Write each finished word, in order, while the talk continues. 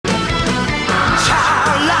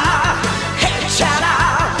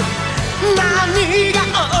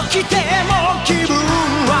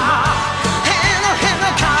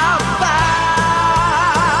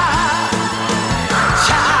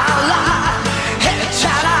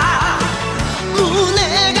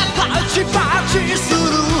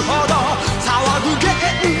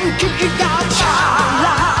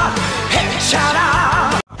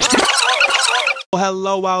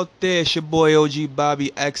Hello out there, it's your boy OG Bobby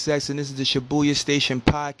XX, and this is the Shibuya Station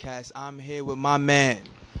podcast. I'm here with my man,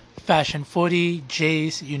 Fashion 40,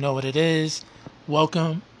 Jace, you know what it is.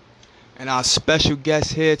 Welcome. and our special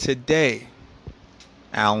guest here today.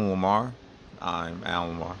 Alan Lamar. I'm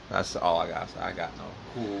Alan Lamar. That's all I got. I got no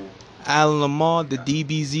cool. Alan Lamar, the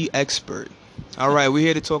DBZ expert. All right, we're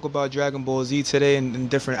here to talk about Dragon Ball Z today in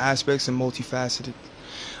different aspects and multifaceted.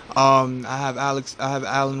 I have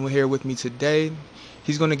Alan here with me today.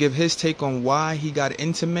 He's going to give his take on why he got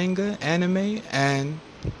into manga, anime, and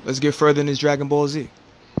let's get further in his Dragon Ball Z.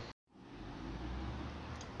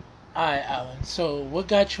 Alright, Alan. So, what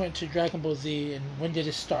got you into Dragon Ball Z and when did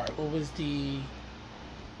it start? What was the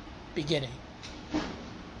beginning?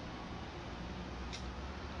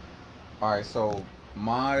 All right, so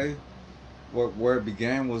my where it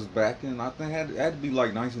began was back in, I think it had to be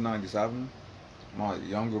like 1997. My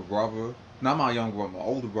younger brother, not my younger brother, my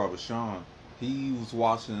older brother Sean, he was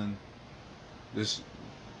watching this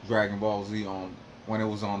Dragon Ball Z on when it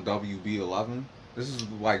was on WB11. This is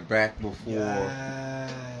like back before.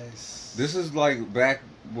 Yes. This is like back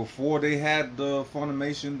before they had the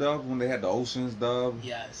Funimation dub, when they had the Oceans dub.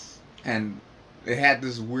 Yes. And it had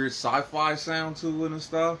this weird sci-fi sound to it and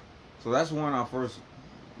stuff. So that's when I first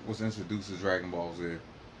was introduced to Dragon Ball Z.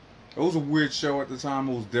 It was a weird show at the time.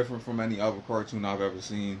 It was different from any other cartoon I've ever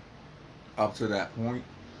seen up to that point.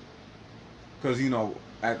 Because, you know,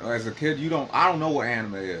 as a kid, I don't know what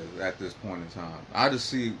anime is at this point in time. I just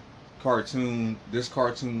see this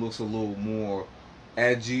cartoon looks a little more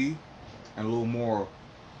edgy and a little more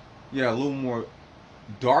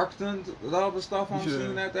dark than the other stuff I'm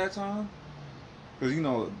seeing at that time. Because, you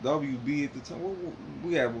know, WB at the time,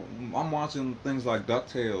 I'm watching things like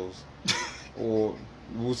DuckTales, or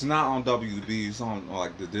it's not on WB, it's on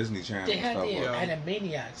like the Disney Channel They and had stuff. the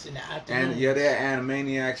Animaniacs in the afternoon. And yeah, they had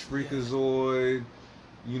Animaniacs, Freakazoid,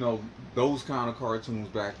 you know, those kind of cartoons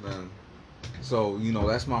back then. So, you know,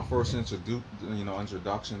 that's my first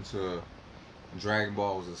introduction to Dragon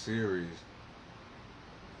Ball as a series.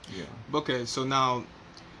 Yeah. Okay, so now,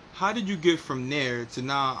 how did you get from there to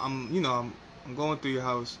now? I'm going through your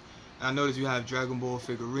house, and I noticed you have Dragon Ball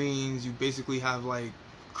figurines. You basically have like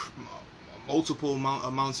multiple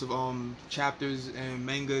amounts of chapters and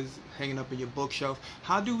mangas hanging up in your bookshelf.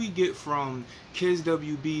 How do we get from Kids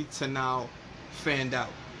WB to now Fanned Out?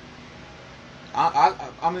 I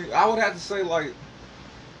mean, I would have to say like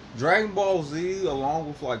Dragon Ball Z, along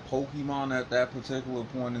with like Pokemon at that particular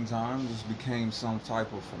point in time, just became some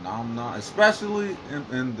type of phenomenon, especially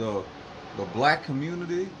in the black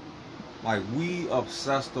community. Like, we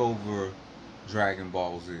obsessed over Dragon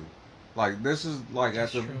Ball Z. Like, this is like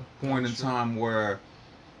at the point in time where,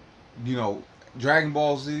 you know, Dragon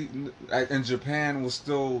Ball Z in Japan was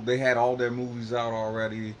still, they had all their movies out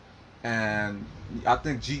already, and I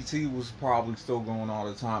think GT was probably still going all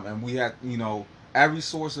the time, and we had, you know, every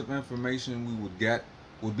source of information we would get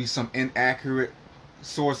would be some inaccurate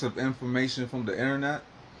source of information from the internet.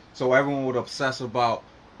 So everyone would obsess about,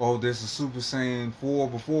 oh, there's a Super Saiyan 4.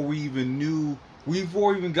 Before we even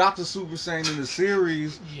got to Super Saiyan in the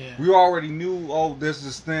series, we already knew, oh, there's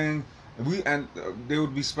this thing. And there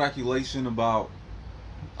would be speculation about,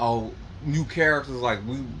 oh, new characters. Like,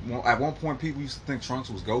 at one point, people used to think Trunks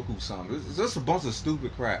was Goku something. It's just a bunch of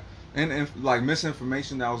stupid crap. And like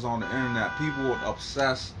misinformation that was on the internet. People would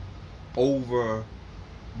obsess over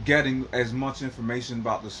getting as much information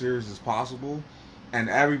about the series as possible. And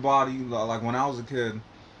everybody, like when I was a kid,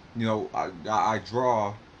 you know, I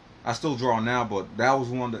draw. I still draw now, but that was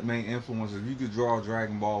one of the main influences. If you could draw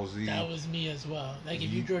Dragon Ball Z, that was me as well. Like,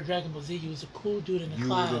 if you drew Dragon Ball Z, you was a cool dude in the you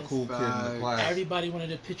class. You was a cool kid in the class. Everybody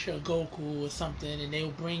wanted a picture of Goku or something, and they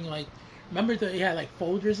would bring like, remember they had like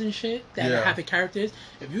folders and shit that have the characters.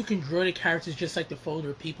 If you can draw the characters just like the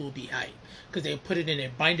folder, people would be hyped because they put it in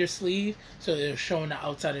their binder sleeve, so they're showing the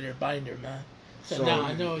outside of their binder, man. So now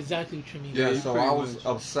I know exactly what you mean. Yeah, so I was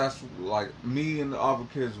obsessed with, like, me and the other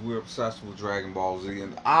kids, we were obsessed with Dragon Ball Z.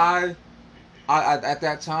 And I at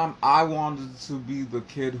that time, I wanted to be the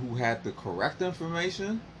kid who had the correct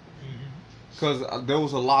information. Because there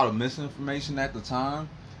was a lot of misinformation at the time.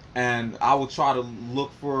 And I would try to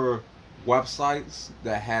look for websites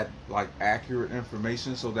that had, like, accurate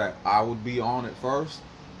information so that I would be on it first.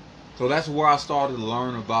 So that's where I started to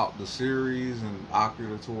learn about the series and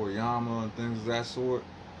Akira Toriyama and things of that sort.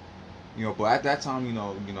 You know, but at that time,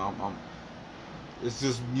 I'm it's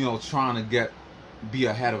just, trying to be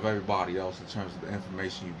ahead of everybody else in terms of the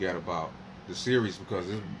information you get about the series, because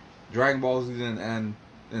Dragon Ball Z didn't end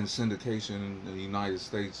in syndication in the United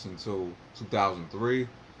States until 2003.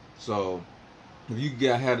 So if you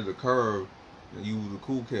get ahead of the curve, then you was a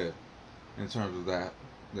cool kid. in terms of that,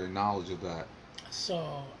 their knowledge of that.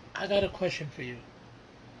 So I got a question for you.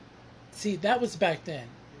 See, that was back then.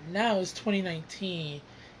 Now it's 2019,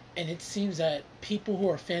 and it seems that people who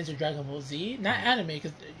are fans of Dragon Ball Z, not anime,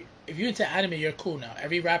 because if you're into anime, you're cool now.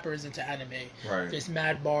 Every rapper is into anime. Right. There's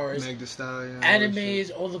mad bars. Meg Thee Stallion. Anime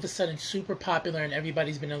is all of a sudden super popular, and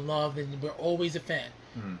everybody's been in love, and we're always a fan.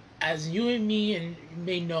 Mm. As you and me, and you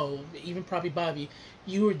may know, even probably Bobby,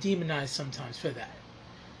 you were demonized sometimes for that.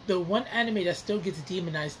 The one anime that still gets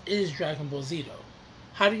demonized is Dragon Ball Z, though.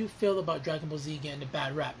 How do you feel about Dragon Ball Z getting a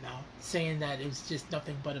bad rap now? Saying that it was just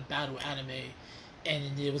nothing but a battle anime and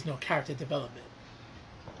there was no character development.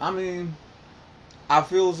 I mean, I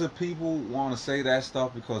feel as if people want to say that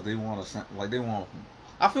stuff because they want to, like, they want.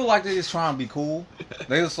 I feel like they're just trying to be cool.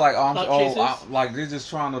 They just like, like they're just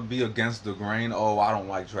trying to be against the grain. Oh, I don't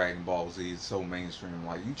like Dragon Ball Z. It's so mainstream.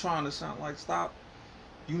 Like, you trying to sound like, stop.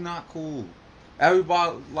 You not cool.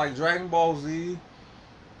 Everybody like Dragon Ball Z.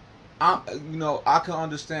 I can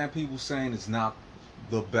understand people saying it's not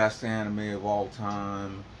the best anime of all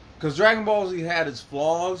time, because Dragon Ball Z had its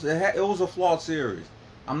flaws. It was a flawed series.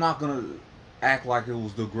 I'm not gonna act like it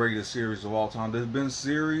was the greatest series of all time. There's been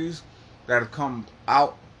series that have come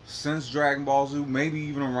out since Dragon Ball Z, maybe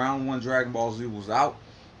even around when Dragon Ball Z was out,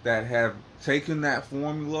 that have taken that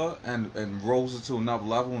formula and rose it to another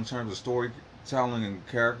level in terms of storytelling and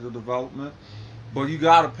character development. But you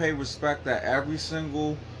gotta pay respect that every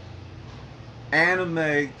single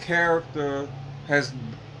anime character has,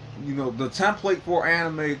 the template for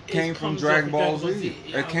anime came from Dragon Ball Z.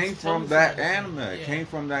 It came from that anime. It came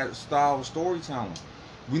from that style of storytelling.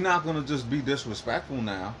 We're not gonna just be disrespectful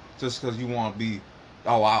now just because you want to be.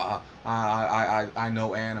 Oh, I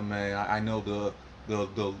know anime. I know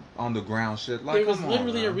the underground shit. Like, there was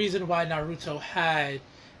literally a reason why Naruto had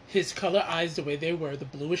his color eyes the way they were, the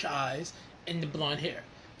bluish eyes and the blonde hair.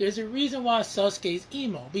 There's a reason why Sasuke's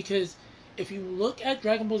emo, because if you look at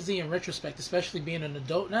Dragon Ball Z in retrospect, especially being an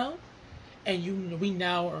adult now, and we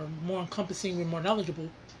now are more encompassing, we're more knowledgeable,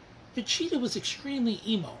 Vegeta was extremely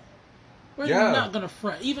emo. We're not gonna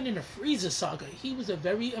front. Even in the Frieza saga, he was a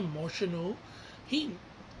very emotional. He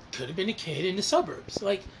could have been a kid in the suburbs.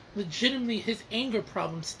 Like, legitimately, his anger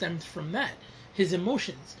problem stems from that, his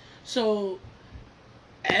emotions. So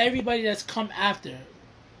everybody that's come after,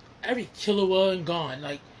 every Killua and Gon,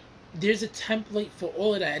 like, there's a template for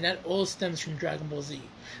all of that, and that all stems from Dragon Ball Z.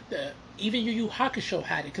 Even Yu Yu Hakusho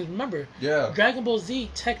had it, because remember, Dragon Ball Z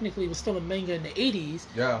technically was still a manga in the 80s.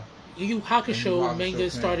 Yeah. Yu Yu Hakusho manga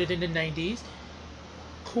started in the 90s.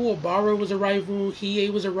 Kuwabara was a rival, Hiei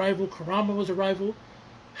was a rival, Kurama was a rival.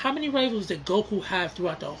 How many rivals did Goku have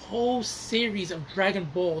throughout the whole series of Dragon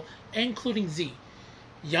Ball, including Z?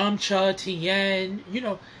 Yamcha, Tien,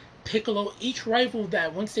 Piccolo, each rival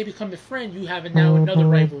that once they become a friend, you have now another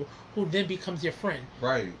rival who then becomes your friend.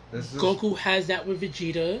 Right. Goku has that with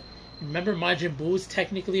Vegeta. Remember, Majin Buu is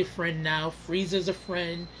technically a friend now. Frieza's a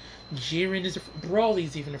friend. Jiren is a friend.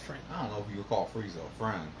 Broly's even a friend. I don't know if you could call Frieza a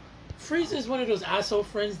friend. Frieza is one of those asshole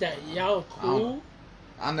friends that y'all are cool.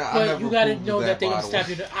 I but you gotta know that they're gonna stab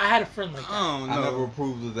you. I had a friend like that. I never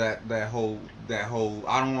approved of that whole.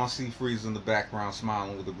 I don't want to see Frieza in the background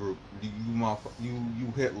smiling with the group.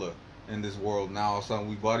 You Hitler in this world now. All of a sudden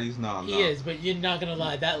we buddies. No. He is, but you're not gonna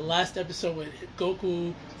lie. That last episode with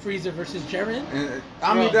Goku, Frieza versus Jiren.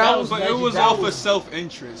 But it was all for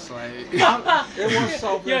self-interest. Like it was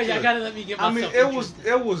self-interest. Yeah, I gotta let me get myself.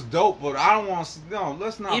 It was dope, but I don't want to. No,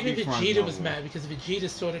 let's not. Even Vegeta was mad because Vegeta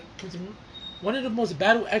sort of. One of the most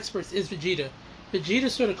battle experts is Vegeta.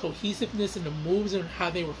 Vegeta's sort of cohesiveness in the moves and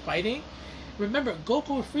how they were fighting. Remember,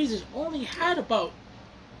 Goku and Frieza only had about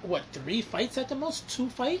 3 fights at the most? 2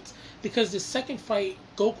 fights? Because the second fight,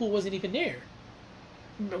 Goku wasn't even there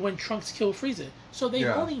when Trunks killed Frieza. So they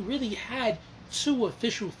only really had 2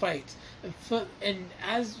 official fights. And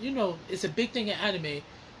as you know, it's a big thing in anime.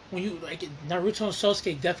 When you, like, Naruto and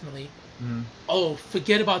Sasuke definitely. Mm-hmm. Oh,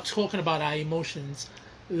 forget about talking about our emotions.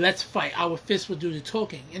 Let's fight. Our fists will do the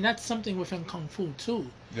talking, and that's something within Kung Fu too.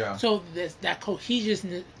 Yeah. So that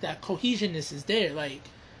cohesionness is there. Like,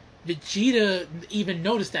 Vegeta even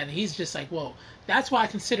noticed that, and he's just like, "Whoa!" That's why I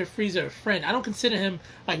consider Frieza a friend. I don't consider him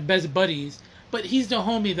like best buddies, but he's the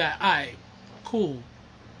homie that cool.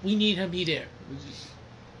 We need him be there.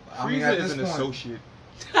 Frieza is an associate.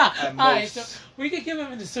 Alright, so we could give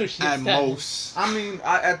him an associate. At most. I mean,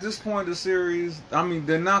 at this point in the series,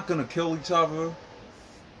 they're not gonna kill each other.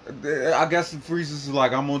 I guess Frieza's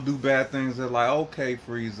like, I'm gonna do bad things. They're like, okay,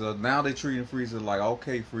 Frieza. Now they're treating Frieza like,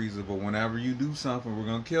 okay, Frieza, but whenever you do something, we're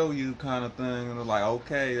gonna kill you, kind of thing. And they're like,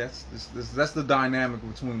 okay, that's the dynamic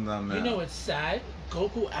between them now. You know what's sad?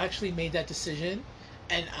 Goku actually made that decision,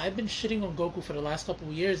 And I've been shitting on Goku for the last couple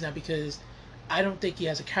of years now because I don't think he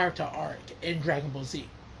has a character arc in Dragon Ball Z.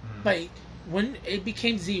 Like when it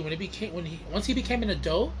became Z, once he became an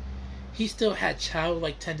adult, he still had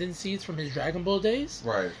childlike tendencies from his Dragon Ball days.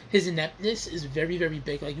 Right. His ineptness is very, very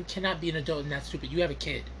big. Like, you cannot be an adult and that stupid. You have a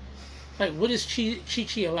kid. Like, what is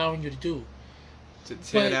Chi allowing you to do? To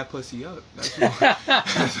tear that pussy up. That's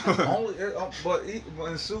what. Only, but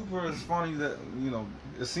in Super, it's funny that, you know,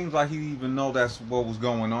 it seems like he didn't even know that's what was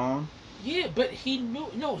going on. Yeah, but he knew.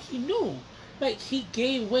 No, he knew. Like, he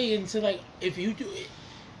gave way into, like, if you do it.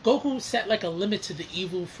 Goku set, like, a limit to the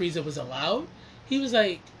evil Frieza was allowed. He was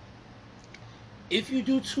like, if you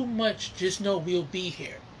do too much, just know we'll be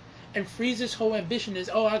here. And Frieza's whole ambition is,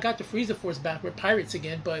 oh, I got the Frieza Force back. We're pirates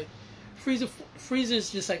again, but Frieza's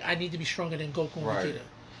just like, I need to be stronger than Goku and Vegeta.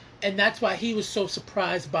 And that's why he was so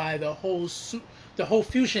surprised by the whole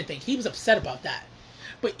fusion thing. He was upset about that.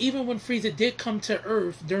 But even when Frieza did come to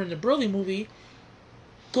Earth during the Broly movie,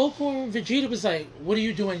 Goku and Vegeta was like, what are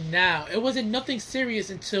you doing now? It wasn't nothing serious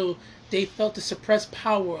until they felt the suppressed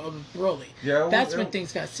power of Broly. Yeah, that's when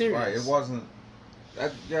things got serious. Right, it wasn't...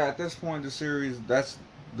 at this point in the series, that's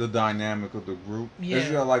the dynamic of the group.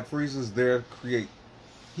 Yeah. Like, Frieza's there to create...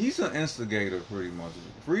 He's an instigator, pretty much.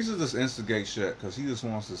 Frieza just instigates shit, because he just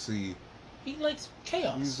wants to see... He likes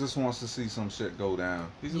chaos. He just wants to see some shit go down.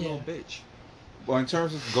 He's a little bitch. But in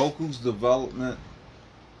terms of Goku's development...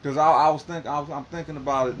 Because I'm thinking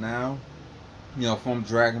about it now. You know, from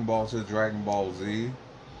Dragon Ball to Dragon Ball Z.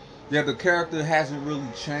 Yeah, the character hasn't really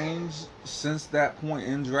changed since that point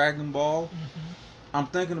in Dragon Ball. I'm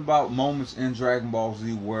thinking about moments in Dragon Ball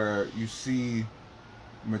Z where you see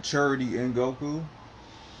maturity in Goku.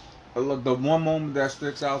 Look, the one moment that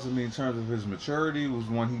sticks out to me in terms of his maturity was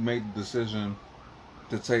when he made the decision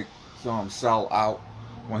to take Cell out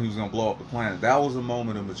when he was going to blow up the planet. That was a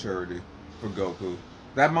moment of maturity for Goku.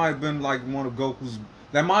 That might have been like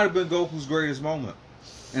Goku's greatest moment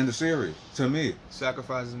in the series, to me.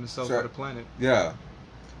 Sacrificing himself for the planet. Yeah.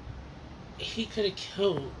 He could have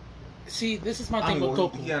killed... See, this is my thing with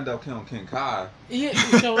Goku. He ended up killing King Kai. Yeah,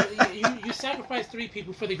 so you sacrifice 3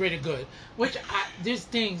 people for the greater good. Which,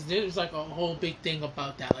 there's like a whole big thing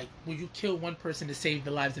about that. Like, will you kill one person to save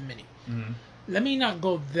the lives of many? Mm-hmm. Let me not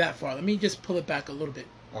go that far. Let me just pull it back a little bit.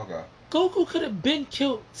 Okay. Goku could have been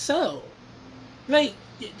killed Cell. Like,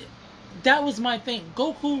 that was my thing.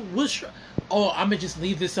 Goku was... Oh, I'm going to just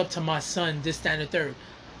leave this up to my son, this, that, and the third.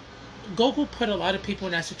 Goku put a lot of people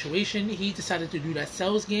in that situation. He decided to do that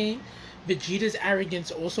Cell's game. Vegeta's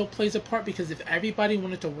arrogance also plays a part because if everybody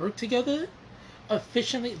wanted to work together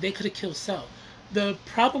efficiently, they could have killed Cell. The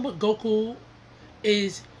problem with Goku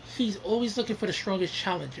is he's always looking for the strongest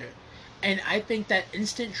challenger. And I think that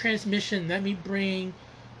instant transmission, let me bring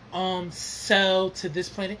Cell to this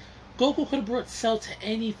planet. Goku could have brought Cell to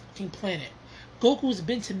any fucking planet. Goku's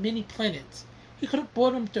been to many planets. He could have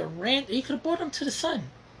brought him to the sun.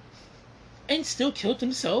 And still killed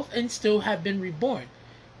himself and still have been reborn.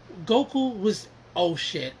 Goku was, oh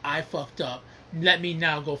shit, I fucked up. Let me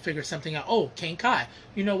now go figure something out. Oh, King Kai.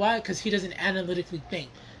 You know why? Because he doesn't analytically think.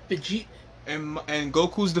 And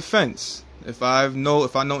Goku's defense. If I know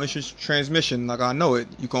instant transmission like I know it,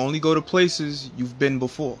 you can only go to places you've been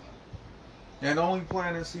before. And the only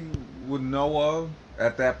planets he would know of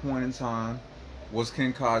at that point in time was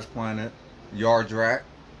King Kai's planet, Yardrak,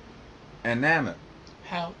 and Namek.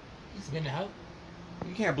 How? He's been to Hell?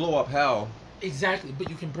 You can't blow up Hell. Exactly, but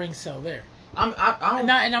you can bring Cell there. I'm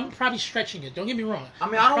probably stretching it. Don't get me wrong. I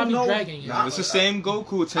mean, I don't probably know. Dragging it. Nah, it's the same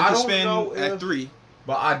Goku attention span at 3.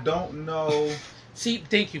 But I don't know. See,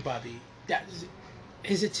 thank you, Bobby.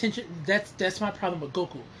 His attention. That's my problem with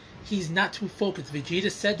Goku. He's not too focused.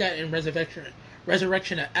 Vegeta said that in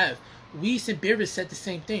Resurrection of F. Whis and Beerus said the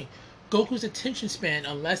same thing. Goku's attention span,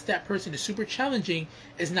 unless that person is super challenging,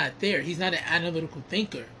 is not there. He's not an analytical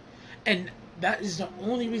thinker. And that is the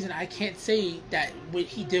only reason I can't say that what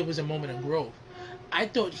he did was a moment of growth. I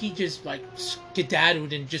thought he just like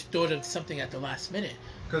skedaddled and just thought of something at the last minute.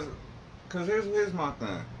 Cause here's my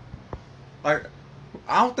thing. Like,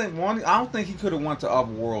 I don't think he could have went to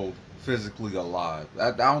Upworld physically alive.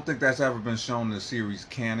 I don't think that's ever been shown in the series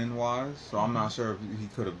canon wise. So I'm not sure if he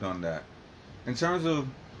could have done that. In terms of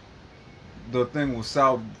the thing with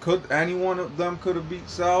Cell, could any one of them could have beat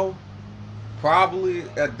Cell? Probably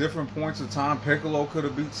at different points of time. Piccolo could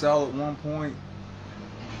have beat Cell at one point.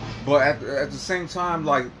 But at the same time,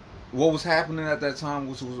 like, what was happening at that time,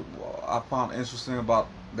 which was I found interesting about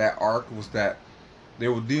that arc, was that they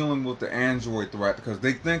were dealing with the android threat because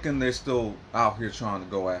they thinking they're still out here trying to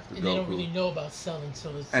go after and Goku. They don't really know about Cell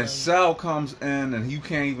until it's and Cell comes in and you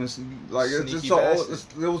can't even see, like, it's just so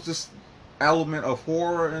it was just element of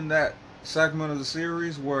horror in that segment of the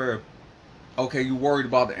series where, okay, you're worried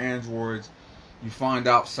about the androids, you find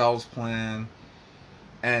out Cell's plan,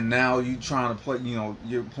 and now you trying to play,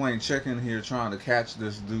 you're playing chicken here, trying to catch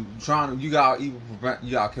this dude. You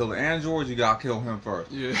gotta kill the androids, you gotta kill him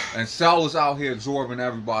first. Yeah. And Cell is out here absorbing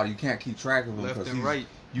everybody. You can't keep track of him Left because and right.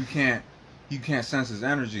 you can't sense his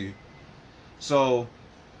energy. So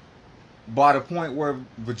by the point where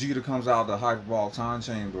Vegeta comes out of the hyperbolic time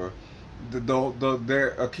chamber, their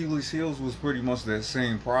Achilles' heels was pretty much their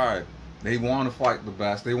same pride. They want to fight the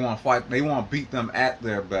best. They want to beat them at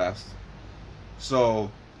their best. So,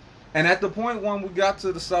 and at the point when we got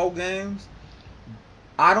to the Cell games,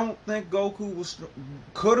 I don't think Goku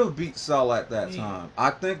could have beat Cell at that time.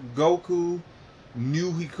 I think Goku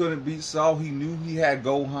knew he couldn't beat Cell. He knew he had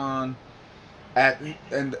Gohan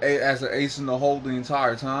as an ace in the hole the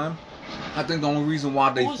entire time. I think the only reason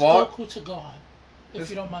why they fought. Goku to Gohan, if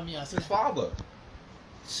you don't mind me asking. His father.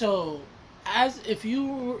 So, if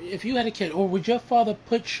you had a kid, or would your father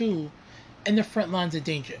put you in the front lines of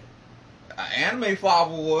danger? An anime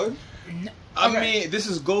father would. I mean, this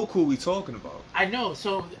is Goku we talking about. I know.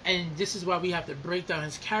 So, and this is why we have to break down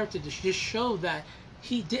his character to just show that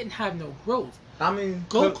he didn't have no growth. I mean,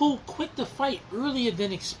 Goku quit the fight earlier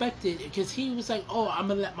than expected because he was like, "Oh, I'm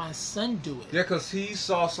gonna let my son do it." Yeah, because he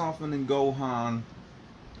saw something in Gohan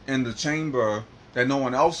in the chamber that no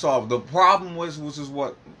one else saw. The problem was, which is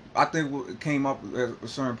what I think came up at a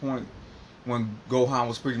certain point when Gohan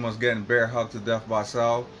was pretty much getting bear hugged to death by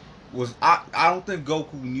Cell, was I don't think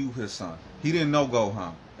Goku knew his son. He didn't know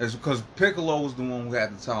Gohan. It's because Piccolo was the one who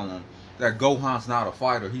had to tell him that Gohan's not a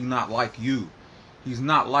fighter. He's not like you. He's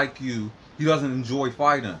not like you. He doesn't enjoy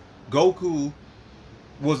fighting. Goku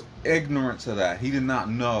was ignorant to that. He did not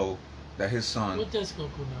know that his son. What does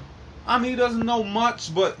Goku know? I mean, he doesn't know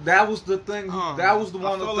much, but that was the thing. That was the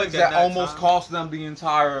one of the things that almost cost them the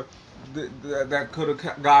entire. That could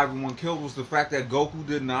have got everyone killed was the fact that Goku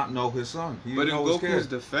did not know his son. But in Goku's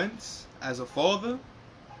defense, as a father,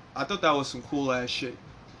 I thought that was some cool ass shit.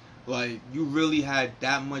 Like, you really had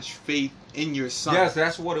that much faith in your son. Yes,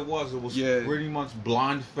 that's what it was. It was pretty much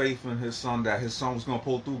blind faith in his son that his son was going to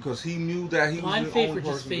pull through because he knew that he blind was the faith only or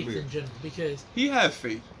just person faith to be. in general because he had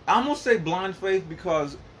faith. I'm going to say blind faith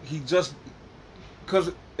because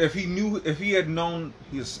if he knew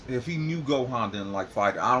Gohan didn't like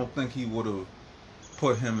fighting, I don't think he would have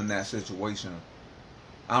put him in that situation.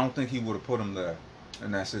 I don't think he would have put him there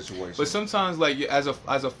in that situation. But sometimes, like, as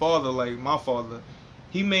a father, like my father,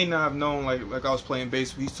 he may not have known, like I was playing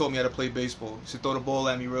baseball. He taught me how to play baseball. He used to throw the ball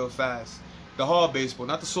at me real fast. The hard baseball,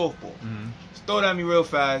 not the softball. Mm-hmm. Just throw it at me real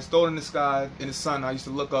fast, throw it in the sky, in the sun. I used to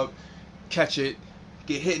look up, catch it,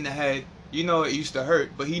 get hit in the head. You know, it used to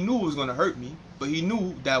hurt, but he knew it was going to hurt me. But he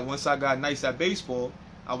knew that once I got nice at baseball,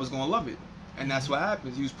 I was going to love it. And that's what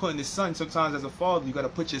happens. He was putting his son, sometimes as a father, you got to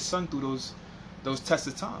put your son through those tests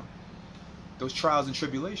of time, those trials and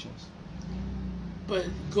tribulations. But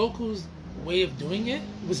Goku's way of doing it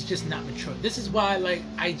was just not mature. This is why,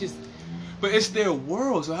 But it's their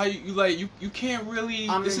world, so how you can't really.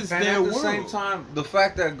 I mean, this is and their at world. the same time, the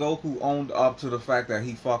fact that Goku owned up to the fact that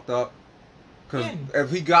he fucked up, because if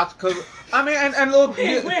he got, I mean, and look,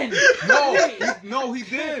 when? No, he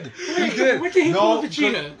did. He did. When did he pull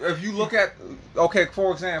Vegeta? If you look at, okay,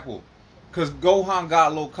 for example, because Gohan got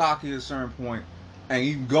a little cocky at a certain point, and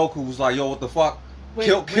even Goku was like, "Yo, what the fuck?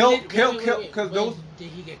 Kill." Because those. Did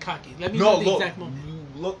he get cocky? Let me know the exact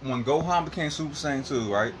moment. Look, when Gohan became Super Saiyan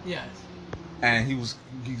 2, right? Yes. And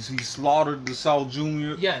he slaughtered the Cell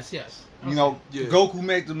Jr. Yes. Okay. You know, Goku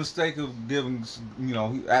made the mistake of giving. You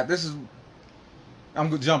know, this is.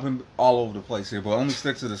 I'm jumping all over the place here, but let me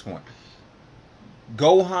stick to this point.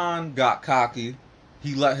 Gohan got cocky.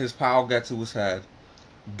 He let his power get to his head.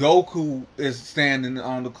 Goku is standing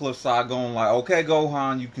on the cliffside going like, "Okay,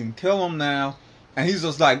 Gohan, you can kill him now." And he's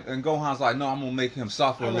just like, and Gohan's like, "No, I'm going to make him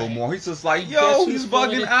suffer a little more." He's just like, "Yo, he's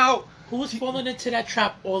bugging out." Who's falling into that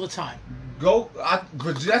trap all the time?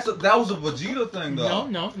 That was a Vegeta thing, though.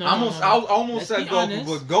 No. I almost said Goku, honest.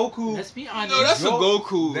 But Goku. Let's be honest. No, that's a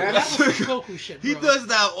Goku. That's Goku shit, bro. He does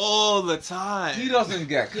that all the time. He doesn't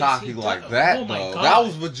get cocky like that, though. God. That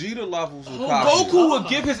was Vegeta levels of cocky. Goku would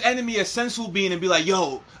give his enemy a sensu bean and be like,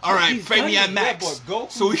 "Yo, all right, fight me at max." Yeah, but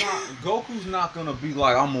Goku's not gonna be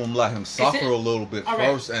like, "I'm gonna let him suffer a little bit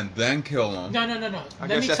first and then kill him." No. Let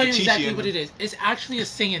me tell you exactly what it is. It's actually a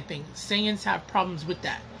Saiyan thing. Saiyans have problems with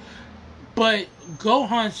that. But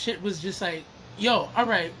Gohan's shit was just like, "Yo, all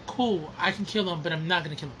right, cool, I can kill him, but I'm not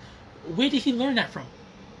gonna kill him." Where did he learn that from?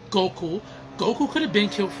 Goku. Goku could have been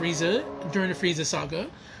killed Frieza during the Frieza saga.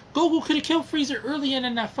 Goku could have killed Frieza early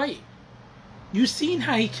in that fight. You seen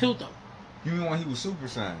how he killed him. You mean when he was Super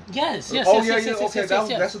Saiyan? Yes. Oh, yes, yeah. Okay, yes.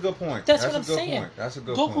 that's a good point. That's what I'm saying. That's a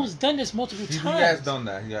good point. Goku's done this multiple times. He has done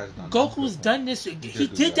that. Goku's done this. He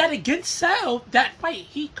did that against Cell. That fight,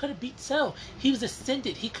 he could have beat Cell. He was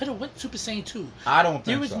ascended. He could have went Super Saiyan 2. I don't think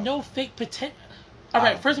there was no fake potential. All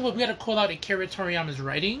right, first of all, we got to call out Akira Toriyama's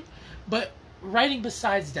writing, but writing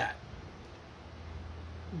besides that,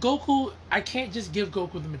 Goku, I can't just give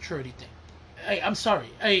Goku the maturity thing. I'm sorry.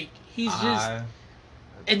 He's just...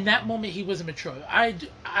 In that moment, he wasn't mature. I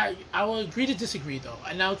will agree to disagree, though.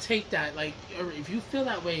 And I'll take that. Like, if you feel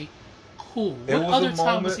that way, cool. What other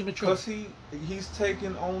time was he mature? Because he's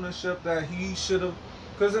taking ownership that he should have...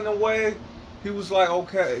 Because in a way, he was like,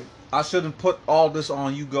 okay, I shouldn't put all this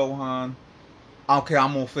on you, Gohan. Okay,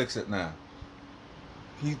 I'm going to fix it now.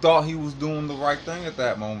 He thought he was doing the right thing at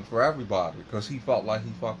that moment for everybody. Because he felt like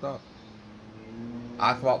he fucked up.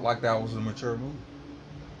 I felt like that was a mature move.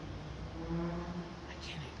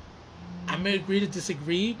 I'm going to agree to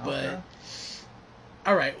disagree, but... Okay.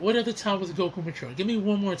 Alright, what other time was Goku mature? Give me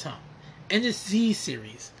one more time. In the Z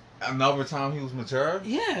series. Another time he was mature?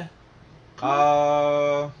 Yeah.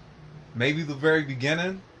 Maybe the very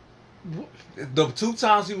beginning. The 2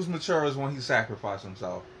 times he was mature is when he sacrificed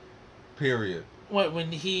himself. Period. What,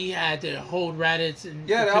 when he had to hold Raditz and...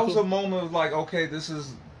 Yeah, that was a moment of like, okay,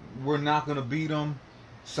 we're not going to beat him.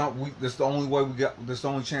 This the only way we got. This the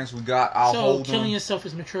only chance we got. I'll hold him. So killing yourself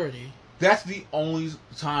is maturity. That's the only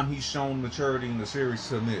time he's shown maturity in the series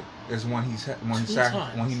to me. Is when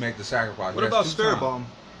he made the sacrifice. What about Spirit Bomb?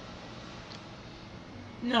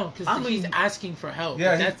 No, because he's asking for help.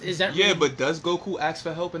 Yeah, is that yeah, really... but does Goku ask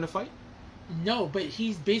for help in the fight? No, but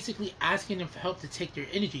he's basically asking them for help to take their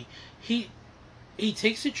energy. He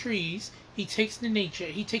takes the trees, he takes the nature,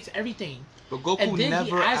 he takes everything. But Goku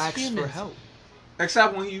never asks for help.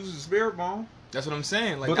 Except when he uses Spirit Bomb. That's what I'm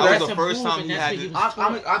saying. Like, but that was the first time he had it. But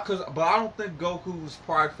I don't think Goku was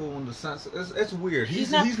prideful in the sense. It's weird.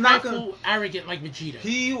 He's not prideful, arrogant like Vegeta.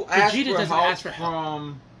 Vegeta doesn't ask for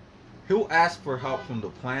help. He'll ask for help from the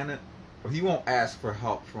planet, but he won't ask for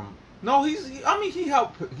help from. No, he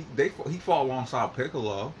helped. He fought alongside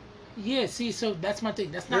Piccolo. Yeah, see, so that's my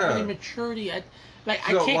thing. That's not really maturity. I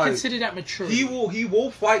can't consider that maturity. He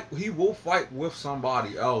will fight. He will fight with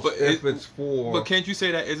somebody else, but it's for. But can't you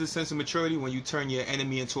say that is a sense of maturity when you turn your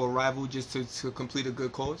enemy into a rival just to complete a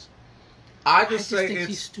good cause? I just think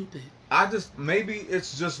he's stupid. Maybe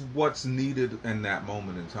it's just what's needed in that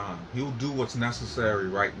moment in time. He'll do what's necessary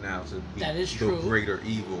right now to be the greater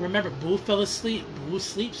evil. Remember, Boo fell asleep. Boo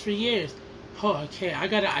sleeps for years. Oh, okay, I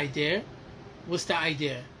got an idea. What's the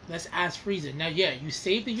idea? Let's ask Frieza. Now, yeah, you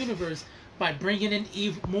save the universe by bringing in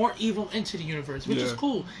more evil into the universe, which is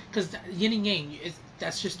cool, because yin and yang,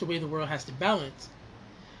 that's just the way the world has to balance.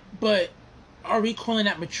 But are we calling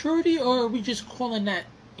that maturity, or are we just calling that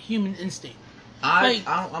human instinct? I'm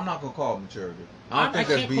not gonna call it maturity. I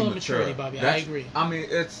can't call it maturity, Bobby. I agree. I mean,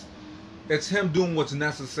 it's him doing what's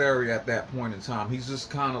necessary at that point in time. He's just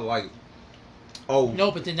kind of like,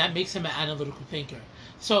 no, but then that makes him an analytical thinker.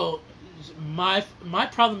 So my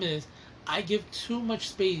problem is I give too much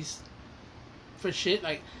space for shit.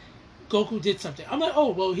 Like, Goku did something, I'm like, oh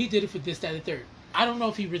well, he did it for this, that, and the third. I don't know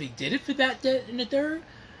if he really did it for that, and the third,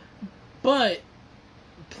 but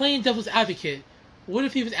playing devil's advocate, what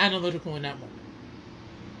if he was analytical in that moment?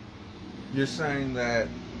 You're saying that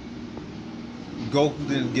Goku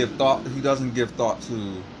didn't give thought. He doesn't give thought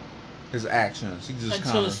to his actions. He just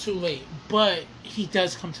until it's too late. But he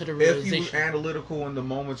does come to the realization. If he was analytical in the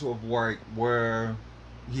moments of where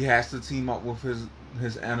he has to team up with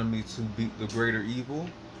his enemy to beat the greater evil.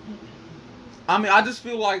 I mean, I just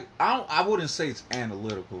feel like I wouldn't say it's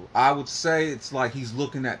analytical. I would say it's like he's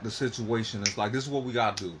looking at the situation. It's like, this is what we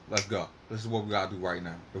gotta do. Let's go. This is what we gotta do right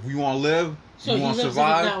now. If we want to live, so we want to survive. So he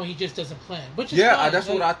lives in it now, and he just doesn't plan. Which is fine. That's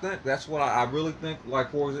what I think. That's what I really think.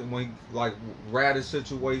 Like, for example, when Raditz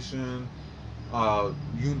situation, the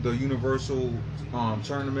Universal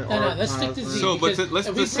tournament. No, let's stick to Z. So, but let's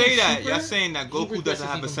just say that you're saying that Goku doesn't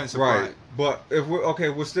have a sense of pride. Right. But if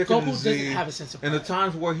we're sticking Goku to Z, doesn't have a sense of pride. in the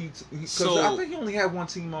times where because I think he only had one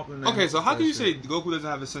team up in there. Okay, so how can you say Goku doesn't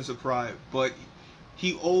have a sense of pride, but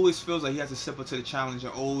he always feels like he has to step up to the challenge,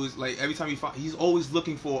 and always, like, every time he fights, he's always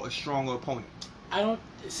looking for a stronger opponent? I don't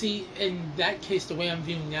see, in that case, the way I'm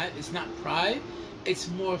viewing that, it's not pride. It's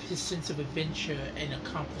more of his sense of adventure and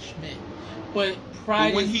accomplishment. But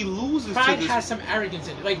pride, when he loses, pride has some arrogance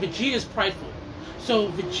in it. Like, Vegeta's prideful. So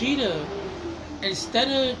Vegeta, instead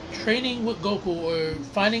of training with Goku or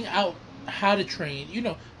finding out how to train,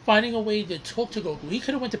 finding a way to talk to Goku, he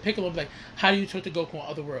could have went to Piccolo and be like, how do you talk to Goku on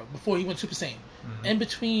Otherworld, before he went Super Saiyan. Mm-hmm. In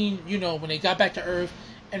between, when they got back to Earth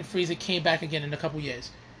and Frieza came back again in a couple years.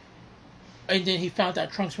 and then he found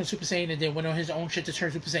out Trunks went Super Saiyan, and then went on his own shit to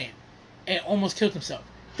turn Super Saiyan, and almost killed himself.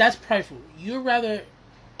 That's prideful. You'd rather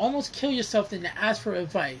almost kill yourself than to ask for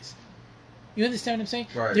advice. You understand what I'm saying?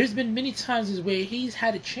 Right. There's been many times where he's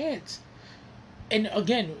had a chance. And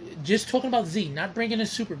again, just talking about Z, not bringing in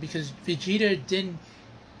Super, because Vegeta didn't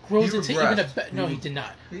grows into even a better... No, he did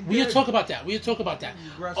not. We'll talk about that.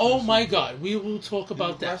 Oh my God, we will talk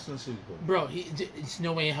about that. Bro, it's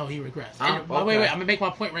no way in hell he regressed. And, wait, I'm going to make my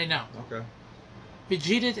point right now. Okay.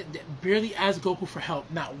 Vegeta barely asked Goku for help,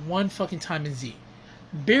 not one fucking time in Z.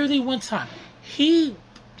 Barely one time. He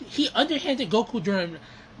underhanded Goku during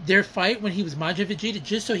their fight when he was Majin Vegeta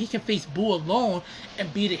just so he can face Buu alone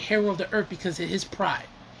and be the hero of the earth because of his pride.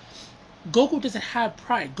 Goku doesn't have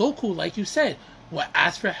pride. Goku, like you said, will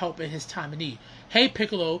ask for help in his time of need. Hey,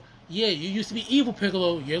 Piccolo, yeah, you used to be evil,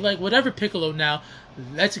 Piccolo. You're like whatever, Piccolo, now.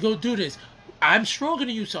 Let's go do this. I'm stronger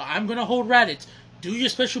than you, so I'm going to hold Raditz. Do your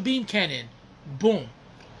special beam cannon. Boom.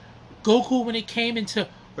 Goku, when it came into...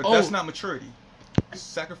 But that's not maturity.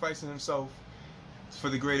 Sacrificing himself for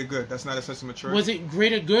the greater good. That's not a sense of maturity. Was it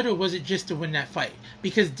greater good, or was it just to win that fight?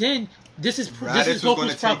 Because then, this is Raditz Goku's was going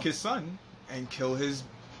to problem. take his son and kill his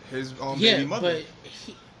yeah, baby mother.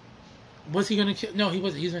 But was he going to kill... No, he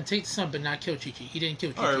wasn't. He was going to take the son, but not kill Chi-Chi. He didn't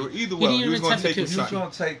kill Chi-Chi. All right, either way, he was going to take his son. He was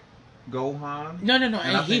going to take Gohan. No.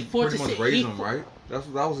 And he fought pretty much raise him, right? That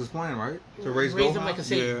was his plan, right? To raise Gohan? Him like a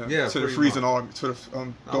Saiyan. Yeah, to the freezing army. To the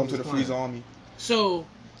Frieza army. So,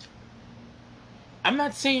 I'm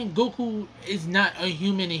not saying Goku is not a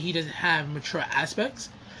human and he doesn't have mature aspects,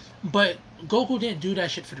 but Goku didn't do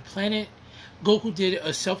that shit for the planet. Goku did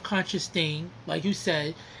a self-conscious thing, like you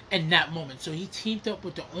said, in that moment. So he teamed up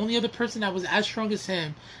with the only other person that was as strong as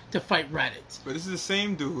him to fight Raditz. But this is the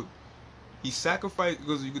same dude. He sacrificed,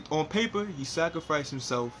 because on paper, he sacrificed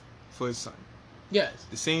himself for his son. Yes.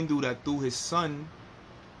 The same dude that threw his son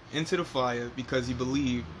into the fire because he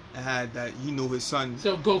believed he knew his son.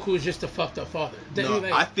 So Goku is just a fucked up father. No,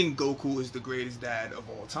 I think Goku is the greatest dad of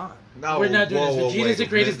all time. No, we're not doing this. Vegeta's the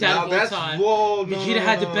greatest dad of all time. Vegeta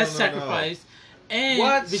had the best sacrifice. And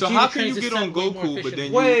what? Vegeta so how can you get on Goku, but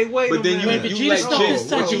then Vegeta stuffed his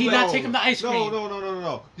son, did he not take him to ice cream?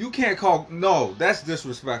 No. You can't call... No, that's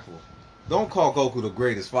disrespectful. Don't call Goku the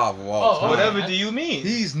greatest father of all time. Whatever do you mean?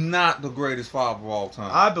 He's not the greatest father of all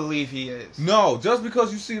time. I believe he is. No, just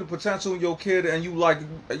because you see the potential in your kid and you like...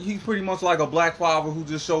 He's pretty much like a black father who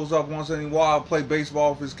just shows up once in a while, play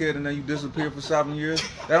baseball with his kid, and then you disappear for 7 years.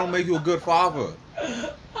 That don't make you a good father.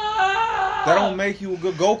 That don't make you a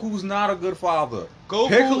good... Goku's not a good father.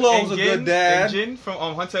 Piccolo's a good dad. And Jin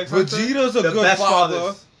from Hunter x Hunter, Vegeta's a good father.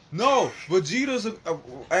 Fathers. No, Vegeta's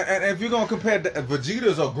and if you're gonna compare,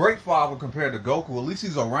 Vegeta's a great father compared to Goku. At least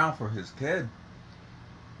he's around for his kid.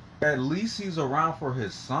 At least he's around for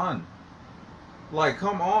his son. Like,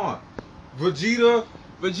 come on, Vegeta's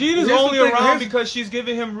only around because she's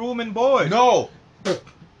giving him room and board. No,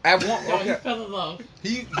 at one, no, he fell in love.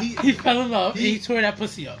 He fell in love. He tore that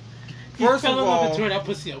pussy up. First of all,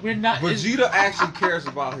 we're not. Vegeta actually cares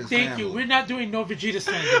about his family. Thank you. We're not doing no Vegeta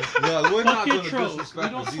slander. No, we're not going to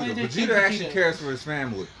disrespect Vegeta. Vegeta actually cares for his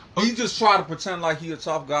family. He just try to pretend like he a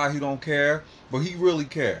tough guy. He don't care, but he really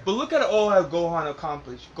cares. But look at all that Gohan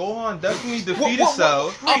accomplished. Gohan definitely defeated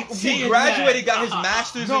Cell. He graduated, got his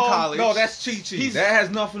master's in college. No, that's Chi-Chi. That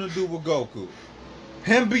has nothing to do with Goku.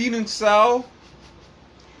 Him beating Cell.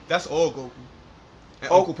 That's all Goku.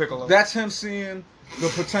 And Uncle Piccolo. That's him seeing the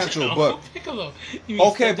potential, but Piccolo.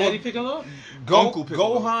 Okay, but Piccolo?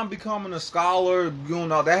 Gohan becoming a scholar,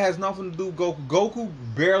 that has nothing to do with Goku. Goku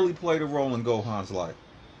barely played a role in Gohan's life.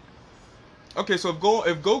 Okay, so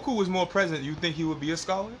if Goku was more present, you think he would be a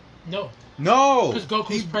scholar? No. Because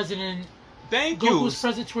Goku's president. Thank you. Goku's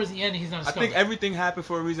president towards the end. He's not a scholar. I think everything happened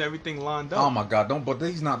for a reason. Everything lined up. Oh my God! Don't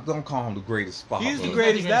call him the greatest father. He's the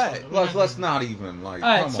greatest dad. Let's not even like. All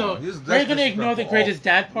right, come so on. We're gonna ignore the greatest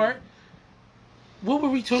dad part. What were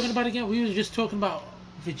we talking about again? We were just talking about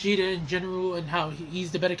Vegeta in general and how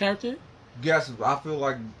he's the better character? Yes, I feel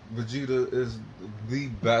like Vegeta is the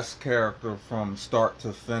best character from start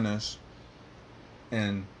to finish.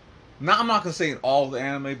 And I'm not gonna say in all the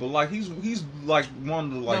anime, but like he's like one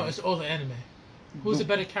of the like. No, it's all the anime. Who's a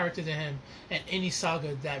better character than him in any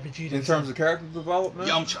saga that Vegeta? In terms of character development?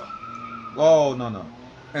 Yamcha. Oh no.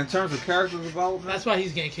 In terms of character development? That's why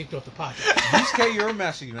he's getting kicked off the podcast. Yusuke, you're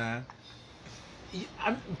messy, man.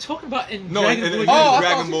 I'm talking about in Dragon Ball.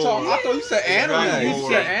 I thought you said anime. You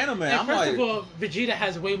said anime. And first of all, Vegeta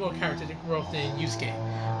has way more character growth than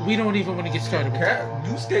Yusuke. We don't even want to get started with that.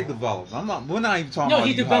 Yusuke developed. We're not even talking about. No,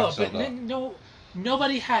 he developed, but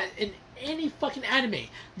nobody had in any fucking anime.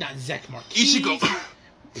 Not Zack Marquis. Ichigo.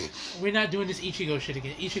 We're not doing this Ichigo shit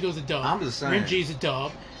again. Ichigo's a dub. I'm just saying. Renji's a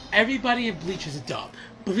dub. Everybody in Bleach is a dub.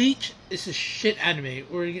 Bleach is a shit anime.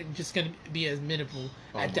 We're just gonna be as minimal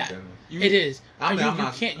at that. It is. I'm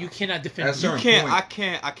not, you cannot defend it. You can't.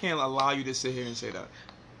 I can't allow you to sit here and say that.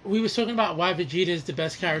 We was talking about why Vegeta is the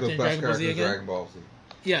best character in Dragon Ball Z again. Dragon Ball Z.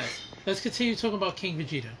 Yes. Let's continue talking about King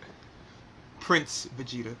Vegeta. Prince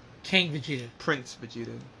Vegeta. King Vegeta. Prince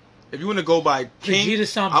Vegeta. If you want to go by king,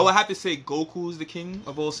 Vegeta-sama. I would have to say Goku's the king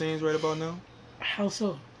of all Saiyans right about now. How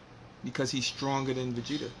so? Because he's stronger than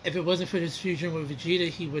Vegeta. If it wasn't for his fusion with Vegeta,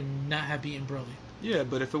 he would not have beaten Broly. Yeah,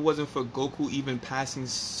 but if it wasn't for Goku even passing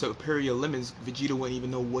superior limits, Vegeta wouldn't even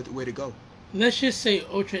know where to go. Let's just say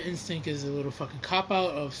Ultra Instinct is a little fucking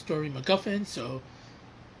cop-out of story MacGuffin, so...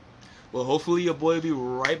 Well, hopefully your boy will be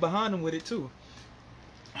right behind him with it, too.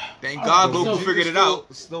 Thank God Goku figured it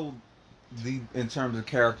out. Still, in terms of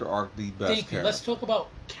character arc, the best character. Let's talk about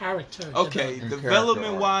character. Okay,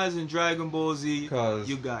 development-wise in Dragon Ball Z,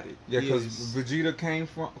 you got it. Yeah, because Vegeta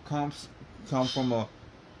comes from a...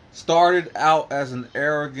 Started out as an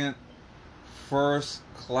arrogant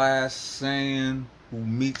first-class Saiyan who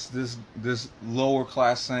meets this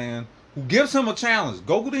lower-class Saiyan who gives him a challenge.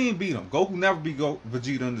 Goku didn't beat him. Goku never beat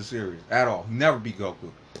Vegeta in the series at all. He never beat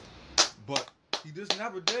Goku. But he just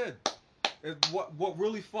never did. What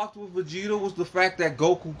really fucked with Vegeta was the fact that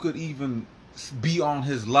Goku could even be on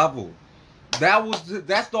his level.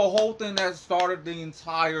 That's the whole thing that started the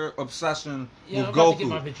entire obsession with I'm Goku. about to get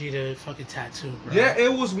my Vegeta fucking tattoo, bro. Yeah,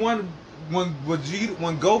 it was when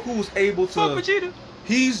Goku was able to. Fuck Vegeta.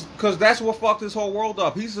 Because that's what fucked his whole world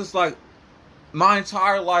up. He's just like, my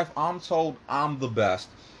entire life I'm told I'm the best.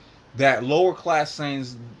 That lower class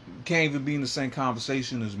Saiyans can't even be in the same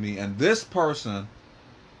conversation as me, and this person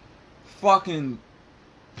fucking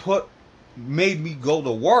made me go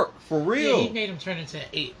to work for real. Yeah, he made him turn into an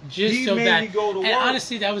 8 just so that. Me go to work.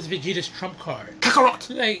 Honestly, that was Vegeta's trump card.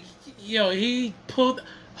 Kakarot. Like, he pulled.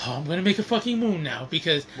 Oh, I'm gonna make a fucking moon now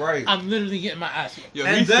because I'm literally getting my ass. Yo,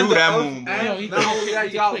 he threw that moon. You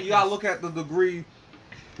gotta look at the degree,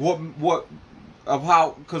 what of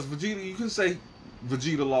how, because Vegeta, you can say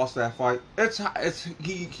Vegeta lost that fight.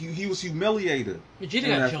 He was humiliated Vegeta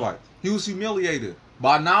in that fight. He was humiliated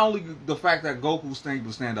by not only the fact that Goku was able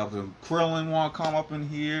to stand up to him. Krillin want to come up in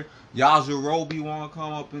here. Yajirobe want to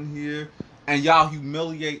come up in here, and y'all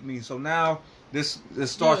humiliate me. So now this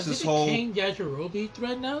starts this whole King Yajirobe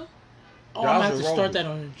thread now. Oh, I'm gonna have to start that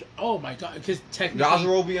on. Oh my god, because technically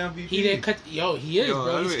Yajirobe MVP. He didn't cut. He is,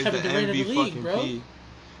 bro. He's Kevin Durant of the league, bro.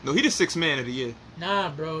 No, he the 6th man of the year. Nah,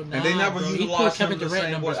 bro. And they never utilized him the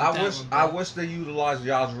same way. I wish they utilized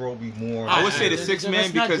Yajirobe more. I would say the 6th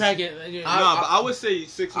man because but I would say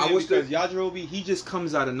 6th man because Yajirobe, he just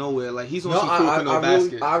comes out of nowhere. Like he's on some cool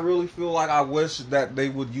basket. I really feel like I wish that they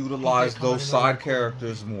would utilize those side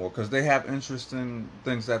characters more because they have interesting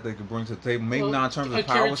things that they could bring to the table. Maybe not in terms of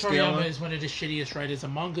power scaling. Toriyama is one of the shittiest writers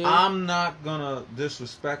among us. I'm not gonna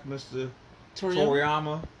disrespect Mr.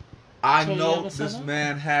 Toriyama. I know this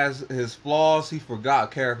man has his flaws. He forgot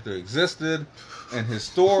character existed in his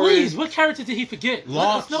story. Please, what character did he forget? Let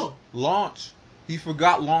us know. Launch. He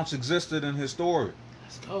forgot Launch existed in his story.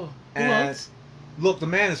 Let's go. Who and else? Look, the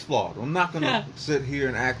man is flawed. I'm not going to sit here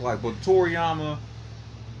and act like, but Toriyama,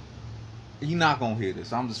 you're not going to hear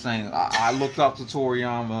this. I'm just saying, I looked up to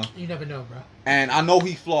Toriyama. You never know, bro. And I know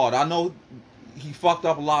he flawed. I know he fucked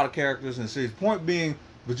up a lot of characters in the series. Point being,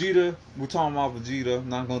 Vegeta, we're talking about Vegeta. I'm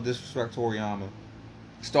not going to disrespect Toriyama.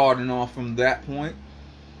 Starting off from that point.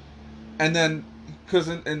 And then, because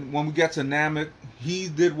when we get to Namek, he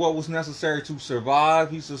did what was necessary to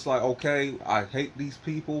survive. He's just like, okay, I hate these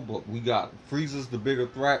people, but we got Frieza's the bigger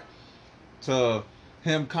threat. To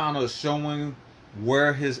him kind of showing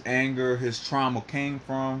where his anger, his trauma came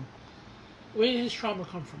from. Where did his trauma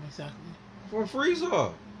come from exactly? From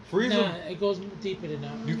Frieza. Nah, it goes deeper than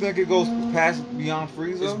that. You think it goes beyond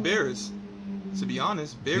Frieza? It's Beerus. To be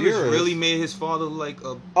honest, Beerus really made his father like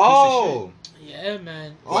a piece of shit. Yeah,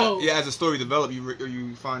 man. Yeah, as the story developed,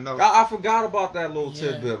 you find out. I forgot about that little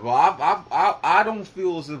tidbit, but I don't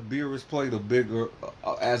feel as if Beerus played a bigger,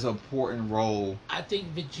 as important role. I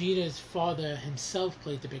think Vegeta's father himself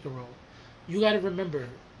played the bigger role. You got to remember,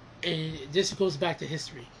 and this goes back to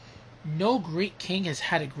history. No great king has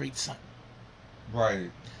had a great son.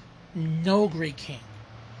 Right. No great king.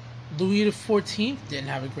 Louis XIV didn't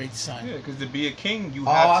have a great son. Yeah, because to be a king, you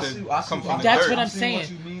have to come from the That's dirt. what I'm saying.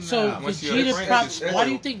 So Vegeta, why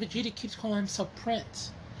do you think Vegeta keeps calling himself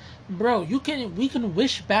Prince? Bro, we can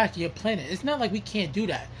wish back your planet. It's not like we can't do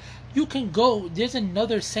that. You can go, there's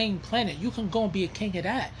another sane planet. You can go and be a king of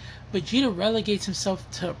that. Vegeta relegates himself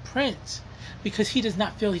to a prince because he does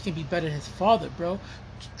not feel he can be better than his father, bro.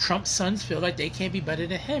 Trump's sons feel like they can't be better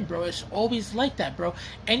than him, bro. It's always like that, bro.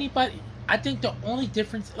 Anybody, I think the only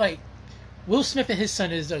difference, like, Will Smith and his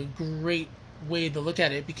son is a great way to look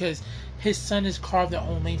at it because his son has carved their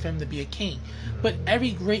own lane for him to be a king. But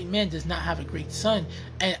every great man does not have a great son.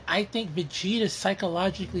 And I think Vegeta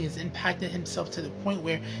psychologically has impacted himself to the point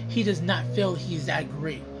where he does not feel he's that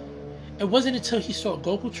great. It wasn't until he saw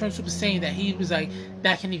Goku turn Super Saiyan that he was like,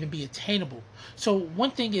 that can even be attainable. So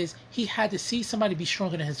one thing is, he had to see somebody be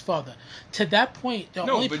stronger than his father. To that point, the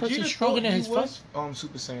only person stronger than his father...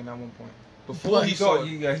 Super Saiyan at one point. Before he thought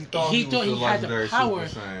he had the power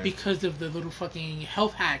because of the little fucking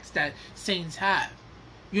health hacks that Saiyans have.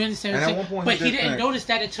 You understand what I'm saying? But he didn't notice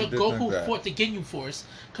that until Goku fought the Ginyu Force.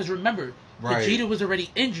 Because remember, Vegeta was already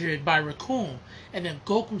injured by Raccoon. And then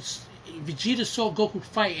Vegeta saw Goku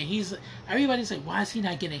fight, and everybody's like, why is he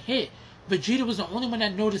not getting hit? Vegeta was the only one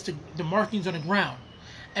that noticed the markings on the ground.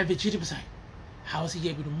 And Vegeta was like, how is he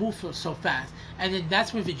able to move so fast? And then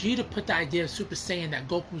that's when Vegeta put the idea of Super Saiyan that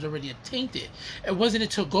Goku was already tainted. It wasn't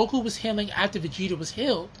until Goku was healing after Vegeta was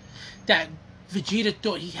healed that Vegeta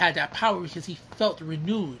thought he had that power because he felt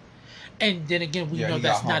renewed. And then again, we know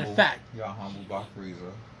that's not a fact. He got humbled by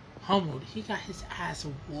Frieza. Humbled. He got his ass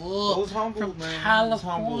whooped from man.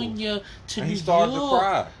 California to New York. He started to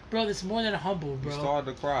cry. Bro, that's more than humbled, bro. He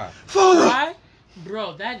started to cry. Cry?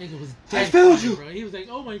 Bro, that nigga was dead. I failed you. Bro. He was like,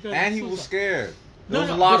 oh my god. And he was scared. There was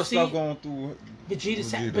a lot of stuff going through Vegeta.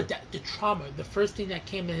 Said, but the trauma, the first thing that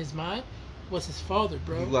came to his mind was his father,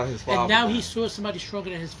 bro. He let his father and now down. he saw somebody stronger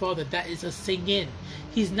than his father. That is a Saiyan.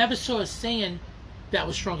 He's never saw a Saiyan that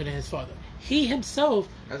was stronger than his father. He himself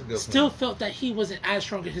still felt that he wasn't as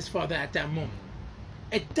strong as his father at that moment.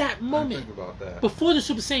 At that moment. Think about that. Before the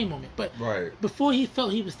Super Saiyan moment. But before he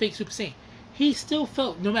felt he was fake Super Saiyan. He still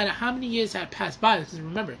felt, no matter how many years had passed by, because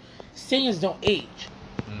remember, Saiyans don't age.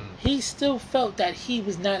 He still felt that he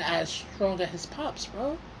was not as strong as his pops,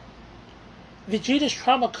 bro. Vegeta's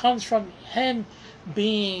trauma comes from him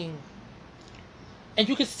being, and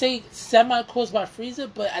you could say semi-caused by Frieza,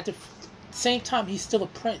 but at the same time, he's still a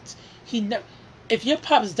prince. If your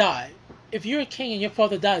pops die, if you're a king and your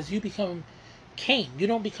father dies, you become king. You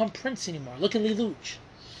don't become prince anymore. Look at Lelouch.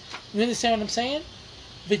 You understand what I'm saying?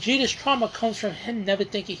 Vegeta's trauma comes from him never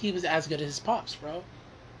thinking he was as good as his pops, bro.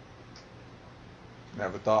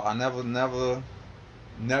 Never thought. I never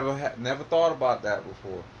thought about that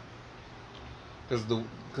before.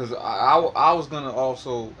 Because I was gonna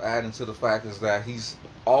also add into the fact is that he's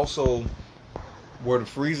also where the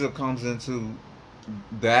Frieza comes into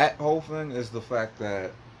that whole thing is the fact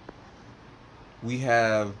that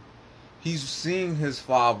he's seeing his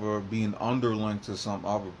father being underling to some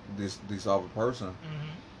other this other person,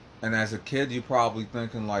 and as a kid you're probably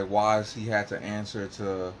thinking like, why has he had to answer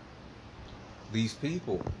to these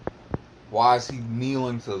people? Why is he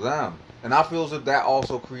kneeling to them? And I feel that that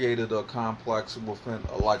also created a complex within,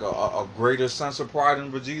 like a greater sense of pride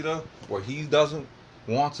in Vegeta, where he doesn't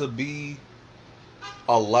want to be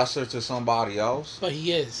a lesser to somebody else. But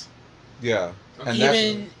he is. Yeah. And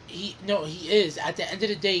he is. At the end of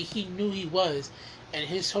the day, he knew he was. And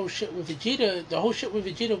his whole shit with Vegeta, the whole shit with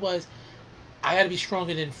Vegeta was, I gotta be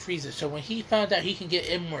stronger than Frieza. So when he found out he can get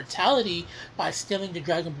immortality by stealing the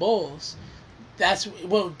Dragon Balls,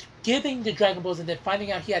 giving the Dragon Balls and then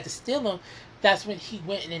finding out he had to steal them, that's when he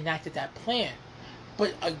went and enacted that plan.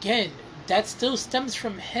 But again, that still stems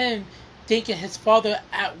from him thinking his father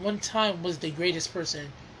at one time was the greatest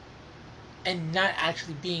person and not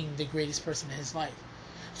actually being the greatest person in his life.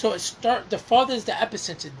 So the father is the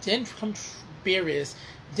epicenter, then comes Beerus,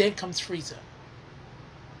 then comes Frieza.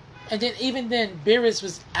 And then even then, Beerus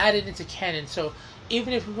was added into canon, so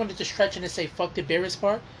even if we wanted to stretch it and say fuck the Beerus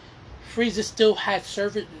part, Frieza still had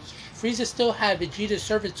Vegeta's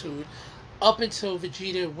servitude up until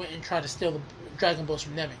Vegeta went and tried to steal the Dragon Balls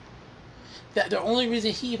from Namek. That the only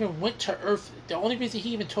reason he even went to Earth, the only reason he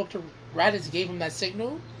even talked to Raditz, gave him that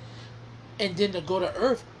signal, and then to go to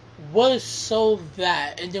Earth, was so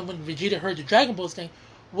that, and then when Vegeta heard the Dragon Balls thing,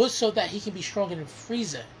 was so that he can be stronger than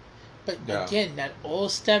Frieza. But again, that all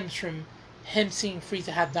stems from him seeing Frieza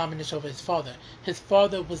have dominance over his father. His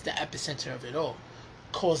father was the epicenter of it all.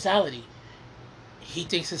 Causality. He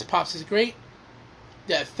thinks his pops is great.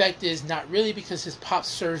 The effect is not really, because his pops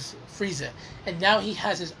serves Frieza. And now he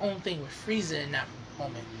has his own thing with Frieza in that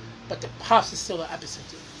moment. But the pops is still the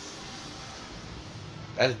epicenter.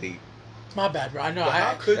 That's deep. My bad, bro. I know.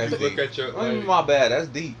 How could you look deep. At your... Like, my bad. That's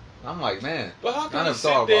deep. I'm like, man. But how can you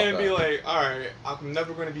sit there and be like, alright, I'm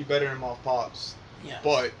never going to be better than my pops. Yeah.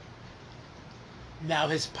 But now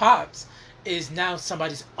his pops is now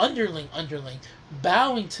somebody's underling,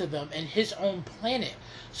 bowing to them in his own planet.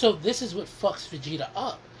 So this is what fucks Vegeta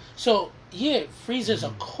up. So yeah, Frieza's a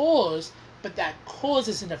cause, but that cause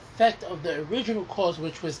is an effect of the original cause,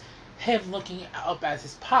 which was him looking up as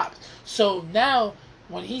his pops. So now,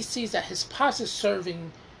 when he sees that his pops is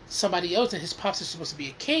serving somebody else and his pops is supposed to be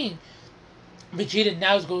a king, Vegeta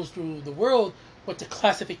now goes through the world with the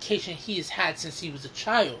classification he has had since he was a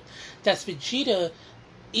child. That's Vegeta,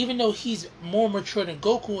 even though he's more mature than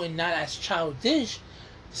Goku and not as childish,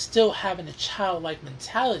 still having a childlike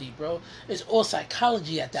mentality, bro. It's all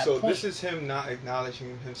psychology at that point. So this is him not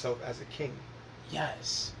acknowledging himself as a king.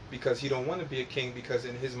 Yes. Because he don't want to be a king, because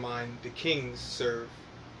in his mind the kings serve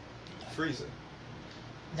Frieza.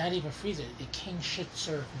 Not even Frieza. The king should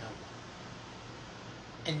serve no one.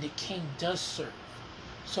 And the king does serve.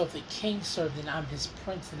 So if the king served, then I'm his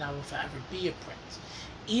prince, and I will forever be a prince.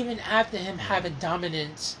 Even after him having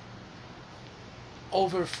dominance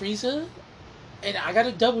over Frieza, and I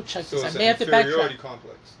gotta double check this. So it's I may have to backtrack. inferiority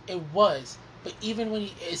complex. It was, but even when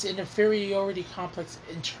it's an inferiority complex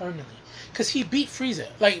internally, because he beat Frieza.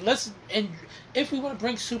 Like if we want to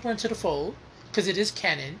bring Super into the fold, because it is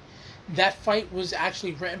canon, that fight was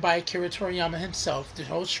actually written by Akira Toriyama himself. The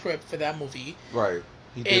whole script for that movie. Right.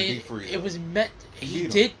 He did beat Frieza. It was meant. He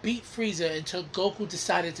did beat Frieza until Goku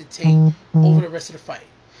decided to take over the rest of the fight.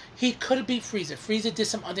 He could have beat Frieza. Frieza did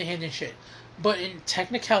some underhanded shit. But in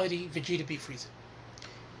technicality, Vegeta beat Frieza.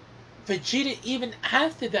 Vegeta, even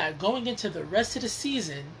after that, going into the rest of the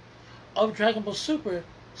season of Dragon Ball Super,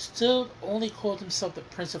 still only called himself the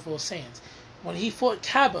Prince of All Saiyans. When he fought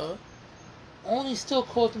Cabba, only still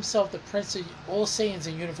called himself the Prince of All Saiyans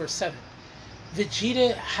in Universe 7.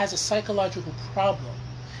 Vegeta has a psychological problem,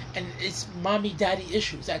 and it's mommy-daddy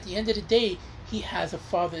issues. At the end of the day, he has a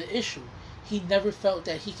father issue. He never felt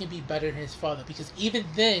that he can be better than his father, because even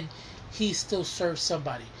then, he still serves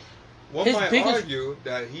somebody. One might argue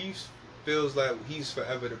that he feels like he's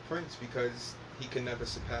forever the prince because he can never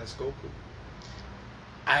surpass Goku.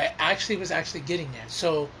 I was getting there.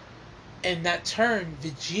 So, in that turn,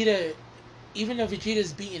 Vegeta, even though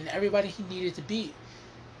Vegeta's beaten everybody he needed to beat,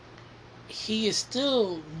 he is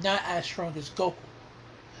still not as strong as Goku.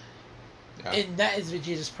 Yeah. And that is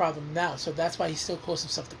Vegeta's problem now. So that's why he still calls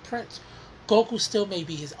himself the prince. Goku still may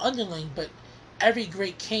be his underling, but every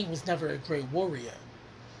great king was never a great warrior.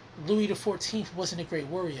 Louis XIV wasn't a great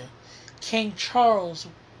warrior. King Charles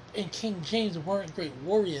and King James weren't great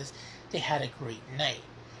warriors. They had a great knight.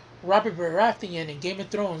 Robert Baratheon in Game of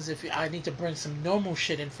Thrones, if I need to bring some normal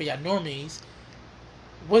shit in for y'all normies,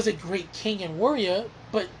 was a great king and warrior,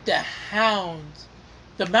 but the Hound,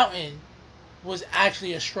 the Mountain, was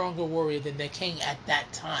actually a stronger warrior than the king at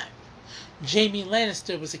that time. Jaime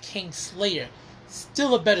Lannister was a king slayer,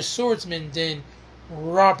 still a better swordsman than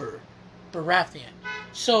Robert Baratheon.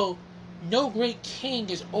 So, no great king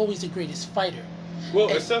is always the greatest fighter. Well,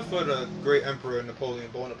 except for the great Emperor Napoleon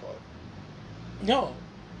Bonaparte. No.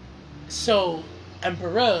 So,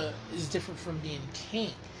 Emperor is different from being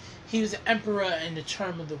king. He was an emperor in the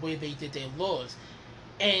term of the way they did their laws.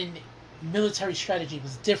 And military strategy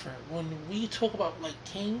was different. When we talk about, like,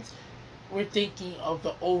 kings, we're thinking of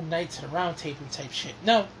the old Knights of the Round Table type shit.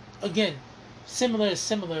 Now, again, similar,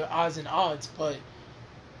 odds and odds, but...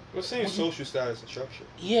 We're saying social status and structure.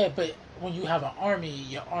 Yeah, but when you have an army,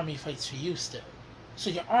 your army fights for you still. So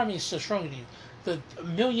your army is still stronger than you. The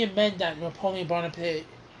 1 million men that Napoleon Bonaparte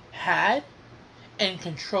had and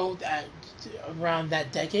controlled around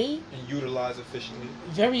that decade... And utilized efficiently.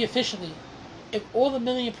 Very efficiently. If all the 1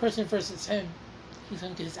 million person versus him, he's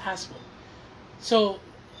going to get his ass whooped. So,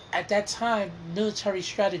 at that time, military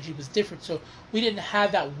strategy was different. So, we didn't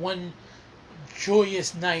have that one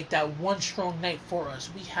joyous night, that one strong night for us.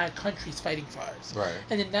 We had countries fighting for us. Right.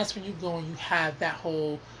 And then that's when you go and you have that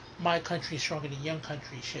whole my country is stronger than young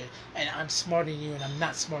country shit. And I'm smarter than you and I'm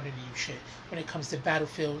not smarter than you shit. When it comes to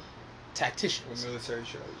battlefield tacticians. Or military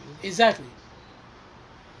strategy. Exactly.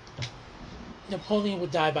 Napoleon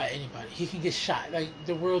would die by anybody. He can get shot. Like,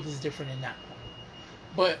 the world is different in that point.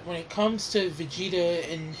 But when it comes to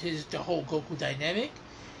Vegeta and the whole Goku dynamic,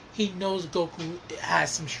 he knows Goku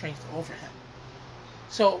has some strength over him.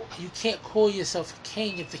 So you can't call yourself a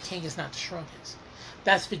king if the king is not the strongest.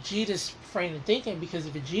 That's Vegeta's frame of thinking, because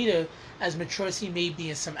Vegeta, as mature as he may be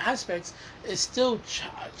in some aspects, is still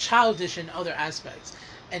childish in other aspects.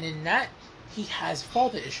 And in that, he has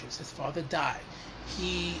father issues. His father died.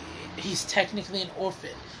 He's technically an orphan.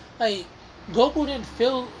 Like, Goku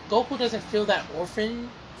doesn't feel that orphan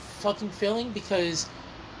fucking feeling, because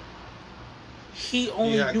he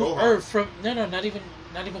only knew Gohan. Earth from not even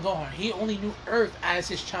Gohan. He only knew Earth as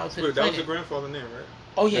his childhood. Wait, that was the grandfather name, right?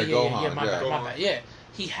 Oh yeah, Gohan, yeah. My yeah. bad, my bad. Yeah,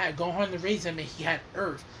 he had Gohan to raise him, and he had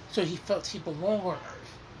Earth, so he felt he belonged on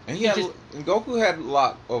Earth. And and Goku had a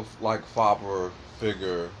lot of like father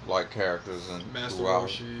figure like characters and Master throughout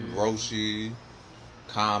Roshi. Roshi,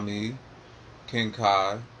 Kami, King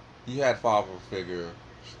Kai. He had father figure,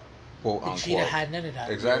 quote Vegeta unquote. had none of that.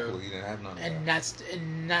 Exactly, Yeah. he didn't have none of And that.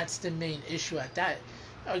 that's the main issue at that.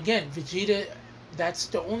 Again, Vegeta. That's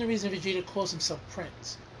the only reason Vegeta calls himself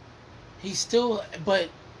Prince. He's still, but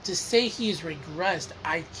to say he's regressed,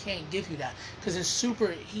 I can't give you that because in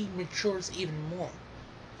Super he matures even more.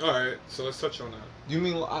 All right, so let's touch on that. You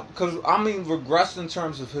mean because I mean regress in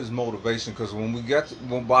terms of his motivation? Because when we get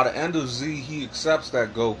when by the end of Z, he accepts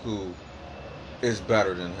that Goku is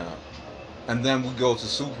better than him, and then we go to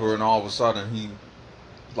Super, and all of a sudden he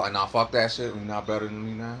like, nah, fuck that shit. You're not better than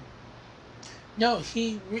me now. No,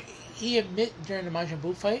 he admit during the Majin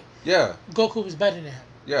Buu fight, Yeah, Goku was better than him.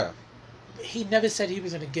 yeah. He never said he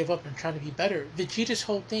was going to give up and try to be better. Vegeta's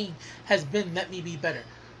whole thing has been let me be better.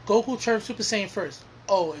 Goku turned Super Saiyan first.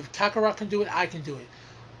 Oh, if Kakarot can do it, I can do it.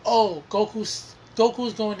 Oh, Goku's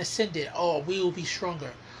going to send it. Oh, we will be stronger.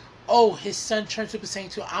 Oh, his son turned Super Saiyan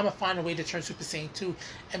 2. I'm going to find a way to turn Super Saiyan 2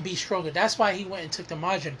 and be stronger. That's why he went and took the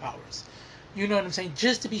Majin powers. You know what I'm saying?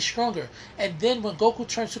 Just to be stronger. And then when Goku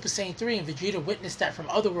turned Super Saiyan 3 and Vegeta witnessed that from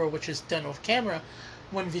Otherworld, which is done off camera,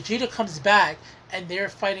 when Vegeta comes back and they're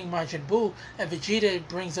fighting Majin Buu, and Vegeta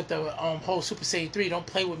brings up the whole Super Saiyan 3, don't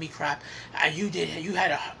play with me crap. You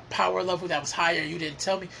had a power level that was higher, you didn't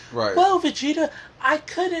tell me. Right. Well, Vegeta, I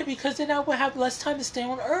couldn't because then I would have less time to stay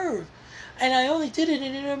on Earth. And I only did it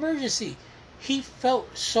in an emergency. He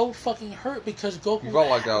felt so fucking hurt because Goku He felt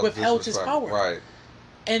like that was withheld his disrespectful. power. Right.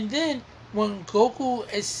 And then when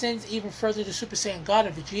Goku ascends even further to Super Saiyan God,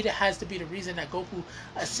 and Vegeta has to be the reason that Goku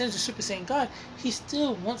ascends to Super Saiyan God, he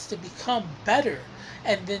still wants to become better.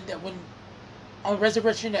 And then that when on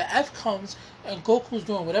Resurrection of F comes and Goku's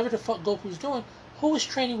doing whatever the fuck Goku's doing, who is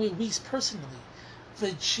training with Whis personally?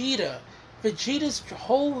 Vegeta. Vegeta's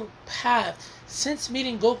whole path since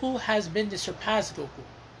meeting Goku has been to surpass Goku.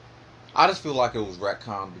 I just feel like it was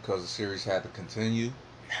retconned because the series had to continue.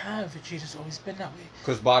 Nah, Vegeta's always been that way.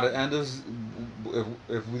 Because by the end of,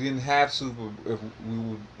 if we didn't have Super, if we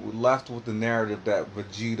were left with the narrative that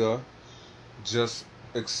Vegeta just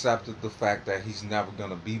accepted the fact that he's never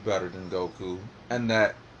gonna be better than Goku, and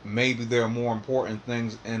that maybe there are more important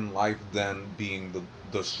things in life than being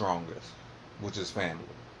the strongest, which is family.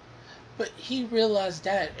 But he realized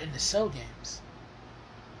that in the Cell games.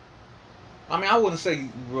 I mean, I wouldn't say he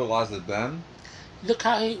realized it then. Look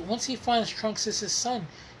how once he finds Trunks as his son,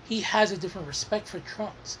 he has a different respect for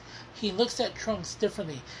Trunks. He looks at Trunks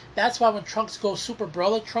differently. That's why when Trunks goes Super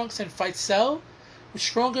Brawler Trunks and fights Cell,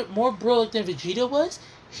 stronger, more brilliant than Vegeta was,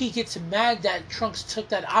 he gets mad that Trunks took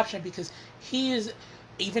that option because he is,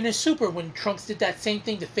 even in Super, when Trunks did that same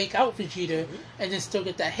thing to fake out Vegeta and then still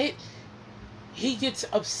get that hit, he gets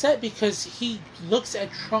upset because he looks at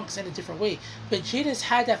Trunks in a different way. Vegeta's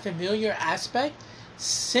had that familiar aspect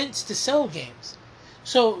since the Cell games.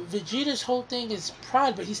 So Vegeta's whole thing is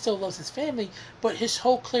pride, but he still loves his family. But his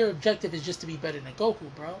whole clear objective is just to be better than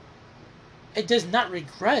Goku, bro. It does not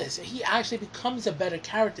regress. He actually becomes a better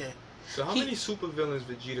character. So how many super villains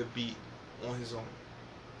Vegeta beat on his own?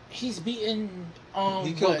 He's beaten.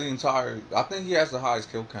 He killed the entire. I think he has the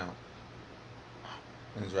highest kill count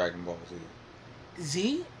in Dragon Ball Z.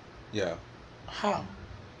 Z? Yeah. How?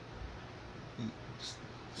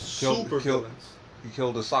 Super villains. He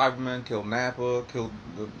killed the Cybermen, killed Nappa, killed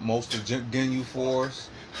most of Ginyu Force.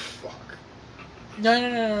 Fuck.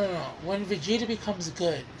 No. When Vegeta becomes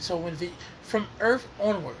good, so from Earth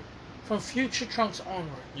onward, from Future Trunks onward.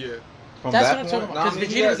 Yeah. From That's that what I'm point, talking about.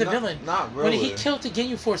 Because Vegeta was a villain. Not really. When he killed the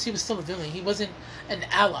Ginyu Force, he was still a villain. He wasn't an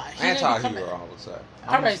ally. He didn't become Anti-hero, I would say.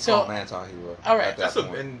 Alright, so anti-hero. all right, At that That's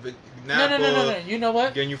point. No. You know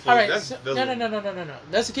what? Ginyu Force. All right, That's so, villain. no.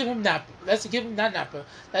 Let's give him Nappa. Let's give him not Nappa.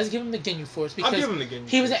 Let's give him the Ginyu Force I'll because give him the Ginyu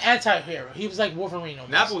he was an Force. anti-hero. He was like Wolverine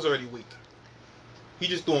almost. Nappa was already weak. He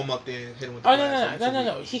just threw him up there and hit him with the Oh blast.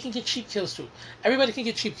 no. He can get cheap kills too. Everybody can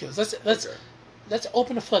get cheap kills. Let's Okay. let's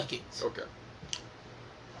open the floodgates. Okay.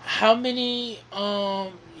 How many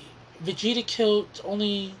Vegeta killed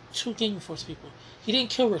only 2 Ginyu Force people. He didn't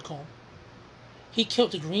kill Raccoon. He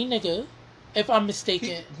killed the green nigga, if I'm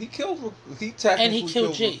mistaken. He killed. He technically And he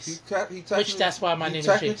killed Jace, which that's why my name is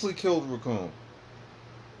Jace. He technically killed Raccoon.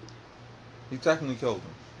 He technically killed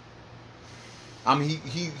him. I mean,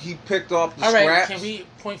 he picked up the All right, scraps. can we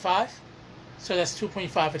 0.5? So that's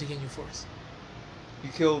 2.5 for the Ginyu Force. He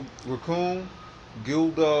killed Raccoon,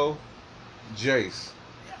 Gildo, Jace,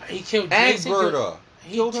 He killed and Jace Berta.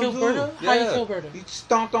 He killed him too. Berta? How you kill Berta? He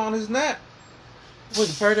stomped on his neck.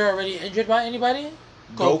 Was Berta already injured by anybody?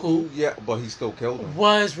 Goku, yeah, but he still killed him.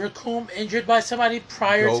 Was Raccoon injured by somebody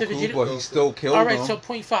prior to Vegeta? But he still killed him. Alright, so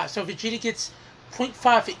 0.5. So Vegeta gets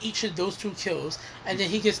 0.5 for each of those 2 kills, and then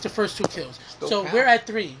he gets the first 2 kills. Still so count. we're at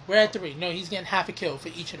 3. No, he's getting half a kill for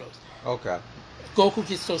each of those. Okay. Goku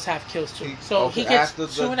gets those half kills too. He gets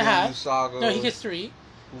 2.5. Saga, no, he gets 3.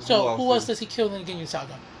 So who else does he kill in the Ginyu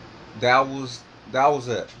Saga? That was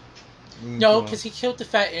it. No, because he killed the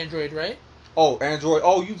fat android, right? Oh, Android.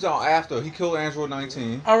 Oh, you down after. He killed Android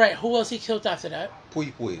 19. Alright, who else he killed after that?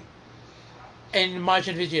 Pui Pui. And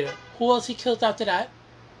Majin Vegeta. Who else he killed after that?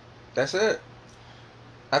 That's it.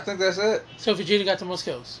 I think that's it. So Vegeta got the most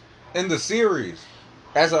kills. In the series.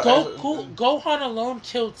 Gohan alone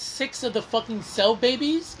killed 6 of the fucking Cell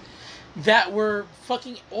babies that were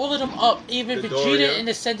fucking all of them up. Even Vegeta and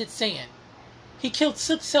Ascended Saiyan. He killed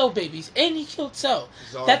 6 Cell babies, and he killed Cell.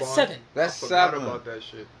 Zarbon. That's 7. That's 7. About that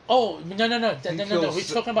shit. Oh, no. No. We're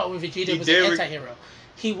talking about when Vegeta was an anti-hero.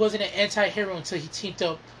 He wasn't an anti-hero until he teamed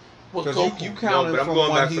up with Goku. You counted but I'm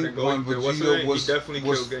going back for the when Vegeta was... He definitely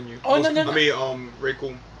killed Ginyu. Oh, no. I mean,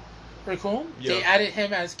 Raccoon. Raccoon? Yeah. They added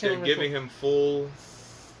him as killing They're giving him full...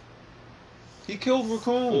 He killed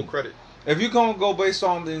Raccoon. Full credit. If you're gonna go based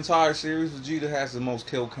on the entire series, Vegeta has the most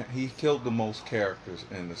kill. He killed the most characters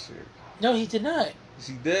in the series. No, he did not. Yes,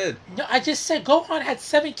 he did. No, I just said Gohan had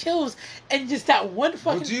 7 kills and just that one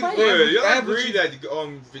fucking fight. Y'all agree that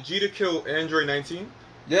Vegeta killed Android 19?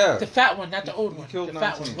 Yeah. The fat one, not the old one. Killed the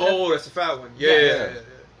fat 19. one. Oh, that's the fat one. Yeah.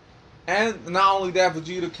 And not only that,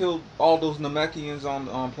 Vegeta killed all those Namekians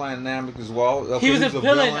on Planet Namek as well. He was a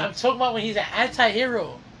villain. I'm talking about when he's an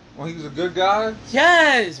anti-hero. When he was a good guy?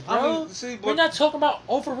 Yes, bro. I mean, see, we're not talking about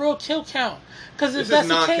overall kill count. Because if this that's is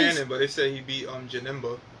the case... non-canon, but they said he beat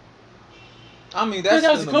Janemba. I mean, that's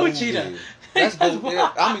that was in the Gogeta. movie. That's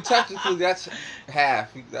yeah, I mean, technically, that's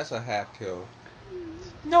half. That's a half kill.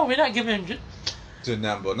 No, we're not giving him...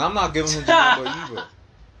 Janemba. And I'm not giving him Janemba either.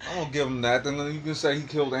 I'm going to give him that. Then you can say he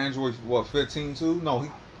killed Android, 15 too? No, he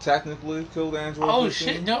technically killed Android 15. Oh,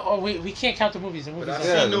 shit. No, we can't count the movies. The movies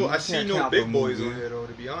but I see no big boys on here, though,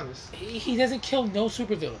 to be honest. He doesn't kill no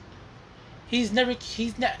supervillain. He's not...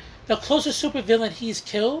 The closest supervillain he's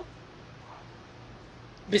killed...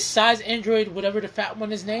 Besides Android, whatever the fat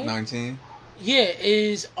one is named, 19. Yeah,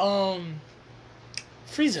 is Frieza,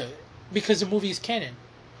 because the movie is canon.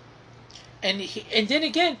 And then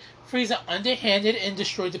again, Frieza underhanded and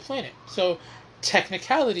destroyed the planet. So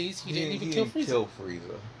technicalities, he didn't even kill Frieza. Kill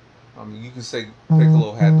Frieza. I mean, you can say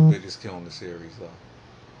Piccolo had the biggest kill in the series, though.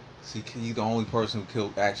 He's the only person who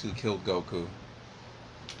actually killed Goku.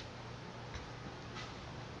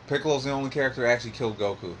 Piccolo's the only character who actually killed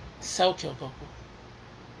Goku. Cell killed Goku.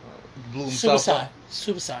 Blew himself up.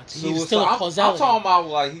 Suicide. He was still a causality. I'm talking about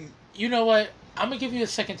like he. You know what? I'm gonna give you a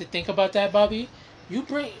second to think about that, Bobby. You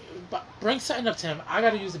bring something up to him. I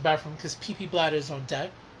gotta use the bathroom because pee bladder is on deck.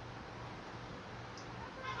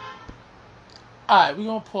 Alright, we're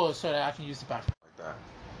gonna pause so that I can use the bathroom. Like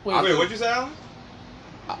that. Wait, what'd you say, Alan?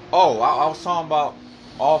 I was talking about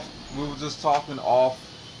we were just talking off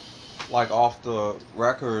the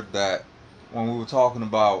record that when we were talking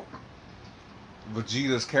about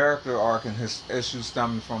Vegeta's character arc and his issues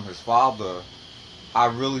stemming from his father, I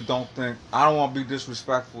really don't think... I don't want to be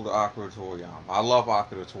disrespectful to Akira Toriyama. I love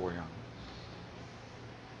Akira Toriyama.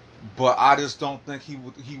 But I just don't think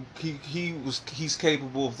he's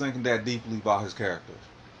capable of thinking that deeply about his characters.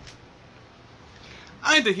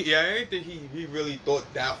 I didn't think he really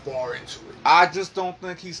thought that far into it. I just don't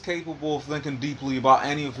think he's capable of thinking deeply about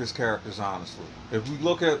any of his characters, honestly. If we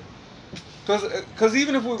look at... Because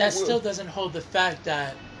even if we... That still doesn't hold the fact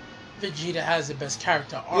that Vegeta has the best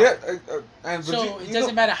character arc. Yeah, and so it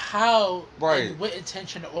doesn't matter how right. and what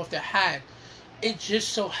intention the author had. It just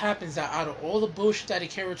so happens that out of all the bullshit that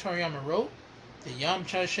Akira Toriyama wrote, the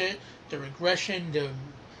Yamcha shit, the regression, the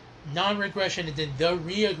non-regression, and then the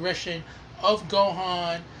re-aggression of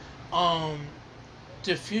Gohan,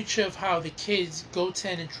 the future of how the kids,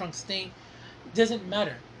 Goten and Trunks think, doesn't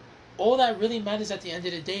matter. All that really matters at the end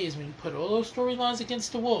of the day is when you put all those storylines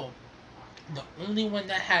against the wall, the only one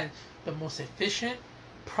that had the most efficient,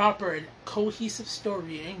 proper, and cohesive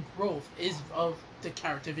story and growth is of the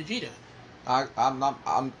character Vegeta. I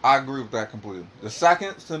agree with that completely. The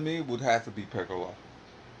second to me would have to be Piccolo.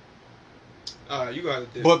 You got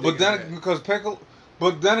it. But then because Piccolo.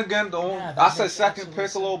 But then again, I say second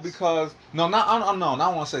Piccolo sense. Because I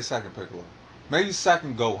want to say second Piccolo. Maybe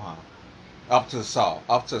second Gohan. Up to Cell.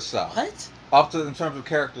 What? Up to in terms of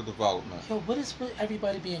character development. Yo, what is with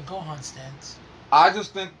everybody being Gohan stands? I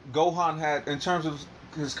just think Gohan had, in terms of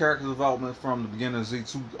his character development from the beginning of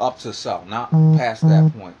Z2 up to Cell, not past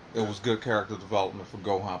that point. It was good character development for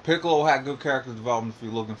Gohan. Piccolo had good character development if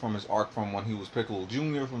you're looking from his arc from when he was Piccolo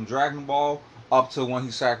Jr. from Dragon Ball up to when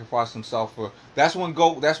he sacrificed himself for. That's when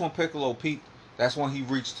Piccolo peaked. That's when he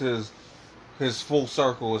reached his full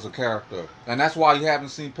circle as a character, and that's why you haven't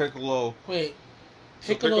seen Piccolo. Wait.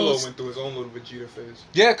 So Piccolo went through his own little Vegeta phase.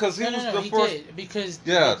 Yeah, because he was the he first. did, because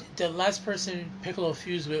Yeah. the last person Piccolo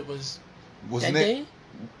fused with was Wasn't Dende? it?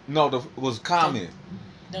 No, it was Kami.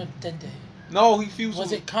 No, Dende. No, he fused Was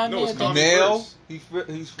with it Kami No, or it's Dende? Kami. Nail. first. He's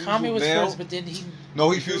fused Kami with was Nail. first, but then he No,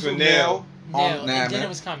 he fused with Nail. Nail. and then it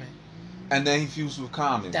was Kami. And then he fused with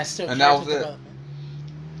Kami. That's still and that character was it. development.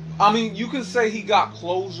 I mean, you can say he got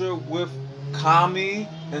closure with Kami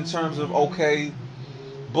in terms of okay,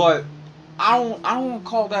 but I don't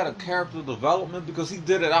call that a character development because he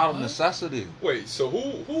did it out of necessity. Wait, so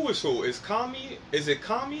who is who? Is Kami? Is it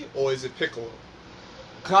Kami or is it Piccolo?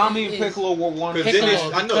 Kami and Piccolo were one. Because then it's,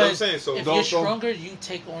 I know what I'm saying. So if those- you're stronger, you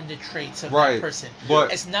take on the traits of Right, that person.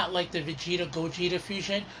 but- It's not like the Vegeta-Gogeta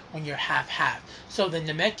fusion when you're half-half. So the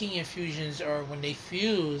Namekian fusions are when they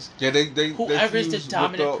fuse, Yeah, they whoever is the fused with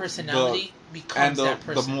dominant personality and becomes that the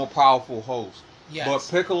person. more powerful host. Yes. But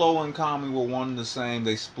Piccolo and Kami were one and the same.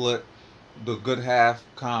 They split the good half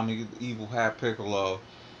Kami, the evil half Piccolo.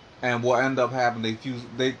 And what ended up happening, they fused.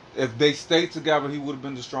 If they stayed together, he would have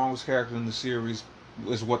been the strongest character in the series.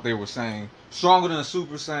 Is what they were saying. Stronger than a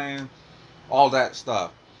Super Saiyan, all that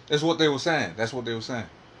stuff. Is what they were saying. That's what they were saying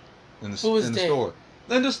in the Who was in the they? story.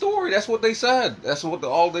 In the story, that's what they said. That's what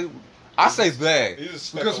I say they.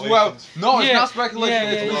 These are Because speculations. it's Yeah, not speculation. yeah,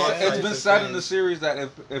 It's yeah, been, yeah. it's been said in the series that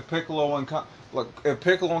if Piccolo and if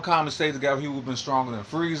Piccolo and Kami stayed together, he would have been stronger than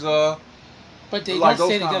Frieza. But they like don't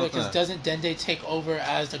stay those kind together of because doesn't Dende take over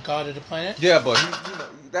as the god of the planet? Yeah, but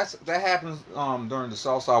that happens during the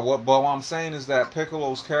South Side. But what I'm saying is that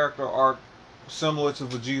Piccolo's character arc, similar to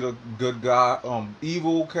Vegeta, good guy,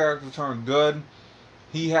 evil character turned good.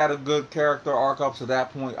 He had a good character arc up to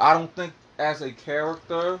that point. I don't think as a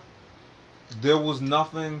character there was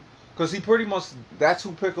nothing because he pretty much that's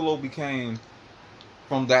who Piccolo became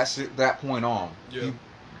from that point on. Yeah.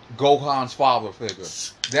 Gohan's father figure.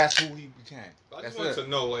 That's who he became. I That's just wanted it. to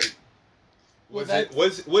know, like, was Well, it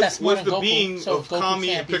was that's more the than Goku, being so of Goku Kami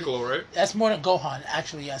can't and be- Piccolo, right? That's more than Gohan,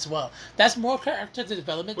 actually, as well. That's more character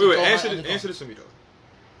development Wait, than Gohan answer undergo. this to me though.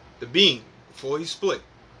 The being before he split,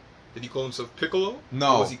 did he call himself Piccolo?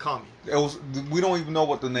 No. Or was he Kami? It was. We don't even know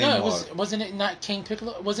what the name No, was. wasn't it not King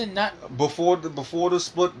Piccolo? Was it not? Before the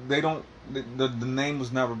split, they don't. The name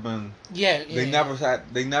was never been. Yeah, They never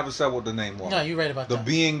had. They never said what the name was. No, you're right about The that.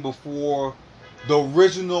 being before the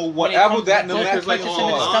original When it whatever comes- that when it Namekian pushes in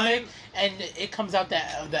the was. stomach, and it comes out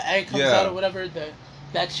that the egg comes Yeah. out or whatever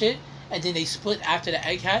that shit, and then they split after the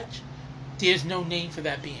egg hatch. There's no name for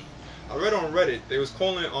that being. I read on Reddit they was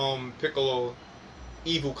calling Piccolo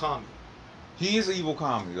Evil Kami. He is evil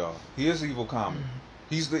Kami though. He is evil Kami. Mhm.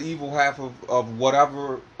 He's the evil half of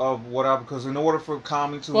whatever because in order for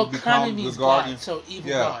Kami to Well, become Kami the means guardian, God, so evil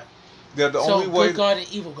Yeah. God. they're the So only way. good God and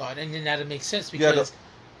evil God, and then that'll make sense Yeah, because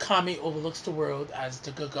Kami overlooks the world as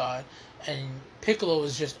the good God, and Piccolo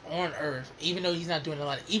is just on Earth, even though he's not doing a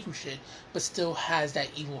lot of evil shit, but still has that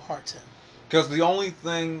evil heart to him. Because the only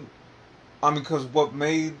thing, because what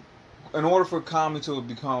made, in order for Kami to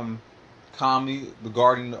become Kami, the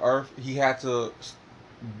guardian of the Earth, he had to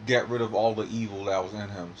get rid of all the evil that was in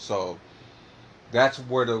him. So that's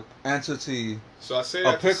where the entity So I say of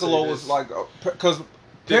that to Piccolo say was this. like, because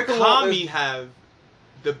Did Piccolo Kami is, have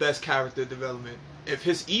the best character development? If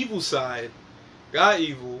his evil side got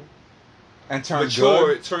evil, and turned mature,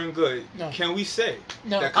 good. turned good, No. can we say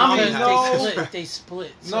No, that Kami Kami mean, has no. they the split. They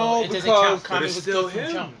split. So No, it doesn't because- count. But Kami it's was still good from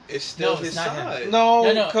him. jump. It's still No, his it's not him. side. No, No,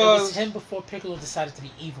 it was because him before Piccolo decided to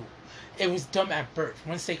be evil. It was dumb at birth.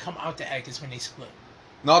 Once they come out the egg is when they split.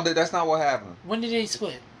 no, that's not what happened. When did they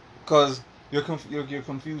split? Because you're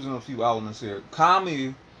confusing a few elements here.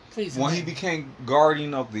 Kami, Please. when he enlighten me. became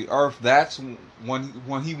guardian of the earth, that's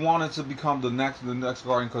when he wanted to become the next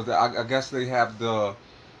guardian. Because I guess they have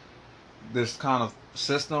this kind of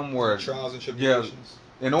system where Trials and tribulations.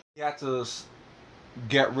 in order he had to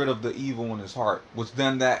get rid of the evil in his heart, which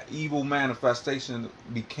then that evil manifestation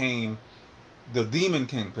became the Demon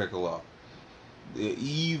King Piccolo, the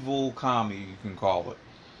evil Kami, you can call it.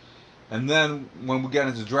 And then when we get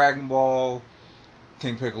into Dragon Ball,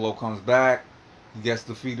 King Piccolo comes back. He gets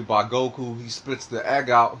defeated by Goku. He spits the egg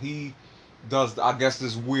out. He does, I guess,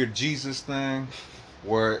 this weird Jesus thing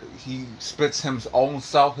where he spits his own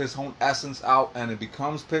self, his own essence out, and it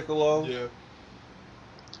becomes Piccolo. Yeah.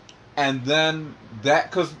 And then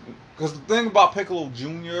because the thing about Piccolo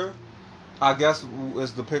Jr. I guess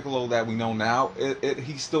is the Piccolo that we know now.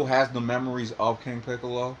 He still has the memories of King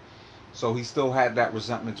Piccolo, so he still had that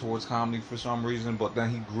resentment towards comedy for some reason. But then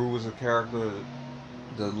he grew as a character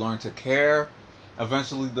to learn to care.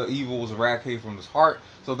 Eventually, the evil was eradicated from his heart.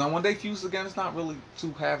 So then, when they fused again, it's not really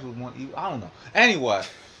two halves with one evil. I don't know. Anyway,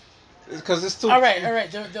 because it's too. All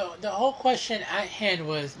right. The whole question at hand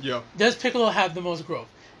was: does Piccolo have the most growth?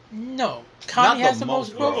 No, Kami has the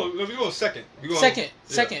most growth. We go second.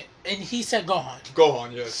 Second, and he said Gohan.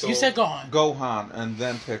 Gohan, yeah. So you said Gohan. Gohan, and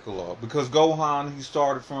then Piccolo, because Gohan he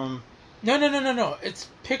started from. No. It's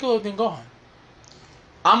Piccolo then Gohan.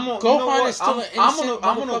 Gohan is still an innocent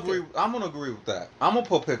I'm gonna agree with that. I'm gonna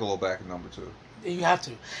put Piccolo back at number 2. You have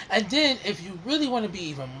to, and then if you really want to be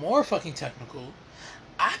even more fucking technical,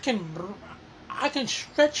 I can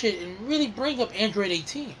stretch it and really bring up Android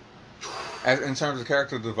 18. In terms of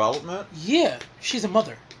character development, yeah, she's a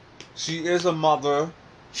mother. She is a mother.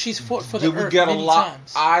 She's fought for the Earth Did we get a lot?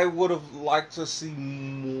 Times. I would have liked to see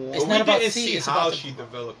more. It's not about see how she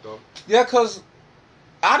developed though. Yeah, because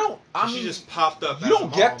I mean, she just popped up. You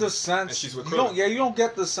don't get the sense. She's with you don't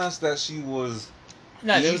get the sense that she was.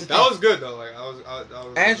 No, that was good though. Like I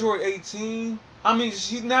was Android 18. I mean,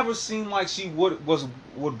 she never seemed like she would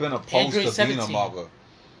been opposed Android to 17. being a mother.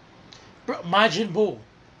 Bro, Majin Buu,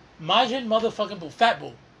 motherfucking Buu, Fat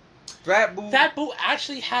Buu. Fat Buu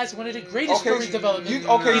actually has one of the greatest story developments. He's a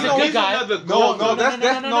good guy. That's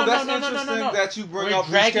interesting that you bring up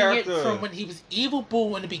his character. It from when he was evil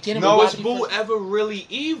Buu in the beginning. Was Buu ever really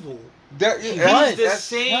evil? He's the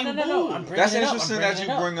same Buu. That's interesting that you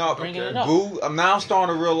bring up Buu. I'm now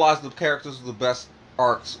starting to realize the characters of the best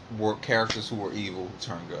arcs were characters who were evil who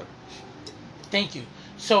turned good. Thank you.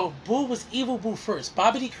 So Buu was evil Buu first.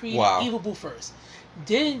 Babidi created evil Buu first.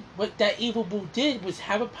 Then what that evil Buu did was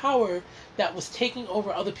have a power that was taking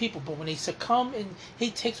over other people. But when they succumb and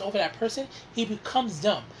he takes over that person, he becomes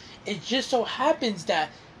dumb. It just so happens that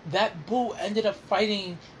Buu ended up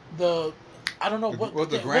fighting the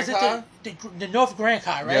Grand Kai? The North Grand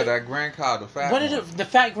Kai, right? Yeah, that Grand Kai, the fat one. The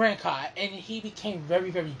fat Grand Kai, and he became very,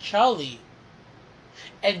 very jolly.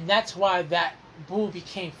 And that's why that Buu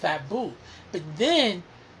became Fat Buu. But then,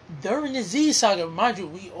 during the Z Saga, mind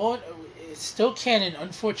you, it's still canon,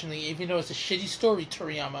 unfortunately, even though it's a shitty story,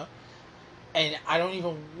 Toriyama. And I don't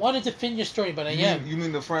even want to defend your story, but I am. You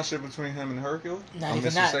mean the friendship between him and Hercule? Not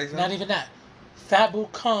even that. Fat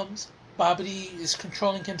Buu comes, Babidi is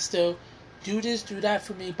controlling him still. Do this, do that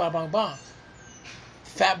for me, bang, bang, bang.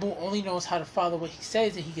 Fat Buu only knows how to follow what he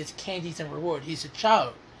says, and he gets candies and reward. He's a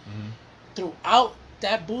child. Mm-hmm. Throughout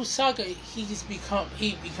that Buu saga, he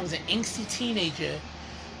becomes an angsty teenager.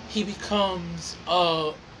 He becomes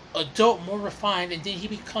adult, more refined, and then he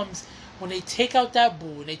becomes, when they take out that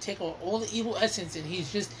Buu and they take out all the evil essence, and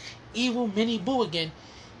he's just evil mini Buu again.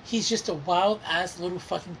 He's just a wild ass little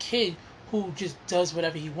fucking kid who just does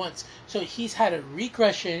whatever he wants. So he's had a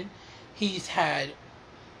regression. He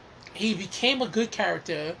became a good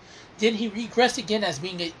character. Then he regressed again as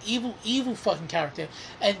being an evil fucking character.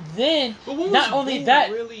 And then, not only Buu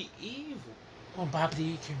that, really evil? Well,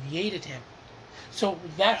 Babidi created him. So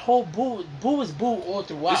that whole Buu was Buu all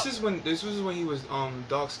throughout. This was when he was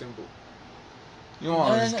dark skinned Buu. You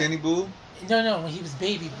know, skinny Buu? No, when he was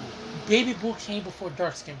baby Buu. Baby Buu came before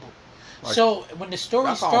dark skin Buu. Like, so when the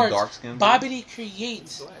story starts, Babidi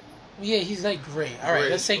creates. Yeah, he's like gray. All right,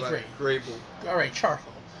 let's say gray. Gray Buu. All right,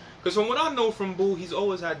 charcoal. Because from what I know from Buu, he's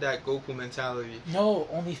always had that Goku mentality. No,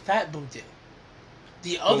 only Fat Buu did.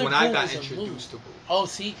 The other when Buu I got was introduced to Buu. Oh,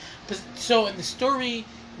 see? So in the story,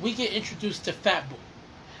 we get introduced to Fat Buu.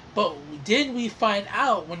 But then we find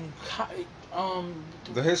out when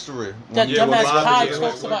the history. That dumbass Kai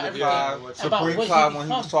talks about everything. Supreme Kai, when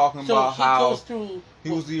he was talking about how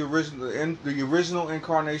he was the original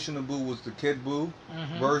incarnation of Buu was the Kid Buu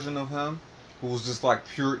version of him, who was just like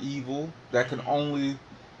pure evil that could only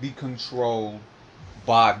be controlled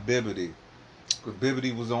by Bibidi. Because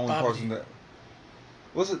Bibidi was the only person that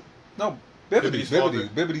was it. No, Bibidi's father,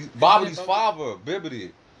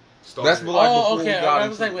 Bibidi. That's like before we got I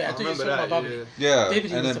was like, wait, I thought you were talking about Babidi. Yeah,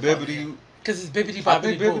 and then Bibidi. Because it's Bibidi. I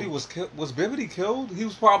think Bibidi was Bibidi killed? He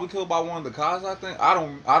was probably killed by one of the Kais, I think. I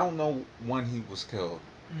don't know when he was killed.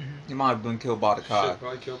 Mm-hmm. He might have been killed by the Kai.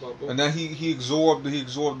 And then he absorbed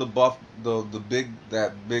the buff, the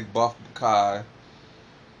big buff Kai.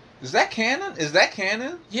 Is that canon?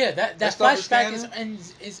 Yeah, that flashback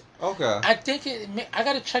is okay. I think I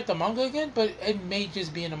gotta check the manga again, but it may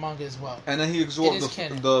just be in the manga as well. And then he absorbed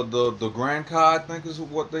the Grand Kai, I think is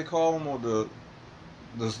what they call him, or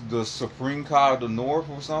the Supreme Kai of the North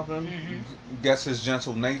or something. Mm-hmm. Gets his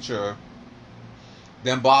gentle nature.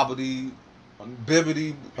 Then Babidi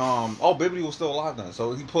Bibbidi, Bibbidi was still alive then,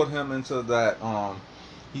 so he put him into that.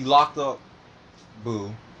 He locked up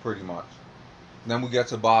Boo pretty much. Then we get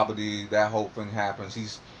to Bobbidi. That whole thing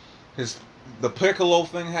happens. The Piccolo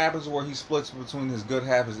thing happens where he splits between his good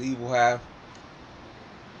half, his evil half.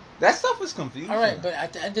 That stuff is confusing. All right, but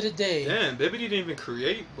at the end of the day, damn, Bibbidi didn't even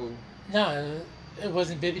create Boo. No, it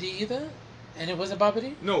wasn't Bibbidi either, and it wasn't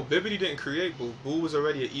Bobbidi. No, Bibbidi didn't create Boo. Boo was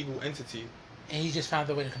already an evil entity, and he just found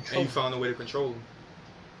a way to control. And he found a way to control him.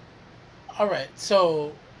 All right,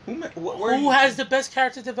 so who has the best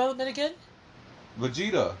character development again?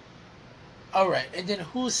 Vegeta. All right, and then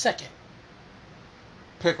who's second?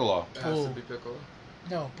 Piccolo. It has to be Piccolo.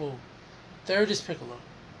 No, Boo. Third is Piccolo.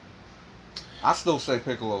 I still say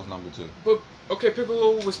Piccolo's number 2. But okay,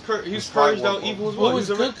 Piccolo was he's purged out evil as well. Boo was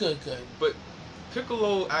good. But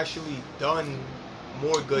Piccolo actually done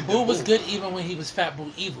more good. Boo was good even when he was Fat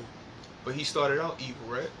Boo evil. But he started out evil,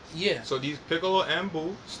 right? Yeah. So these Piccolo and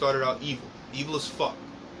Boo started out evil. Evil as fuck,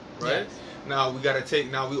 right? Yes. Now we gotta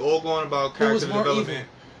take. Now we all going about character development.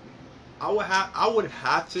 Evil? I would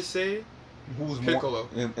have to say who's Piccolo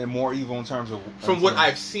more and more evil in terms of from what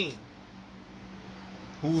I've seen.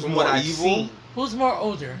 Who's from more what evil? Seen. Who's more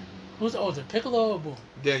older? Who's older, Piccolo or Boo?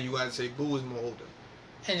 Then you gotta say Boo is more older.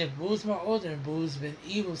 And if Boo's more older and Boo's been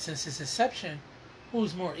evil since his inception,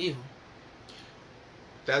 who's more evil?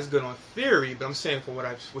 That's good on theory, but I'm saying from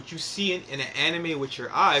what you see in an anime with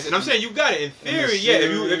your eyes, and I'm saying you got it in theory. Yeah,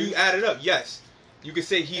 if you add it up, yes, you could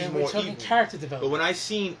say he's more evil. Character development. But when I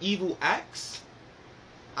seen evil acts,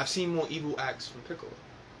 I've seen more evil acts from Piccolo.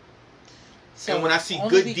 So and when I see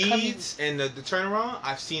good deeds and the turnaround,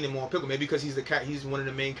 I've seen it more Piccolo. Maybe because he's one of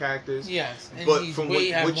the main characters. Yes, and but from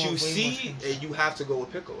what you see, you have to go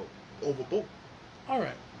with Piccolo over Boo. All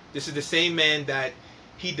right. This is the same man that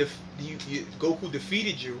Goku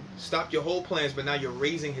defeated you, stopped your whole plans, but now you're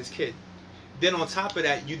raising his kid. Then on top of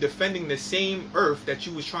that, you're defending the same Earth that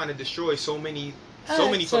you was trying to destroy so many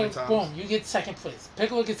fucking times. Boom, you get second place.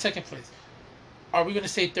 Piccolo gets second place. Are we gonna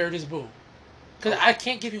say third is Boo? Because I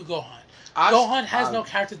can't give you Gohan. Gohan has no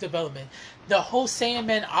character development. The whole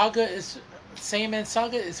Saiyaman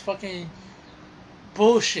saga is fucking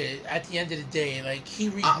bullshit. At the end of the day, like he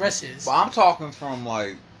regresses. But I'm talking from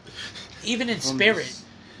like even in spirit.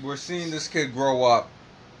 We're seeing this kid grow up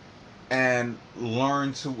and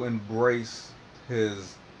learn to embrace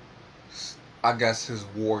his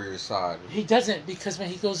warrior side. He doesn't, because when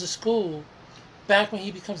he goes to school, back when he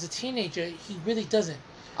becomes a teenager, he really doesn't.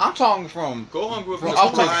 I'm talking from Gohan grew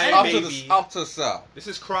up to Cell. This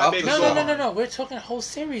is Crybaby. No. We're talking whole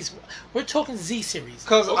series. We're talking Z series.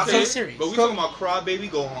 Z series. But we're talking about Crybaby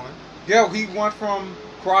Gohan. Yeah, he went from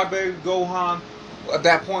Crybaby Gohan. At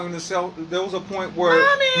that point in the cell, there was a point where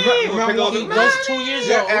remember he was 2 years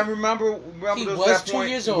old. Yeah, and remember there was that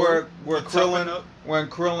point where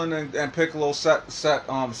Krillin and Piccolo set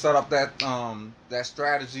up that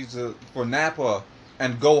strategy for Nappa,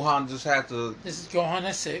 and Gohan just had to. This is Gohan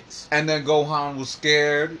at 6. And then Gohan was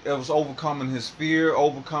scared. It was overcoming his fear,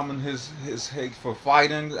 overcoming his hate for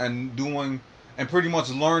fighting, and doing. And pretty much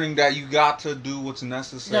learning that you got to do what's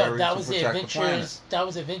necessary to protect the planet. That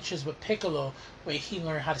was Adventures with Piccolo, where he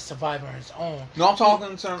learned how to survive on his own. No, I'm talking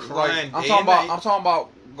in terms I'm talking about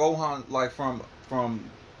Gohan like from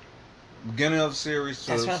beginning of the series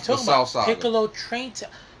to the South Side. Piccolo trained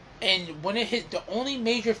and when it hit, the only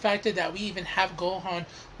major factor that we even have Gohan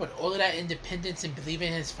with all of that independence and believing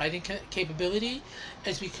in his fighting capability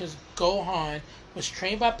is because Gohan was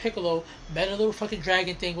trained by Piccolo, met a little fucking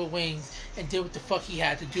dragon thing with wings, and did what the fuck he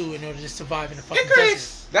had to do in order to survive in the fucking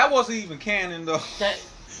desert. That wasn't even canon, though.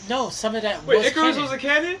 Some of that was Icarus canon. Was a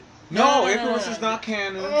canon? No, Icarus is not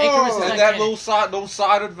canon. Icarus is not that canon. Those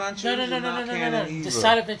side adventures. No. The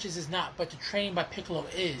side adventures is not, but the training by Piccolo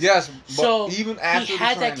is. Yes, but so even after he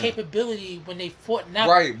had that capability when they fought Nappa.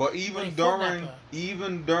 Right, but even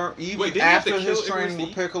after his training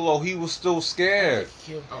with Piccolo, he was still scared.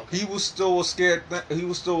 He was still a scared. He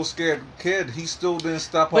was still a scared kid. He still didn't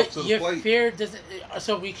step up to the plate. But your fear doesn't.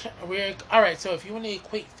 So we're all right. So if you want to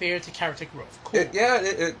equate fear to character growth, cool.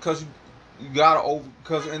 Because. You gotta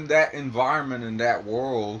because in that environment, in that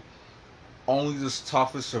world, only the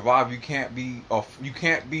toughest survive. You can't be a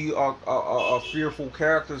fearful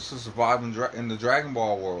character to survive in the Dragon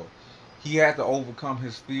Ball world. He had to overcome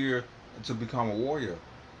his fear to become a warrior.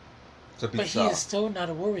 But he is still not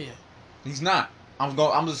a warrior. He's not. I'm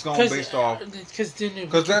just going based off. Because then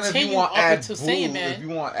if you want to add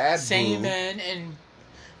Saiyaman and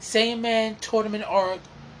Saiyaman Tournament arc,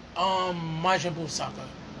 Majin Buu Saga.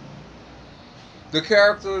 The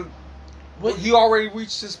character, he already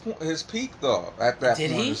reached his peak though. At that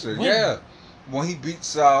point, he? Yeah, when he beat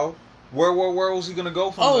Cell, Where was he gonna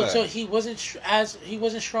go from Oh, there? so he wasn't he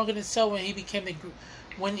wasn't stronger than Cell when he became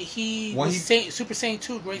when he was Super Saiyan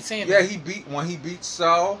 2, Great Saiyan. Yeah, when he beat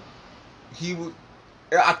Cell, he was.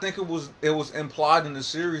 I think it was implied in the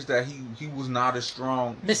series that he was not as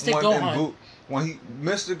strong. Mystic Gohan. When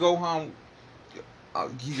Mystic Gohan,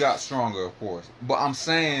 he got stronger, of course. But I'm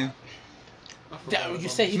saying, you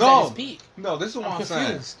say he was at his peak. No, this is what I'm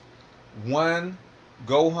saying. When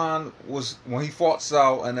Gohan when he fought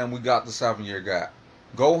Cell, and then we got the 7-year gap.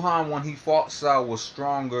 Gohan, when he fought Cell, was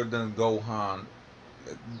stronger than Gohan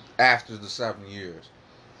after the 7 years.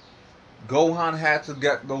 Gohan had to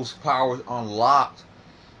get those powers unlocked,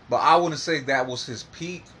 but I wouldn't say that was his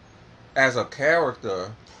peak as a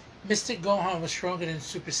character. Mystic Gohan was stronger than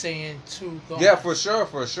Super Saiyan 2 Gohan. Yeah, for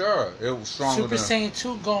sure. It was stronger. Super Saiyan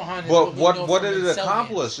 2 Gohan. But what did it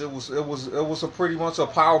accomplish? It was a pretty much a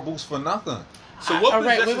power boost for nothing. So what? All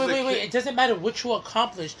right, wait. It doesn't matter what you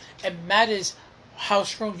accomplish. It matters how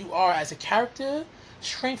strong you are as a character,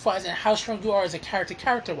 strength-wise, and how strong you are as a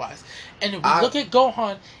character-wise. And if we look at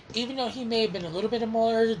Gohan, even though he may have been a little bit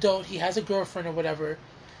more adult, he has a girlfriend or whatever,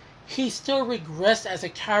 he still regressed as a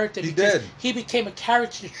character because he became a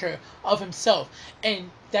caricature of himself. And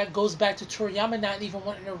that goes back to Toriyama not even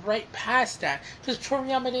wanting to write past that, because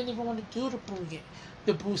Toriyama didn't even want to do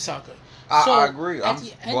the Buu saga. So I agree. At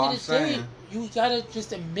the end of the day, you gotta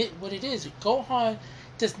just admit what it is. Gohan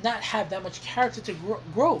does not have that much character to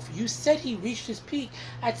growth. You said he reached his peak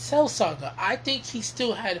at Cell Saga. I think he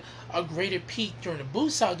still had a greater peak during the Buu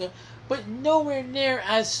saga, but nowhere near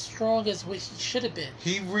as strong as what he should have been.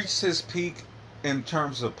 He reached his peak in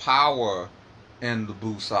terms of power in the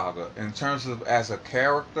Buu saga. In terms of as a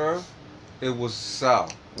character, it was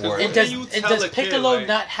Cell. And does Piccolo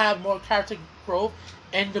not have more character growth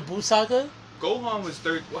in the Buu saga? Gohan was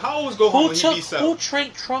 30. How old was Gohan when he beat Cell? Who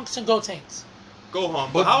trained Trunks and Gotenks?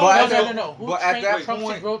 Gohan. But no. But at that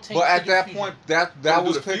point, that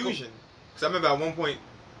was fusion. Because I remember at one point.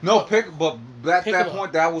 No, but at that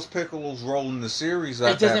point, that was Piccolo's role in the series.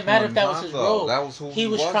 It doesn't matter if that was his role. That was who he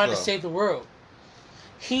was trying to save the world.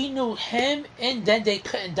 He knew him and Dende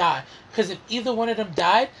couldn't die, because if either one of them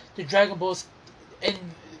died, the Dragon Balls and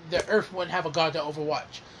the Earth wouldn't have a god to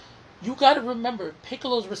overwatch. You got to remember,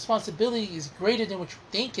 Piccolo's responsibility is greater than what you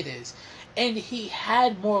think it is, and he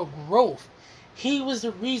had more growth. He was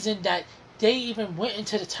the reason that they even went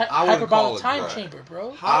into the hyperbolic time chamber,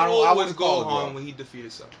 bro. How old was Gohan when he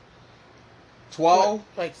defeated Cell? 12?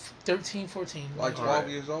 Like 13, 14. Like 12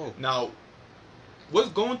 years old. Now, what's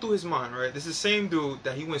going through his mind, right? This is the same dude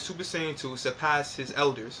that he went Super Saiyan 2, surpassed his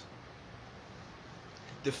elders,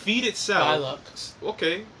 defeated Cell.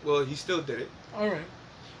 Okay, well, he still did it. Alright.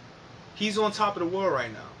 He's on top of the world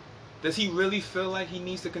right now. Does he really feel like he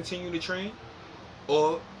needs to continue to train?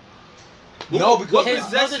 Or... No, because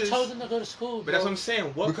his mother told him to go to school. Bro. But that's what I'm saying.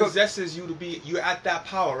 What possesses you to be? You're at that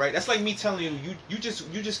power, right? That's like me telling you. You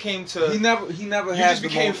just came to. He never. You just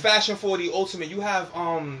became Fashion for the Ultimate. You have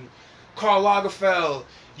Karl Lagerfeld.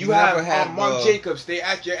 You have Marc Jacobs. They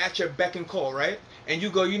at your beck and call, right? And you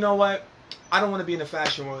go. You know what? I don't want to be in the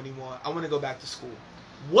fashion world anymore. I want to go back to school.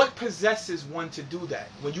 What possesses one to do that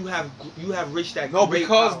when you have reached that? No, great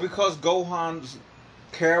because power? Gohan's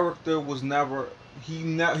character was never. He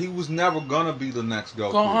was never gonna be the next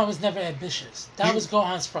Goku. Gohan was never ambitious. That was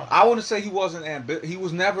Gohan's problem. I wouldn't say he wasn't He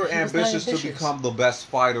was never ambitious to become the best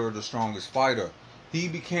fighter or the strongest fighter. He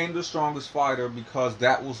became the strongest fighter because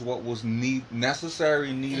that was what was necessary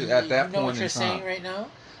and needed at that point in time. You know what you're saying right now?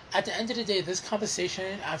 At the end of the day, this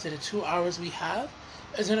conversation, after the 2 hours we have,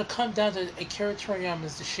 is going to come down to Akira Toriyama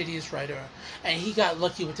is the shittiest writer, and he got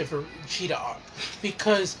lucky with the Vegeta arc.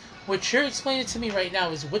 Because what you're explaining to me right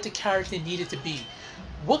now is what the character needed to be.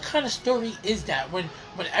 What kind of story is that?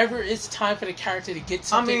 Whenever it's time for the character to get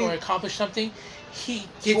something or accomplish something, he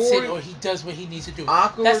gets it or he does what he needs to do.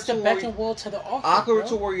 That's the Beckham wall to the author. Akira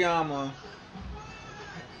Toriyama,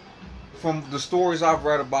 from the stories I've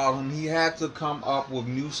read about him, he had to come up with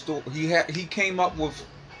new stories. He came up with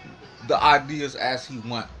the ideas as he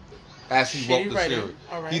went, as he wrote the series.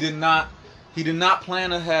 Right. He did not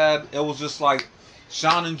plan ahead. It was just like,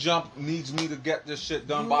 Shonen Jump needs me to get this shit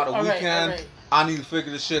done by the weekend. Right. I need to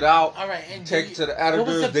figure this shit out. All right, and take it to the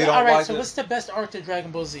editors. They don't like it. So what's the best arc to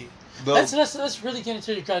Dragon Ball Z? Let's really get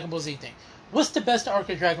into the Dragon Ball Z thing. What's the best arc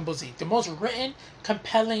of Dragon Ball Z? The most written,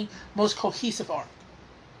 compelling, most cohesive arc.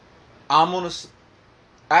 I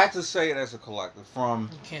have to say it as a collective. You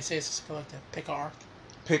can't say it's a collective. Pick an arc.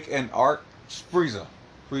 Pick an arc. Frieza.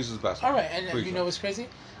 Frieza's best. All right, and Frieza. You know what's crazy?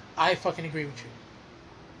 I fucking agree with you.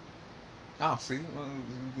 Oh, see?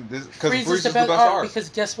 Because Frieza's the best arc. Because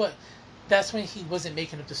guess what? That's when he wasn't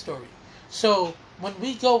making up the story. So, when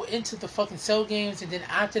we go into the fucking Cell games, and then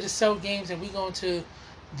after the Cell games, and we go into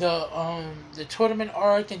the tournament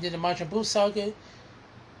arc, and then the Majin Buu saga,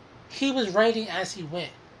 he was writing as he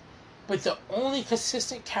went. But the only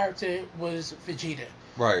consistent character was Vegeta.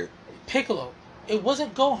 Right. Piccolo. It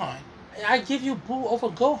wasn't Gohan. I give you Buu over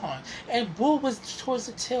Gohan. And Buu was towards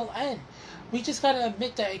the tail end. We just gotta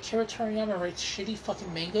admit that Akira Toriyama writes shitty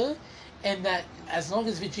fucking manga, and that as long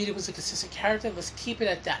as Vegeta was a consistent character, let's keep it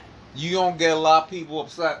at that. You don't get a lot of people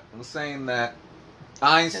upset saying that.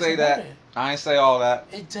 I ain't say that. Matter. I ain't say all that.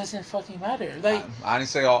 It doesn't fucking matter. Like I didn't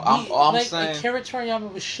say all. I'm like, saying Akira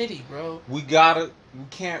Toriyama was shitty, bro. we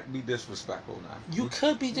can't be disrespectful now. You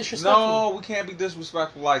could be disrespectful. No, we can't be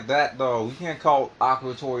disrespectful like that though. We can't call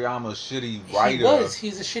Akira Toriyama a shitty writer. He was.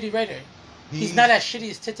 He's a shitty writer. He's not as shitty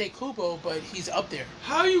as Tite Kubo, but he's up there.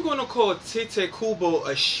 How are you gonna call Tite Kubo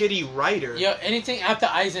a shitty writer? Yo, anything after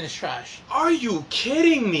Aizen is trash. Are you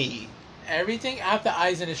kidding me? Everything after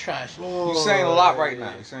Aizen is trash. You're saying a lot right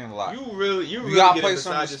now. You're saying a lot. You really gotta get play it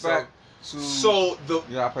some beside respect. yourself.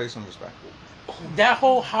 You gotta play some respect. That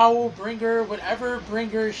whole Howl Bringer, whatever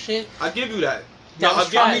Bringer shit, I give you that. That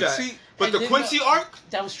was I'll give you trash. that. But And the then Quincy arc,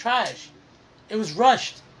 that was trash. It was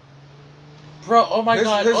rushed. Bro, oh my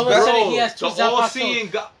god, his all of a sudden he has two the all Zabuto. seeing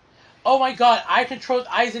God. Oh my god, I controlled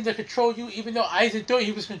Aizen to control you, even though Aizen thought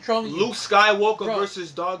he was controlling you. Luke Skywalker Bro.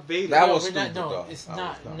 versus Darth Vader. That Bro, was we're not- stupid, no, though. it's That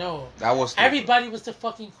not. was No. That was stupid. Everybody was the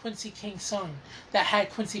fucking Quincy King son that had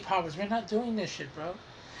Quincy powers. We're not doing this shit, bro.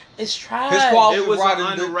 It's trash. His quality It was writing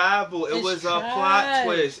an did- unravel. It It's was a plot trash.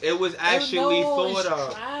 twist. It was actually thought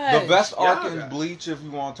of. The best arc Yeah. in Bleach, if you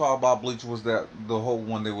want to talk about Bleach, was that the whole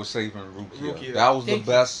one they were saving Rukia. Rukia. That was the Thank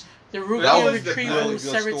you. best. The That Rukia was the retrieval really good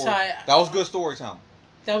story. Seritai. That was good storytelling,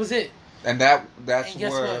 That was it. and that's And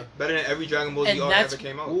guess where. what? Better than every Dragon Ball Z And arc that's- ever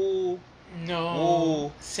came out. Ooh, No.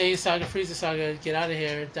 Ooh. Say Saga, Frieza Saga, get out of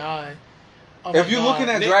here, die. Oh if my you're God. looking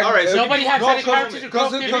at Nick, Dragon, all right, so Nobody had better characters to because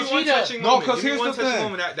grow up it- than Give me one Vegeta. touching No, moment. 'cause Give me here's one the touching thing.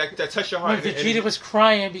 moment that touched your When heart. Vegeta was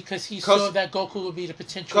crying because he 'Cause- saw that Goku would be the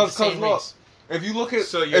potential of because the same look, race. if you look at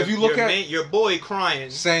So if you look at your boy crying,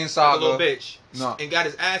 Saiyan like a Saga, little bitch, No. and got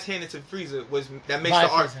his ass handed to Frieza that makes Bye,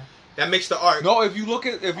 the arc. Frieza. That makes the arc. no, if you look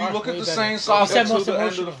at Arc way the better. Saiyan You Saga said to most the end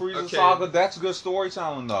of the emotional. Frieza Okay. Saga, that's good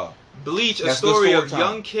storytelling though. Bleach, a That's good story of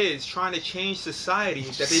storytelling. young kids trying to change society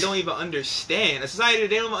that they don't even understand. A society that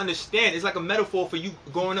they don't even understand. It's like a metaphor for you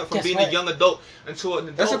growing up from Guess being what? a young adult into an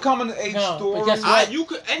adult. That's a coming of age No, but story. guess what? You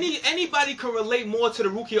could anybody can relate more to the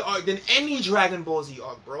Rukia arc than any Dragon Ball Z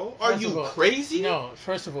arc, bro. Are First of you all, crazy? No,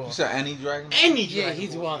 first of all, You said any dragon? Any yeah, Dragon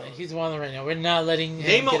he's Ball wilding. Z arc. He's wilding right now. We're not letting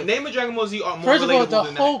him Name a Dragon Ball Z arc more First of all, relatable the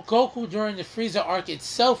than whole Goku during the Frieza arc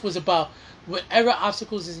itself was about whatever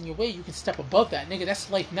obstacles is in your way, you can step above that. Nigga, that's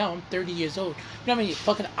life now. I'm 30 years old. You know how many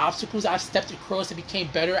fucking obstacles I've stepped across and became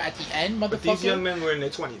better at the end, motherfucker? But these young men were in their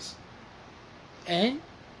 20s. And?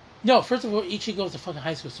 No, first of all, Ichigo's a fucking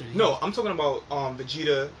high school student. No, I'm talking about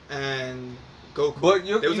Vegeta and Goku. But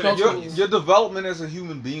They was in their 20s. your development as a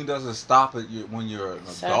human being doesn't stop at when you're an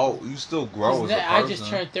Exactly. adult. You still grow as a person. I just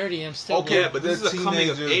turned 30 and I'm still Okay, Yeah, but this the is a coming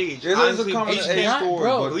of teenager- age. It is a Honestly, coming of Bleach age not, story,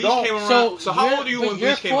 bro. but Bleach don't. came around. So So how you're- old were you but when you're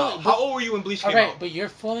Bleach came out? full- How old were you when Bleach came Alright, out? but you're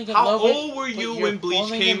falling in How love with... old were but you you're when Bleach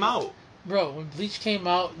falling came in- out? Bro, when Bleach came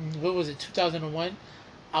out, what was it, 2001?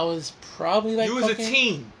 I was probably like You was a fucking-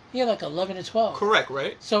 teen. Yeah, like 11 or 12. Correct,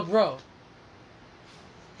 right? So, bro,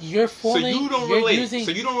 you're falling... So you don't you're relate. Using,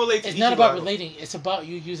 So you don't relate to it's not about Ichigo. relating. It's about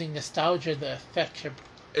you using nostalgia, the effect you're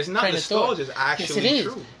It's not trying to throw. nostalgia. It's actually Yes, it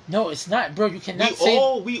is. true. No, it's not, bro. You cannot We say...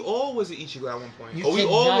 all was an Ichigo at one point. You Or we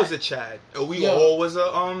all cannot- was a Chad. Or we Yo. all was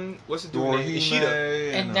a what's the dude name? Dorihime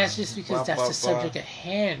Ishida. And that's just because that's the subject at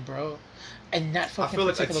hand, bro. And not I fucking feel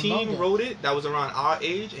like a particular teen manga. wrote it that was around our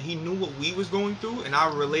age, and he knew what we was going through, and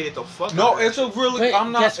I related the fuck. No, out of that it's a shit. really. Wait,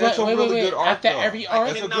 I'm not. guess what? It's a Wait, really wait, good wait. arc. After though. every arc-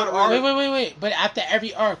 it's a cannot good really- arc. Wait. But after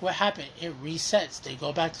every arc, what happened? It resets. They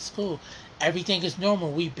go back to school. Everything is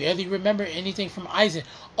normal. We barely remember anything from Aizen.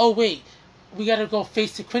 Oh, wait. We gotta go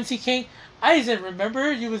face the Quincy King. Aizen,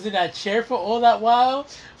 remember? You was in that chair for all that while?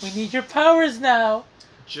 We need your powers now.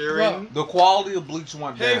 Jiren. The quality of Bleach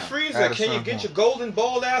went Hey down. Frieza, at a can you certain get point. your golden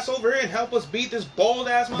bald ass over here and help us beat this bald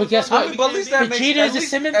ass motherfucker? But guess what? I mean, but at least that makes- Vegeta at is a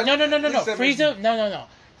least- simile. at No. least that makes- Frieza, no.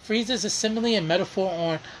 Frieza is a simile and metaphor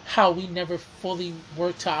on how we never fully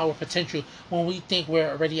work to our potential when we think we're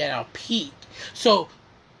already at our peak. So,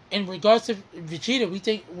 in regards to Vegeta, we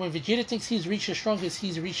think when Vegeta thinks he's reached his strongest,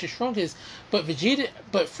 he's reached his strongest. But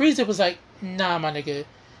Frieza was like, nah, my nigga.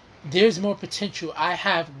 There's more potential. I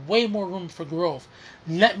have way more room for growth.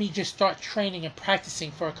 Let me just start training and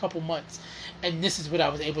practicing for a couple months. And this is what I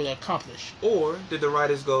was able to accomplish. Or did the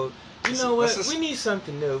writers go, you know what? This is- We need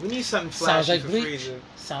something new. We need something Sounds flashy like for Bleach. Frieza.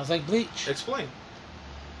 Sounds like Bleach. Explain.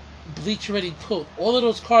 Bleach already pulled all of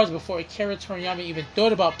those cards before Akira Toriyama even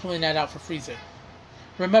thought about pulling that out for Frieza.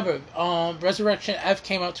 Remember, Resurrection F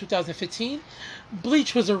came out 2015.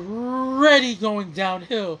 Bleach was already going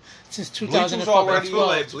downhill since 2012. I feel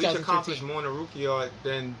like Bleach accomplished more in Naruto art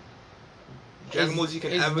than Dragon Ball Z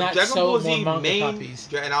can ever. Dragon Ball Z main,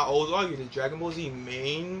 and I always argue that Dragon Ball Z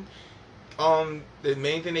main, the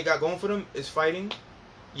main thing they got going for them is fighting,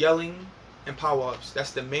 yelling, and power ups.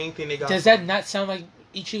 That's the main thing they got. Does that not sound like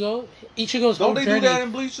Ichigo? Ichigo's don't whole they journey. do that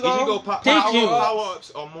in Bleach though? Ichigo power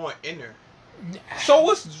ups are more inner. So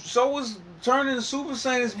was turning to Super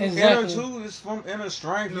Saiyan is inner too. It's from inner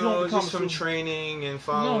strength. No, it's just from training and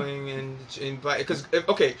following and because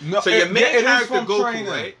okay. So your main character Goku, training,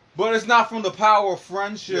 right? But it's not from the power of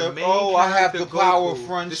friendship. Oh, I have the power of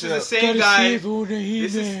friendship. This is the same guy.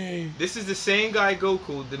 This is the same guy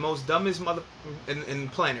Goku, the most dumbest mother in the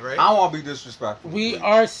planet, right? I don't want to be disrespectful. We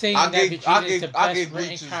are saying that Vegeta is the best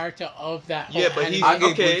written character of that whole but he's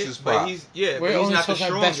okay. But he's not the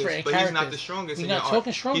strongest. But he's not the strongest. We're not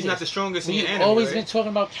talking strongest. He's not the strongest in the anime. We've always been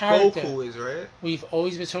talking about character. Goku is, right? We've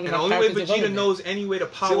always been talking about character. And the only way Vegeta knows any way to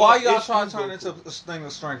power. See, why y'all trying to turn into a thing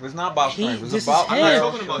of strength? It's not about strength. It's about. I'm not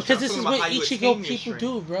talking about because this is what Ichigo people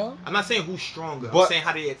do, bro. I'm not saying who's stronger. I'm saying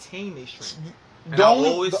how they attain their strength. You're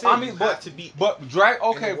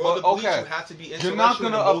not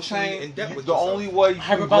gonna obtain. The only way you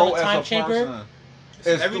can grow as a person.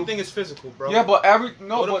 Everything is physical, bro. Yeah, but isn't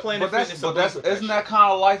that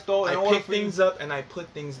kind of life though? I pick things up and I put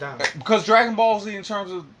things down. Because Dragon Ball Z, in terms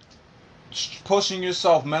of pushing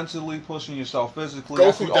yourself mentally, pushing yourself physically,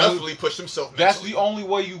 Goku definitely pushed himself mentally. That's the only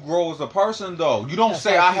way you grow as a person, though. You don't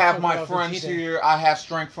say, "I have my friends here. I have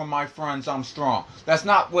strength from my friends. I'm strong." That's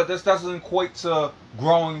not what. This doesn't equate to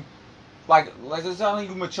growing. Like it's not how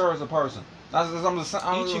you mature as a person.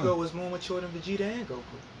 Ichigo was more mature than Vegeta and Goku.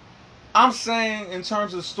 I'm saying in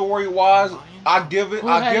terms of story wise, I give it.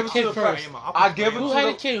 I give it to the first. I give it to who had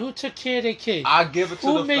a kid? Who took care of their kid? I give it to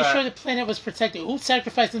who made sure the planet was protected? Who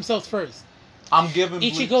sacrificed themselves first? I'm giving.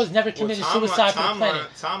 Ichigo's never committed suicide for the planet.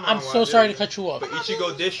 I'm so sorry to cut you off. But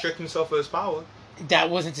Ichigo did strip himself for his power. That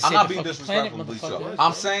wasn't to save the fucking planet, motherfucker.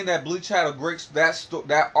 I'm saying that Bleach had a great.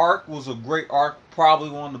 That arc was a great arc. Probably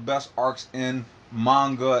one of the best arcs in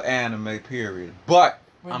manga anime. Period. But.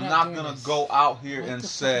 I'm not gonna go out here and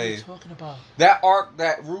say that arc,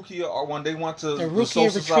 that Rukia, or when they went to the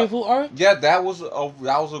Rukia retrieval arc. Yeah, that was a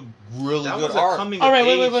really good arc. All right,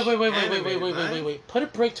 wait. Put a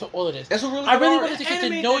break to all of this. It's a really. I really wanted to get to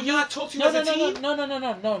know you. No.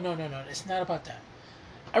 It's not about that.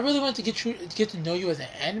 I really wanted to get to know you as an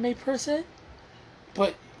anime person,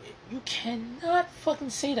 but you cannot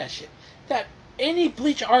fucking say that shit. That any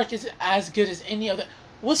Bleach arc is as good as any other.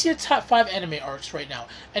 What's your top 5 anime arcs right now?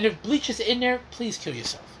 And if Bleach is in there, please kill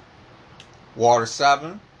yourself. Water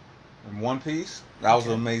 7 and One Piece. That was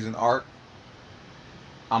an amazing arc.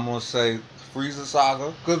 I'm gonna say Frieza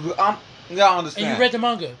Saga because y'all understand. And you read the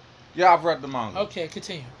manga. Yeah, I've read the manga. Okay,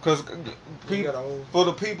 continue. Because for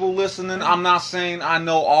the people listening, I'm not saying I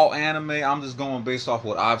know all anime. I'm just going based off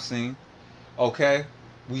what I've seen. Okay,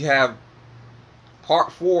 we have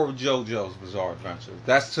Part 4 of JoJo's Bizarre Adventure.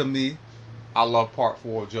 That's to me. I love Part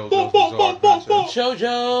 4 of JoJo's Bizarre Adventure.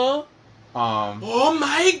 JoJo. Oh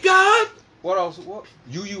my God. What else? What?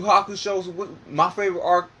 Yu Yu Hakusho's my favorite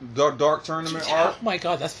arc, Dark Tournament arc. Oh my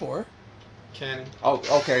God, that's 4. Canon. Oh,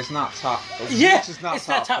 okay. It's not top. Yeah, it's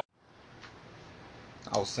not top.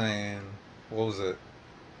 I was saying, what was it?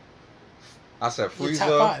 I said Frieza.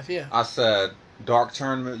 Top 5, yeah. I said Dark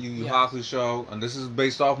Tournament, Yu Yu Hakusho, and this is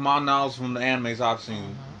based off my knowledge from the animes I've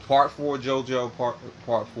seen. Part 4 JoJo, part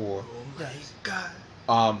 4. Oh my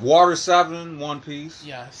God. Water 7, One Piece.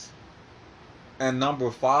 Yes. And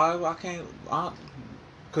number 5,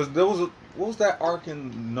 because there was what was that arc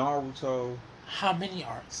in Naruto? How many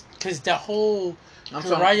arcs? Because the whole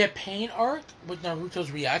Jiraiya Pain arc with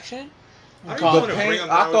Naruto's reaction. I thought the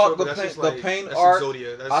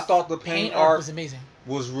pain arc was amazing.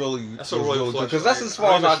 Was really good because that's as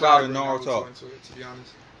far as I got in Naruto. To be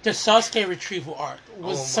honest. The Sasuke retrieval arc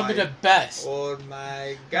was some of the best. Oh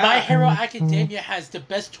my God. My Hero Academia has the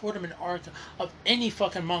best tournament arc of any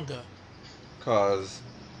fucking manga. Cause,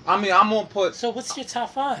 I'm gonna put. So what's your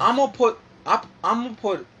top 5? I'm gonna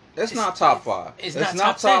put. It's not top 5. It's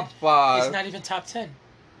not top 5. It's not even top 10.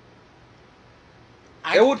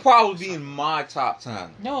 It would probably be in my top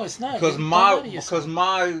 10. No, it's not. Because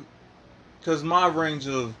my range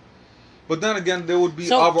of. But then again, there would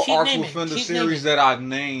be other arcs within the series that I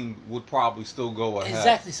named would probably still go ahead.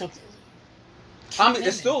 Exactly. So.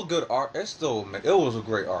 It's still a good arc. It was a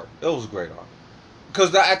great arc. It was a great arc.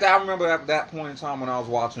 Because I remember at that point in time when I was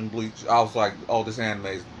watching Bleach, I was like, "Oh, this anime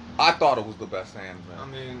is I thought it was the best anime I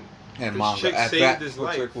mean, and this manga chick at saved that his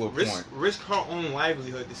particular life. point. Risk her own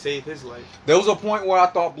livelihood to save his life. There was a point where I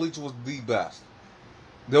thought Bleach was the best.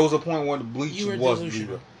 There was a point where the Bleach You were was delusional.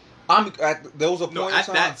 the best. There was a point No, in at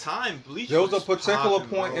time. that time, Bleach There was a was particular popping,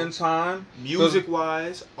 point bro. in time.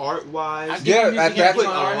 Music-wise, art-wise. I give Yeah, you at music that and He put a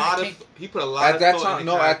art, lot I of can't- he put a lot At of that thought time, in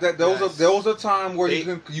no, the at that character. there was a time where you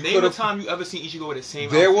Name could a have. time you ever seen Ichigo with the same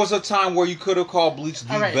There outfit. was a time where you could have called Bleach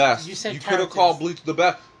the Alright, best. you said could have characters. called Bleach the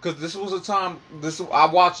best because this was a time. I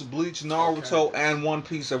watched Bleach, Naruto, Okay. and One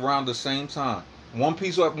Piece around the same time. One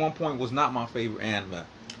Piece at one point was not my favorite anime.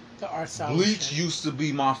 the art style. Bleach shit. used to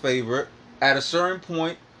be my favorite. At a certain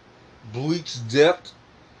point, Bleach dipped.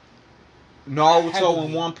 Naruto Heavily.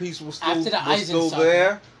 and One Piece was After the Aizen still saga.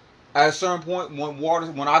 there. At a certain point,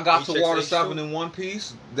 when I got to Bleach Water X 7 H2? in One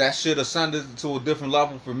Piece, that shit ascended to a different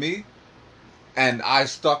level for me. And I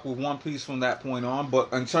stuck with One Piece from that point on.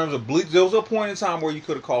 But in terms of Bleach, there was a point in time where you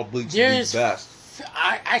could have called Bleach There's the best.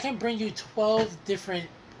 I can bring you 12 different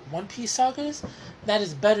One Piece sagas that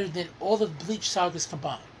is better than all the Bleach sagas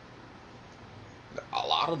combined. A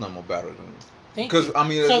lot of them are better than Thank Because, you. I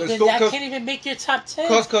mean, so it's then still- that 'cause- can't even make your top 10.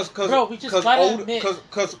 Because Bro, we just gotta admit, here's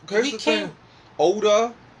we the can't- thing.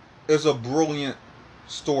 Oda is a brilliant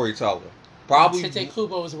storyteller. Probably Tete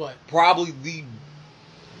Kubo is what? probably the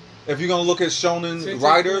if you're gonna look at shonen Tensei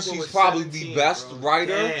writers, Kubo he's was probably 17, the best bro.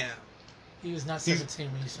 writer. Damn. He was not He's- 17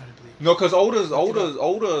 when he started Bleach. No, because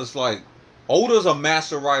Oda's a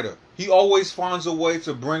master writer. He always finds a way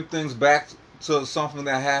to bring things back to something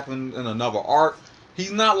that happened in another art.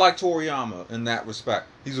 He's not like Toriyama in that respect.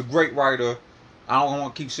 He's a great writer. I don't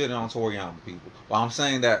want to keep shitting on Toriyama people, but I'm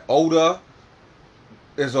saying that Oda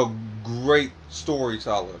is a great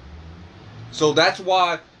storyteller. So that's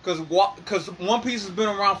why, because One Piece has been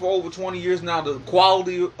around for over 20 years now. The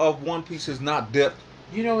quality of One Piece has not dipped,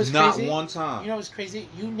 You know what's not crazy? one time. You know what's crazy?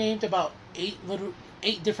 You named about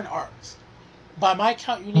 8 different arcs. By my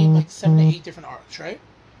count, you named like 7 to 8 different arcs, right?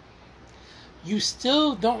 You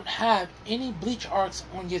still don't have any Bleach arcs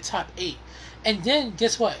on your top 8. And then,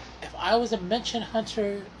 guess what? If I was to mention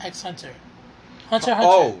Hunter x Hunter.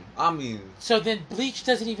 Oh, I mean, So then Bleach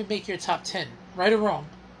doesn't even make your top 10. Right or wrong?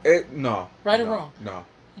 no. Right or no, wrong? No.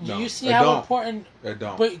 Do No, you see it how don't. important... It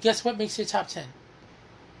don't. But guess what makes your top 10?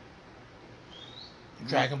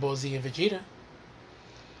 Dragon Ball Z and Vegeta.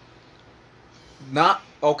 Not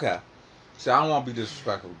okay. See, I don't want to be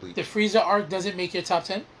disrespectful, Bleach. The Frieza arc doesn't make your top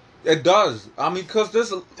 10? It does. I mean, because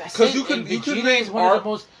That's you it. can And you can Vegeta name is one of art. the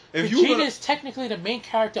most... If you Vegeta is technically the main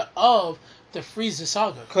character of the Frieza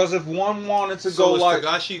saga. because if one wanted to So go is like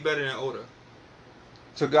Togashi better than Oda?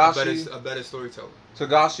 Tagashi, A better storyteller.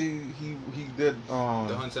 Tagashi, he did The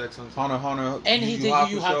Hunter x Hunter. Hunter x Hunter, And he did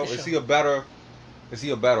Yu Yu Hakusho. Is he a better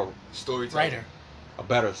Storyteller.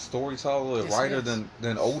 Writer. storyteller, Yes, writer he is.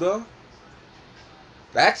 than Oda?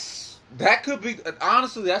 That could be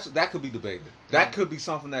honestly that could be debated. That could be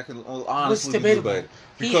something that could What's honestly be debatable? debated.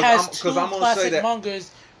 He has Because two I'm gonna say classic that.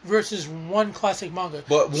 mangas versus one classic manga.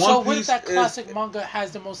 But so One what if Piece that is- classic manga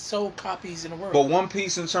has the most sold copies in the world? But One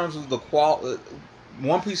Piece, in terms of the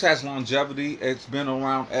One Piece has longevity. It's been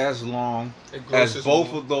around as long It as grosses both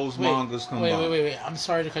more. of those Wait, mangas combined. Wait. I'm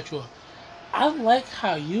sorry to cut you off. I like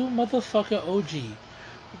how you motherfucker OG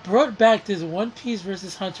brought back this One Piece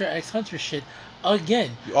versus Hunter x Hunter shit again.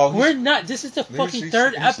 Oh, he's- We're not. This is the fucking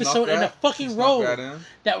third He snuck episode in a that? fucking He snuck that row in?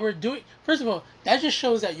 that we're doing. First of all, that just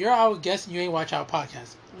shows that you're our guest and you ain't watch our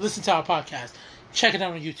podcast. Listen to our podcast. Check it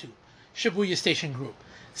out on YouTube. Shibuya Station Group.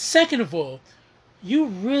 Second of all, you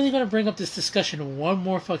really gonna bring up this discussion one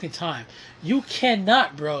more fucking time? You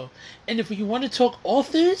cannot, bro. And if you want to talk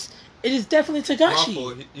authors, it is definitely My Tagashi.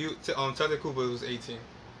 fault. Tete Kubo was 18.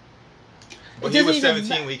 But It he doesn't was even 17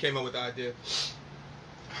 ma- when he came up with the idea.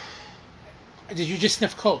 Did you just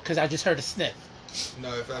sniff coke? Because I just heard a sniff.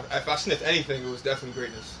 No, if I sniffed anything, it was definitely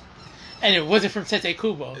greatness. And it wasn't from Tete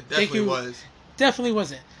Kubo. It Thank definitely you. was. Definitely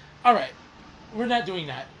wasn't. Alright. We're not doing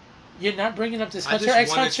that. You're not bringing up this I Hunter just x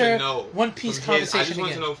wanted to Hunter know. One Piece from his- I conversation just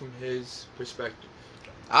want to again. know from his perspective.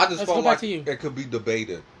 I just Let's felt go back like to you. it could be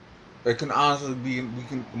debated. It can honestly be.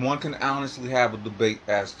 One can honestly have a debate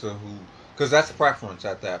as to who, because that's preference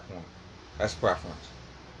at that point. That's preference.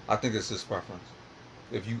 I think it's his preference.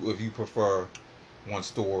 If you prefer one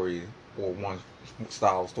story or one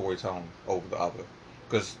style of storytelling over the other,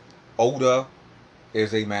 because Oda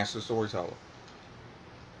is a master storyteller.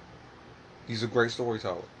 He's a great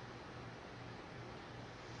storyteller.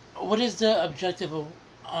 What is the objective of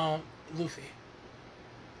Luffy?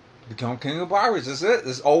 Become king of pirates. That's it.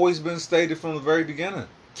 It's always been stated from the very beginning.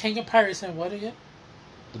 King of Pirates and what again?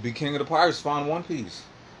 To be king of the pirates, find One Piece.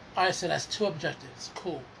 Alright, so that's two objectives.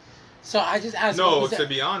 Cool. So I just asked. No, to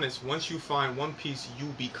be honest, once you find One Piece, you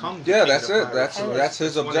become. Yeah, that's it. Pirates. That's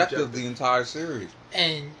his one objective the entire series.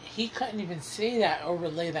 And he couldn't even say that or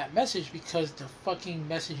relay that message because the fucking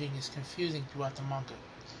messaging is confusing throughout the manga.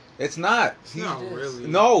 It's not. It's not really.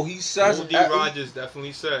 No, he says. Goldie Rogers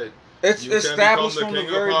definitely said. It's You established can from become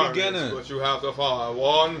the the very king of pirates, beginning. but you have to follow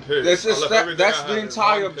One Piece. That's the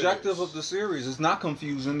entire objective of the series. It's not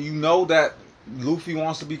confusing. You know that Luffy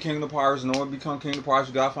wants to be king of the pirates. In order to become king of the pirates,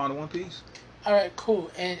 you gotta find the One Piece. Alright, cool.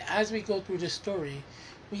 And as we go through the story,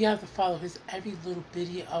 we have to follow his every little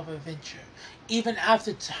bitty of adventure. Even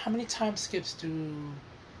after how many time skips do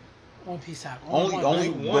One Piece have? Only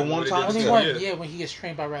one time Only skip. one, yeah, when he gets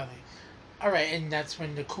trained by Raleigh. Alright, and that's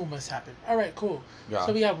when the Kumas happen. Alright, cool. Yeah.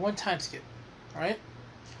 So we have one time skip. Alright?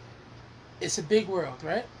 It's a big world,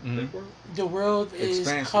 right? Mm-hmm. The world is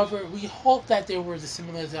Expansive. covered. We hope that their world is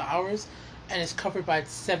similar to ours, and it's covered by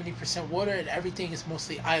 70% water, and everything is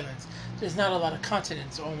mostly islands. There's not a lot of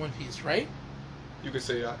continents on One Piece, right? You could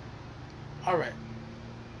say that. Alright.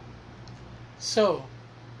 So,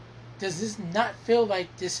 does this not feel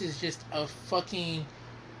like this is just a fucking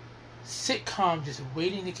sitcom just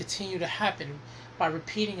waiting to continue to happen by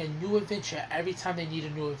repeating a new adventure every time they need a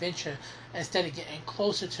new adventure instead of getting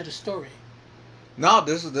closer to the story? No,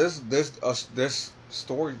 this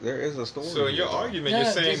story. There is a story. So in your here. argument, No,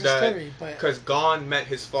 you're saying there's a that story, but- because Gon met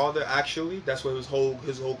his father, actually, that's what his whole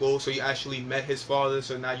goal. So he actually met his father.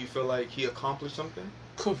 So now you feel like he accomplished something.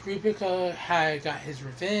 Kurapika had got his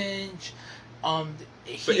revenge.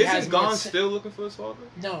 He But has isn't more Gon se- still looking for his father?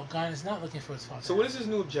 No, Gon is not looking for his father. So what is his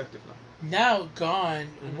new objective now? Now Gon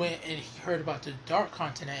Mm-hmm. went and he heard about the Dark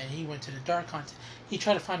Continent, and he went to the Dark Continent. He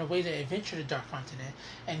tried to find a way to adventure the Dark Continent,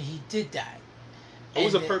 and he did that. What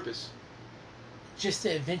was the And purpose? Just to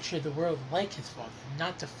adventure the world like his father,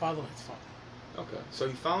 not to follow his father. Okay, so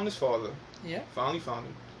he found his father. Yeah. Finally found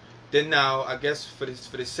him. Then now, I guess for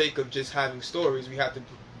the sake of just having stories, we have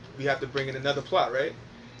to bring in another plot, right?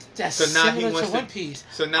 That's So now he similar wants to to- One Piece.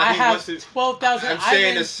 So now I he have wants to. 12,000 I'm saying the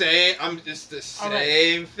islands. same. I'm just the All right.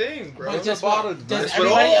 same thing, bro. But It's guess about what? it, Does That's what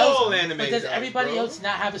everybody all else? anime But does does, everybody bro. else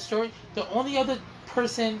not have a story? The only other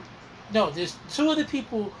person, no, there's two other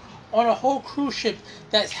people on a whole cruise ship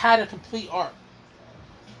that's had a complete arc.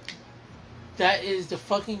 That is the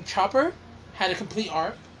fucking Chopper had a complete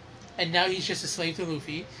arc, and now he's just a slave to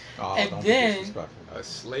Luffy. Oh, and don't then- be disrespectful. A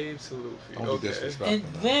slave to Luffy. Don't be Okay. disrespectful. And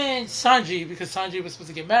man. then Sanji, because Sanji was supposed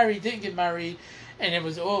to get married, didn't get married, and it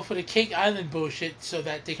was all for the Cake Island bullshit, so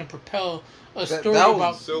that they can propel a story that was-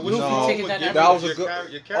 about So what Luffy no, taking down that That was your a good. char-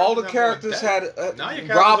 your All the characters characters have more had. Now your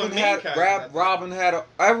characters Robin are main had. characters. Robin had.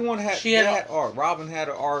 Everyone had. She They had had arc. Robin had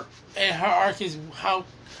an arc. and her arc is how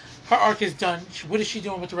her arc is done. What is she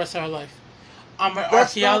doing with the rest of her life? I'm an That's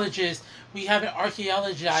archaeologist. We haven't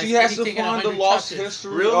archaeologized She has to anything in find the 100 lost chapters.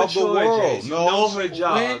 history Real of the mature, world. Jace. You know her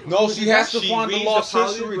job. When- No, she has to She find the reads lost the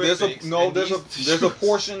history. polyglyphics and There's these- a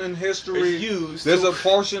portion in history. Refuse There's to- a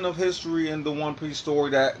portion of history in the One Piece story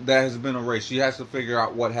that has been erased. She has to figure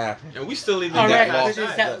out what happened. And we still even All that right, get but lost- is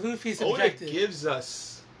past that that. Luffy's Oda objective? gives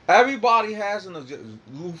us. Everybody has an objective.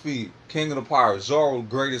 Luffy, King of the Pirates. Zoro,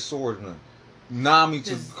 greatest swordsman. Nami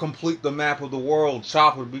to Does- complete the map of the world.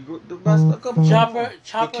 Chopper to be the best. Chopper,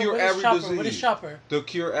 to cure what is every Chopper? disease. What is Chopper? To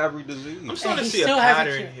cure every disease. I'm starting he to see a still hasn't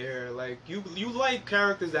pattern cured- here. Like you like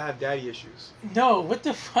characters that have daddy issues. No, what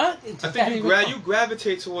the fuck? I think you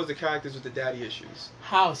gravitate towards the characters with the daddy issues.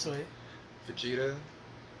 How, Soy? Vegeta,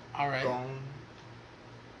 Alright. Gon.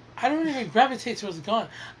 I don't even gravitate towards Gon.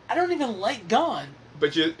 I don't even like Gon.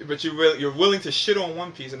 But you're willing to shit on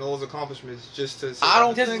One Piece and all those accomplishments just to. I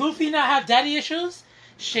don't Does think- Luffy not have daddy issues?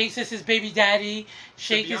 Shanks is his baby daddy. To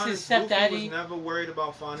Shanks be is his honest, stepdaddy. Luffy was never worried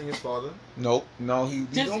about finding his father. Nope. No, he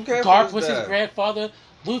don't care. Garp for was his dad. grandfather.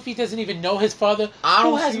 Luffy doesn't even know his father. I Who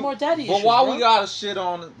don't has see- more daddy But issues? why bro? we gotta shit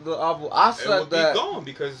on the other? I It said would be that. Gon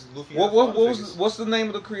because Luffy. What's the name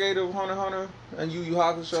of the creator of Hunter x Hunter and Yu Yu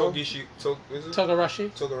Hakusho? Is it Togarashi?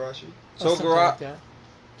 Togarashi? Or something like that.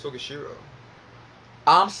 Togashiro.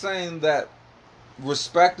 I'm saying that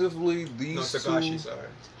respectively No, these Tagashi, two, sorry.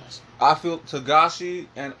 I feel Tagashi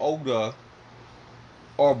and Oda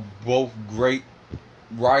are both great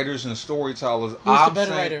writers and storytellers. the I'm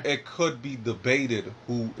better saying writer? it could be debated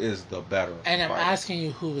who is the better. And I'm writer. asking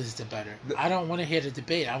you who is the better. I don't want to hear the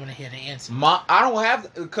debate. I want to hear the answer. I don't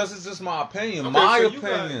have because it's just my opinion. Okay, my so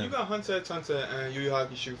opinion. You got Hunter x Hunter and Yu Yu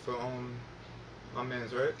Hakusho for my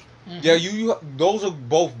man's right. Mhm. Yeah, those are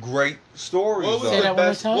both great stories. What was, Say though. that the one more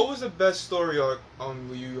best, time? what was the best story arc on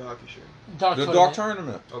Yu Yu Hakusho? Dark The Tournament. Dark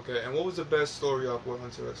Tournament. Okay, and what was the best story arc with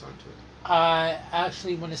Hunter x Hunter? I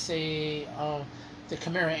actually want to say the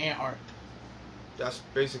Chimera Ant arc. That's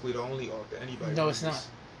basically the only arc that anybody. No, it's reads.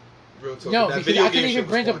 Real talk. No, That because video I game can shit even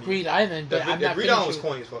was bring up corny. Greed Island, but I'm not Greed Island was finished.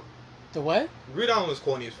 corny as fuck. The what? Greed Island was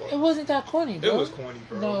corny as fuck. It wasn't that corny, bro. It was corny,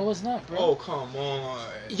 bro. No, it was not, bro. Oh, come on.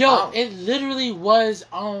 Yo, it literally was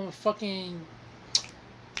fucking.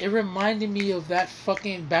 It reminded me of that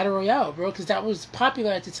fucking Battle Royale, bro, because that was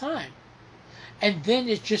popular at the time. And then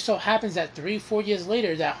it just so happens that 3-4 years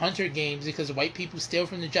later, that Hunter Games, because white people steal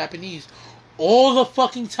from the Japanese all the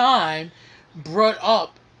fucking time, brought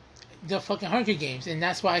up the fucking Hunger Games, and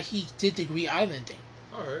that's why he did the Greed Island thing.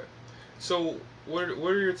 Alright. So, what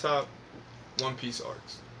are your top One Piece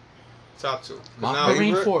arcs? Top 2.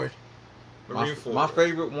 Marineford. Marineford. My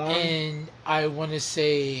favorite one. And I want to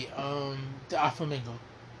say the Aflamingo.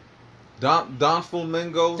 Don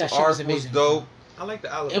Flamingo's That shit arc was was amazing. dope. I like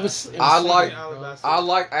the Alabaster. It was I so like- good, bro. I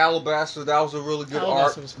like Alabaster. That was a really good Alabaster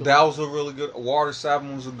arc. was cool. That was a really good. Water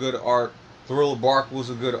 7 was a good arc. Thriller Bark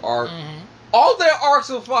was a good arc. Mhm. All their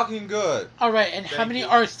arcs are fucking good. All right, and how Thank many you.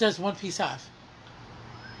 arcs does One Piece have?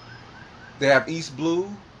 They have East Blue.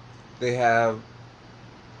 They have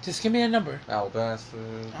Just give me a number. Alabaster.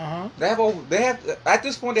 Uh-huh. They have over. They have at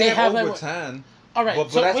this point. They, They have, have, over like, 10. All right,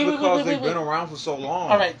 But so that's wait, because they've been around for so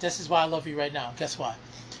long. All right, this is why I love you right now. Guess why?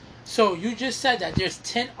 So you just said that there's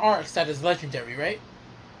 10 arcs that is legendary, right?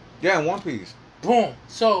 Yeah, in One Piece. Boom.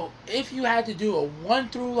 So if you had to do a 1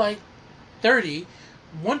 through like 30,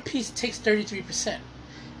 One Piece takes 33%.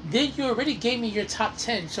 Then you already gave me your top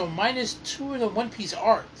 10, so minus 2 of the One Piece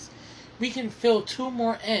arcs. We can fill 2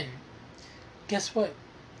 more in. Guess what?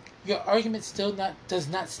 Your argument still does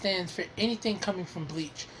not stand for anything coming from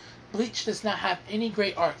Bleach. Bleach does not have any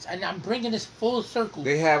great arcs, and I'm bringing this full circle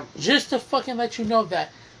They have. just to fucking let you know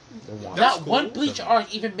that That's not cool. one Bleach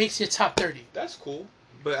arc even makes your top 30. That's cool.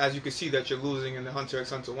 But as you can see that you're losing in the Hunter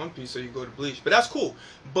x Hunter One Piece, so you go to Bleach. But that's cool.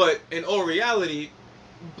 But in all reality,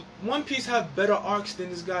 One Piece have better arcs than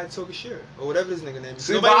this guy Togashira or whatever his nigga name is.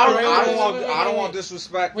 See, but Nobody- I don't want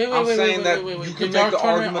disrespect. Wait, I'm saying that wait. you The can Dark make the Tournament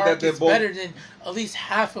argument arc that they're is both. better than at least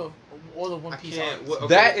half of all the One I Piece can't. arcs. Okay.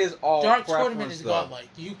 That is all Dark preference, Tournament is though. godlike.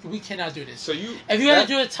 We cannot do this. So you. If you had that-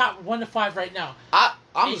 to do a top 1 to 5 right now, I'm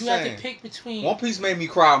and just you had saying. to pick between One Piece made me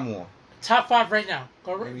cry more. top 5 right now,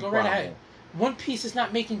 go Made me right cry ahead. more. One Piece is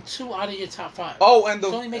not making 2 out of your top 5. Oh, and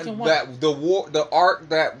It's only making and one. the arc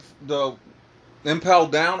that the Impel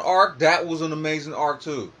Down arc, that was an amazing arc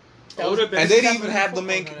too. That was- Oda been And they didn't smacking even have Oh, no,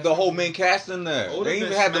 that's the whole not main cast in there. Oda They been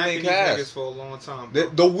even had the smacking main these niggas cast. for a long time. Bro.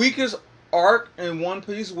 The weakest arc in One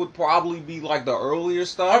Piece would probably be like the earlier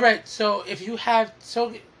stuff. All right, so if you have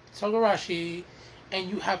Togarashi and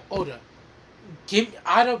you have Oda,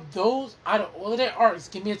 out of all of their arcs,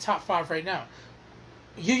 give me a top 5 right now.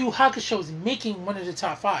 Yu Yu Hakusho is making one of the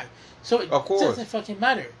top 5, so it Of course. doesn't fucking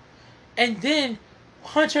matter. And then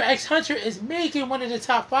Hunter x Hunter is making one of the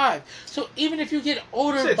top 5. So even if you get You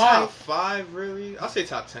Oda said by top 5, really? I'll say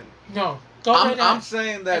top 10. no, go right now. I'm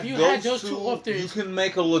saying that If you had those those two, two authors, you can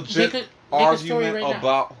make a legit make a story argument right now.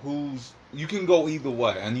 about who's. You can go either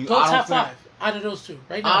way, and you. Go I don't top think, 5 out of those two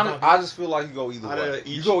right now. Bobby. I just feel like you go either Out way. of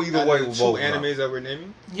You each, go either out way of the with two both of animes them. that we're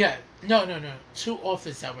naming. Yeah, no. 2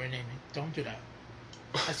 authors that we're naming. Don't do that.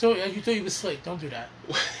 I saw you thought you was slick. Don't do that.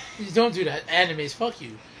 Don't do that. Animes, fuck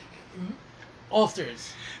you.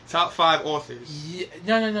 Authors. Top 5 authors. Yeah,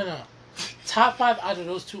 no. Top 5 out of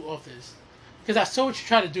those 2 authors. Because I saw what you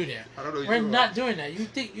try to do there. I don't know what We're you're not doing that. You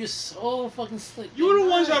think you're so fucking slick. You were the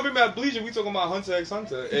ones not. trying to bring back Bleach, and we talking about Hunter x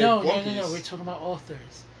Hunter. and No. One Piece. We're talking about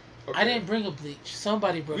authors. Okay. I didn't bring a Bleach.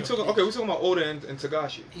 Somebody brought We up talking. Bleach. Okay, we talking about Oda and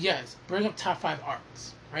Tagashi. Yes, bring up top 5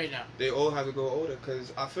 arcs right now. They all have to go Oda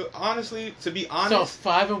because I feel honestly, to be So honest,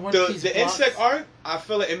 5 and One the Piece the blocks. insect arc, I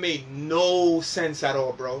feel like it made no sense at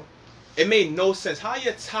all, bro. It made no sense. How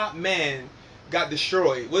your top man got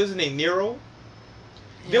destroyed? What is his name? Nero.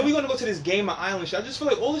 Yeah. Then we're gonna go to this game of island shit. I just feel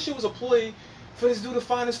like all this shit was a ploy for this dude to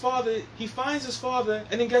find his father. He finds his father,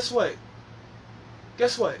 and then guess what?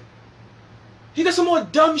 Guess what? He does some more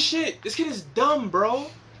dumb shit. This kid is dumb, bro.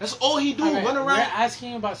 That's all he do. All right, Run We're around.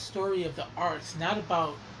 asking about story of the arcs, not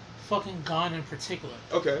about fucking Gon in particular.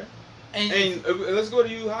 Okay. And, And let's go to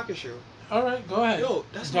Yu Yu Hakusho. all right, go ahead. Yo,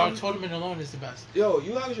 that's Dark my- Tournament alone is the best. Yo,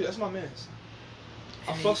 Yu Yu Hakusho, that's my man's.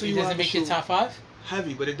 I And fucks with it Yu Yu doesn't make your Hakusho top 5.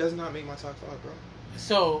 heavy, but it does not make my top 5, bro.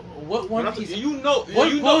 So what When One I'm- Piece? you know, What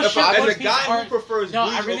you know, if bullshit I, One as a Piece guy arc- who prefers No,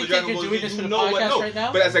 Bleach I really over think Dragon you're Ball doing Z, this for you the know what? podcast No, right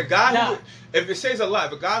now? but as a guy Nah. who, if it says a lot,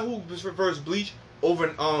 if a guy who prefers Bleach over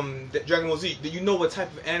Dragon Ball Z, then you know what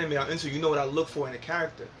type of anime I'm into. You know what I look for in a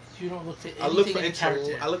character. You don't look for anything I look for in the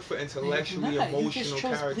character. I look for No, intellectually you're not. You emotional just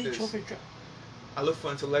chose characters. Bleach over I look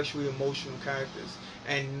for intellectually emotional characters,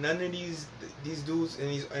 and none of these dudes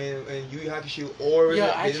and Yu Yu Hakusho or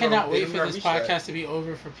Yeah, I they cannot they wait do for not this reach podcast that. to be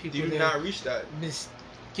over for people They do that not reach that.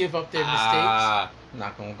 give up their mistakes.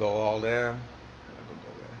 Not gonna go all there. Not gonna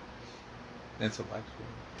go there. Intellectual.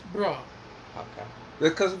 Bro. Okay.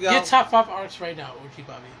 Because your top 5 arcs right now, OG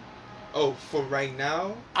Bobby. Oh, for right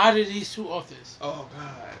now? Out of these 2 authors. Oh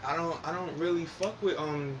God, I don't really fuck with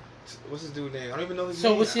what's his dude name? I don't even know his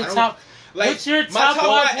name. So what's your top? Like what's your top? My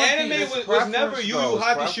top 5 anime was never Yu Yu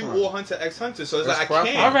Hakusho or Hunter x Hunter. So it's like I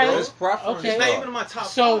can't. All right. Bro. It's preference. Okay. It's not even in my top.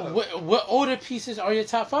 So 5. what older pieces are your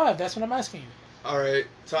top 5? That's what I'm asking you. All right,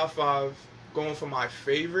 top 5. Going for my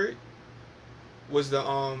favorite was the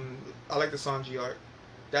I like the Sanji arc.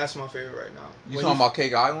 That's my favorite right now. You talking about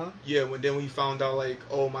Cake Island? Yeah, when he found out like,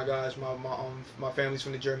 oh my gosh, my family's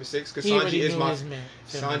from the German Six, because Sanji's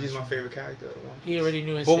my favorite character. He already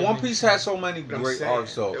knew his. But One Piece had so many great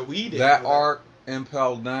arcs though. That arc,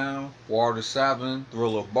 Impelled Down, Water 7,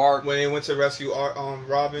 Thriller Bark. When they went to rescue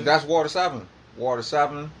Robin. That's Water 7. Water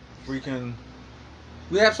 7, freaking.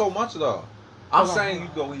 We have so much though. I'm saying you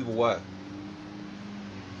go either way.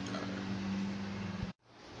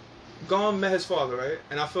 Gon met his father, right?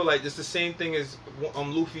 And I feel like it's the same thing as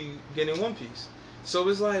Luffy getting One Piece. So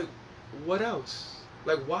it's like, what else?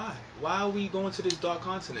 Like, why? Why are we going to this dark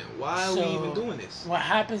continent? Why are we even doing this? What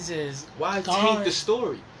happens is... Why taint the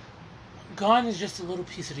story? Gon is just a little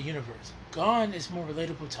piece of the universe. Gon is more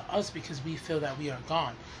relatable to us because we feel that we are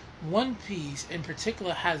Gon. One Piece, in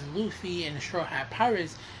particular, has Luffy and the Straw Hat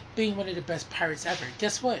Pirates being one of the best pirates ever.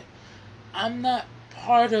 Guess what? I'm not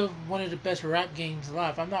part of one of the best rap games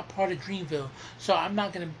alive. I'm not part of Dreamville, so I'm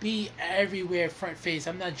not going to be everywhere front face.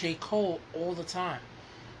 I'm not J. Cole all the time.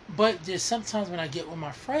 But there's sometimes when I get with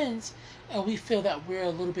my friends and we feel that we're a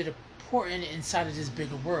little bit important inside of this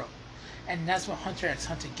bigger world. And that's what Hunter x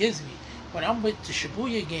Hunter gives me. When I'm with the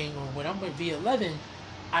Shibuya gang or when I'm with V11,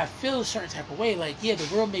 I feel a certain type of way. Like, yeah,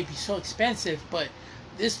 the world may be so expansive, but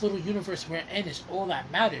this little universe we're in is all that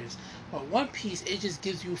matters. But One Piece, it just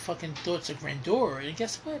gives you fucking thoughts of grandeur. And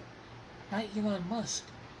guess what? I'm not Elon Musk.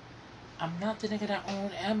 I'm not the nigga that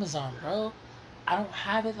owns Amazon, bro. I don't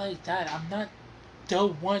have it like that. I'm not the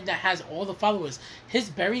one that has all the followers. His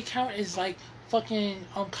berry count is like fucking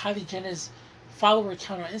Kylie Jenner's follower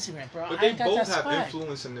count on Instagram, bro. But they both have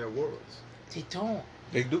influence in their worlds. They don't.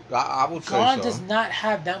 They do. I would say Gon so. does not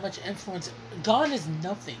have that much influence. Gon is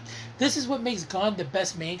nothing. This is what makes Gon the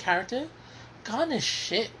best main character. Gon is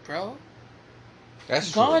shit, bro.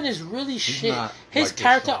 That's Gon true. is really He's shit. not His like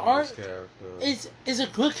character his arc character. is a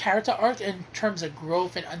good character arc in terms of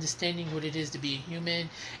growth and understanding what it is to be a human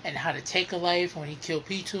and how to take a life when he killed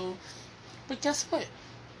P2. But guess what?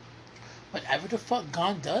 Whatever the fuck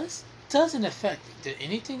Gon doesn't affect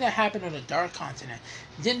anything that happened on the Dark Continent.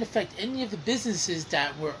 Didn't affect any of the businesses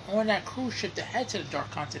that were on that cruise ship to head to the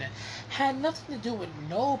Dark Continent. Had nothing to do with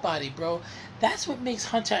nobody, bro. That's what makes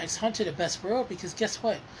Hunter x Hunter the best world, because guess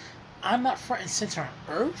what? I'm not front and center on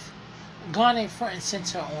Earth. Gon ain't front and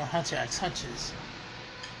center on Hunter x Hunters.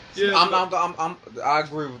 Yeah, I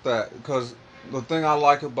agree with that, because the thing I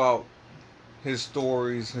like about his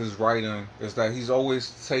stories, his writing, is that he's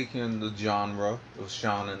always taken the genre of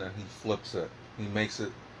shonen and he flips it. He makes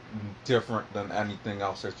it different than anything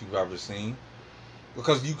else that you've ever seen.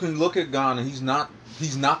 Because you can look at Gon and he's not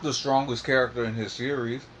the strongest character in his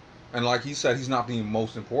series, and like he said, he's not the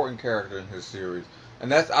most important character in his series.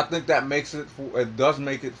 And I think that makes it does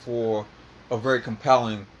make it for a very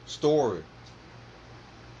compelling story.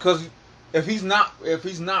 Because if he's not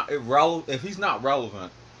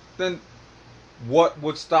relevant, then what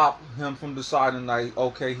would stop him from deciding, like,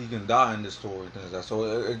 okay, he can die in this story? Things like that. So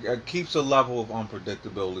it keeps a level of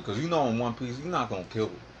unpredictability. Because in One Piece, you're not gonna kill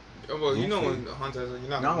Well, Luffy. In Hunter, you're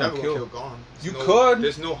not never gonna kill Gon. Could.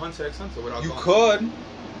 There's no Hunter x Hunter without Gon. You could.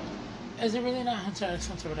 Is it really not Hunter x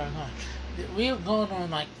Hunter without Gon? We've gone on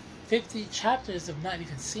like 50 chapters of not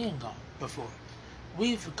even seeing Gon before.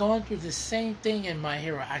 We've gone through the same thing in My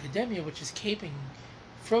Hero Academia, which is caping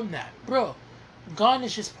from that. Bro, Gon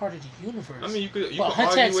is just part of the universe. I mean, you could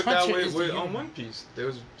argue with that with on One Piece. There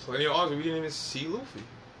was plenty of arcs we didn't even see Luffy.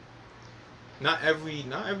 Not every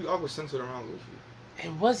arc was centered around Luffy.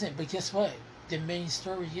 It wasn't, but guess what? The main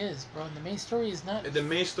story is, bro. The main story is not. The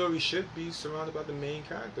main story should be surrounded by the main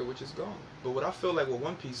character, which is Gon. But what I feel like with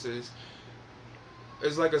One Piece is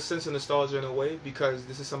like a sense of nostalgia in a way, because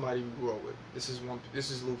this is somebody we grew up with. This is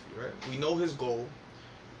Luffy, right? We know his goal.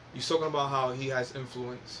 You're talking about how he has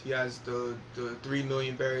influence. He has the 3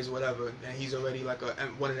 million berries, whatever, and he's already like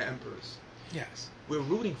one of the emperors. Yes. We're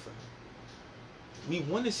rooting for him. We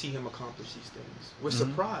want to see him accomplish these things. We're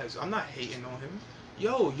surprised. I'm not hating on him.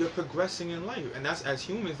 Yo, you're progressing in life, and that's, as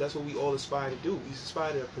humans, that's what we all aspire to do. We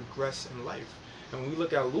aspire to progress in life. And when we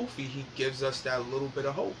look at Luffy, he gives us that little bit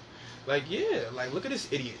of hope. Like, yeah, like, look at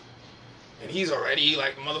this idiot. And he's already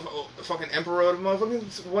like the fucking emperor of the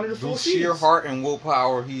motherfucking one of the four seas. Sheer heart and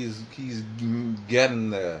willpower, he's getting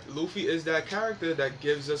there. Luffy is that character that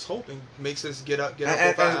gives us hope and makes us get up.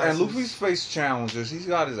 And Luffy's faced challenges. He's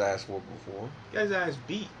got his ass whooped before. He got his ass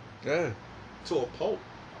beat. Yeah. To a pulp.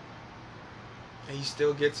 And he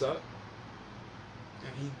still gets up.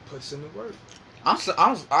 And he puts in the work. I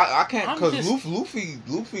can't, because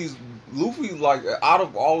Luffy's like, out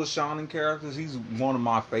of all the shonen characters, he's one of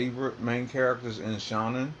my favorite main characters in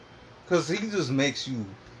shonen, because he just makes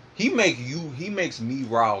he makes me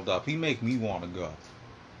riled up. He make me want to go.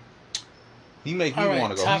 He make me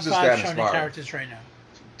want to go. He's just that inspired. Top 5 shonen characters right now.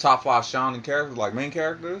 Top 5 shonen characters, like main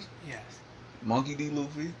characters. Yes. Monkey D.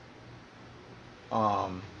 Luffy.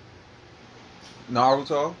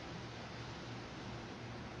 Naruto.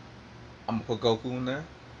 I'm gonna put Goku in there.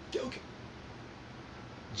 Goku.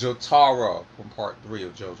 Jotaro from Part 3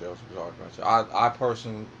 of JoJo's Bizarre Adventure. I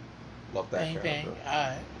personally love that character. Bang.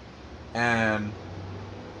 Alright. And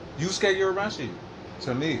Yusuke Urameshi,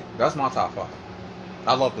 to me, that's my top 5.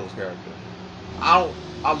 I love those characters.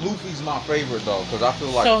 Luffy's my favorite though, because I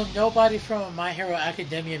feel like. So nobody from My Hero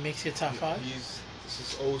Academia makes your top 5? This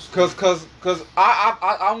is old school. Cause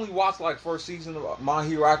I only watched like first season of My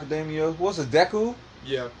Hero Academia. What's it, Deku?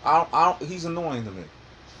 Yeah. He's annoying to me.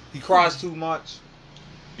 He cries too much.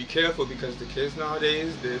 Be careful, because the kids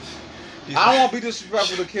nowadays, I don't want to be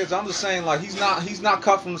disrespectful to the kids. I'm just saying, like, he's not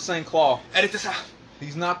cut from the same cloth. Edit this out.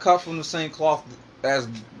 He's not cut from the same cloth as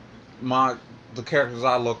the characters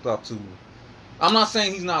I looked up to. I'm not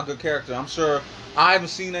saying he's not a good character. I'm sure I haven't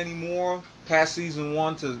seen any more past season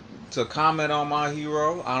 1 to comment on My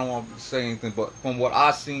Hero. I don't want to say anything, but from what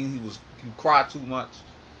I've seen, he cried too much.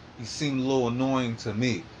 He seemed a little annoying to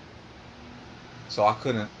me, so I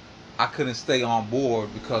couldn't stay on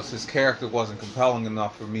board because his character wasn't compelling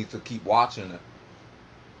enough for me to keep watching it.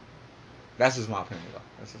 That's just my opinion, though.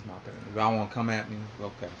 That's just my opinion. If y'all want to come at me,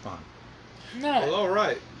 okay, fine. No. Well, all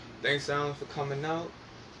right. Thanks, Alan, for coming out.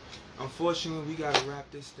 Unfortunately, we gotta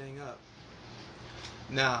wrap this thing up.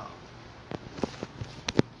 Now,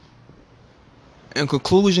 in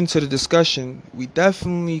conclusion to the discussion, we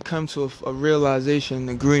definitely come to a realization,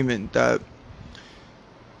 agreement that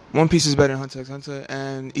One Piece is better than Hunter x Hunter,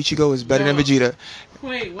 and Ichigo is better than Vegeta.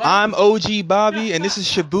 Wait, what? I'm OG Bobby, and this is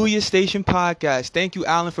Shibuya Station Podcast. Thank you,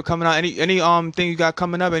 Alan, for coming out. Any thing you got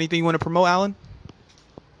coming up? Anything you want to promote, Alan?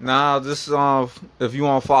 Nah, this if you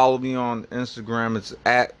want to follow me on Instagram, it's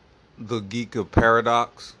at the Geek of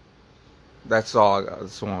Paradox. That's all I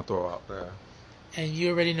just want to throw out there. And you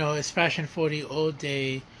already know it's Fashion 40 all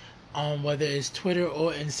day, on whether it's Twitter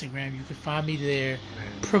or Instagram. You can find me there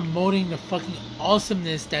promoting the fucking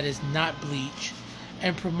awesomeness that is not Bleach,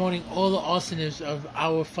 and promoting all the awesomeness of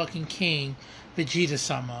our fucking king,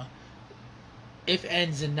 Vegeta-sama. If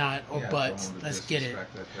ends and not, or buts. Let's get it.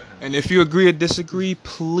 And if you agree or disagree,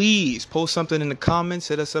 please post something in the comments.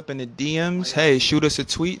 Hit us up in the DMs. Hey, shoot us a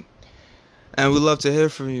tweet. And we'd love to hear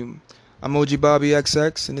from you. I'm OG Bobby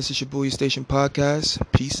XX, and this is Shibuya Station Podcast.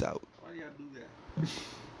 Peace out. Why do y'all do that?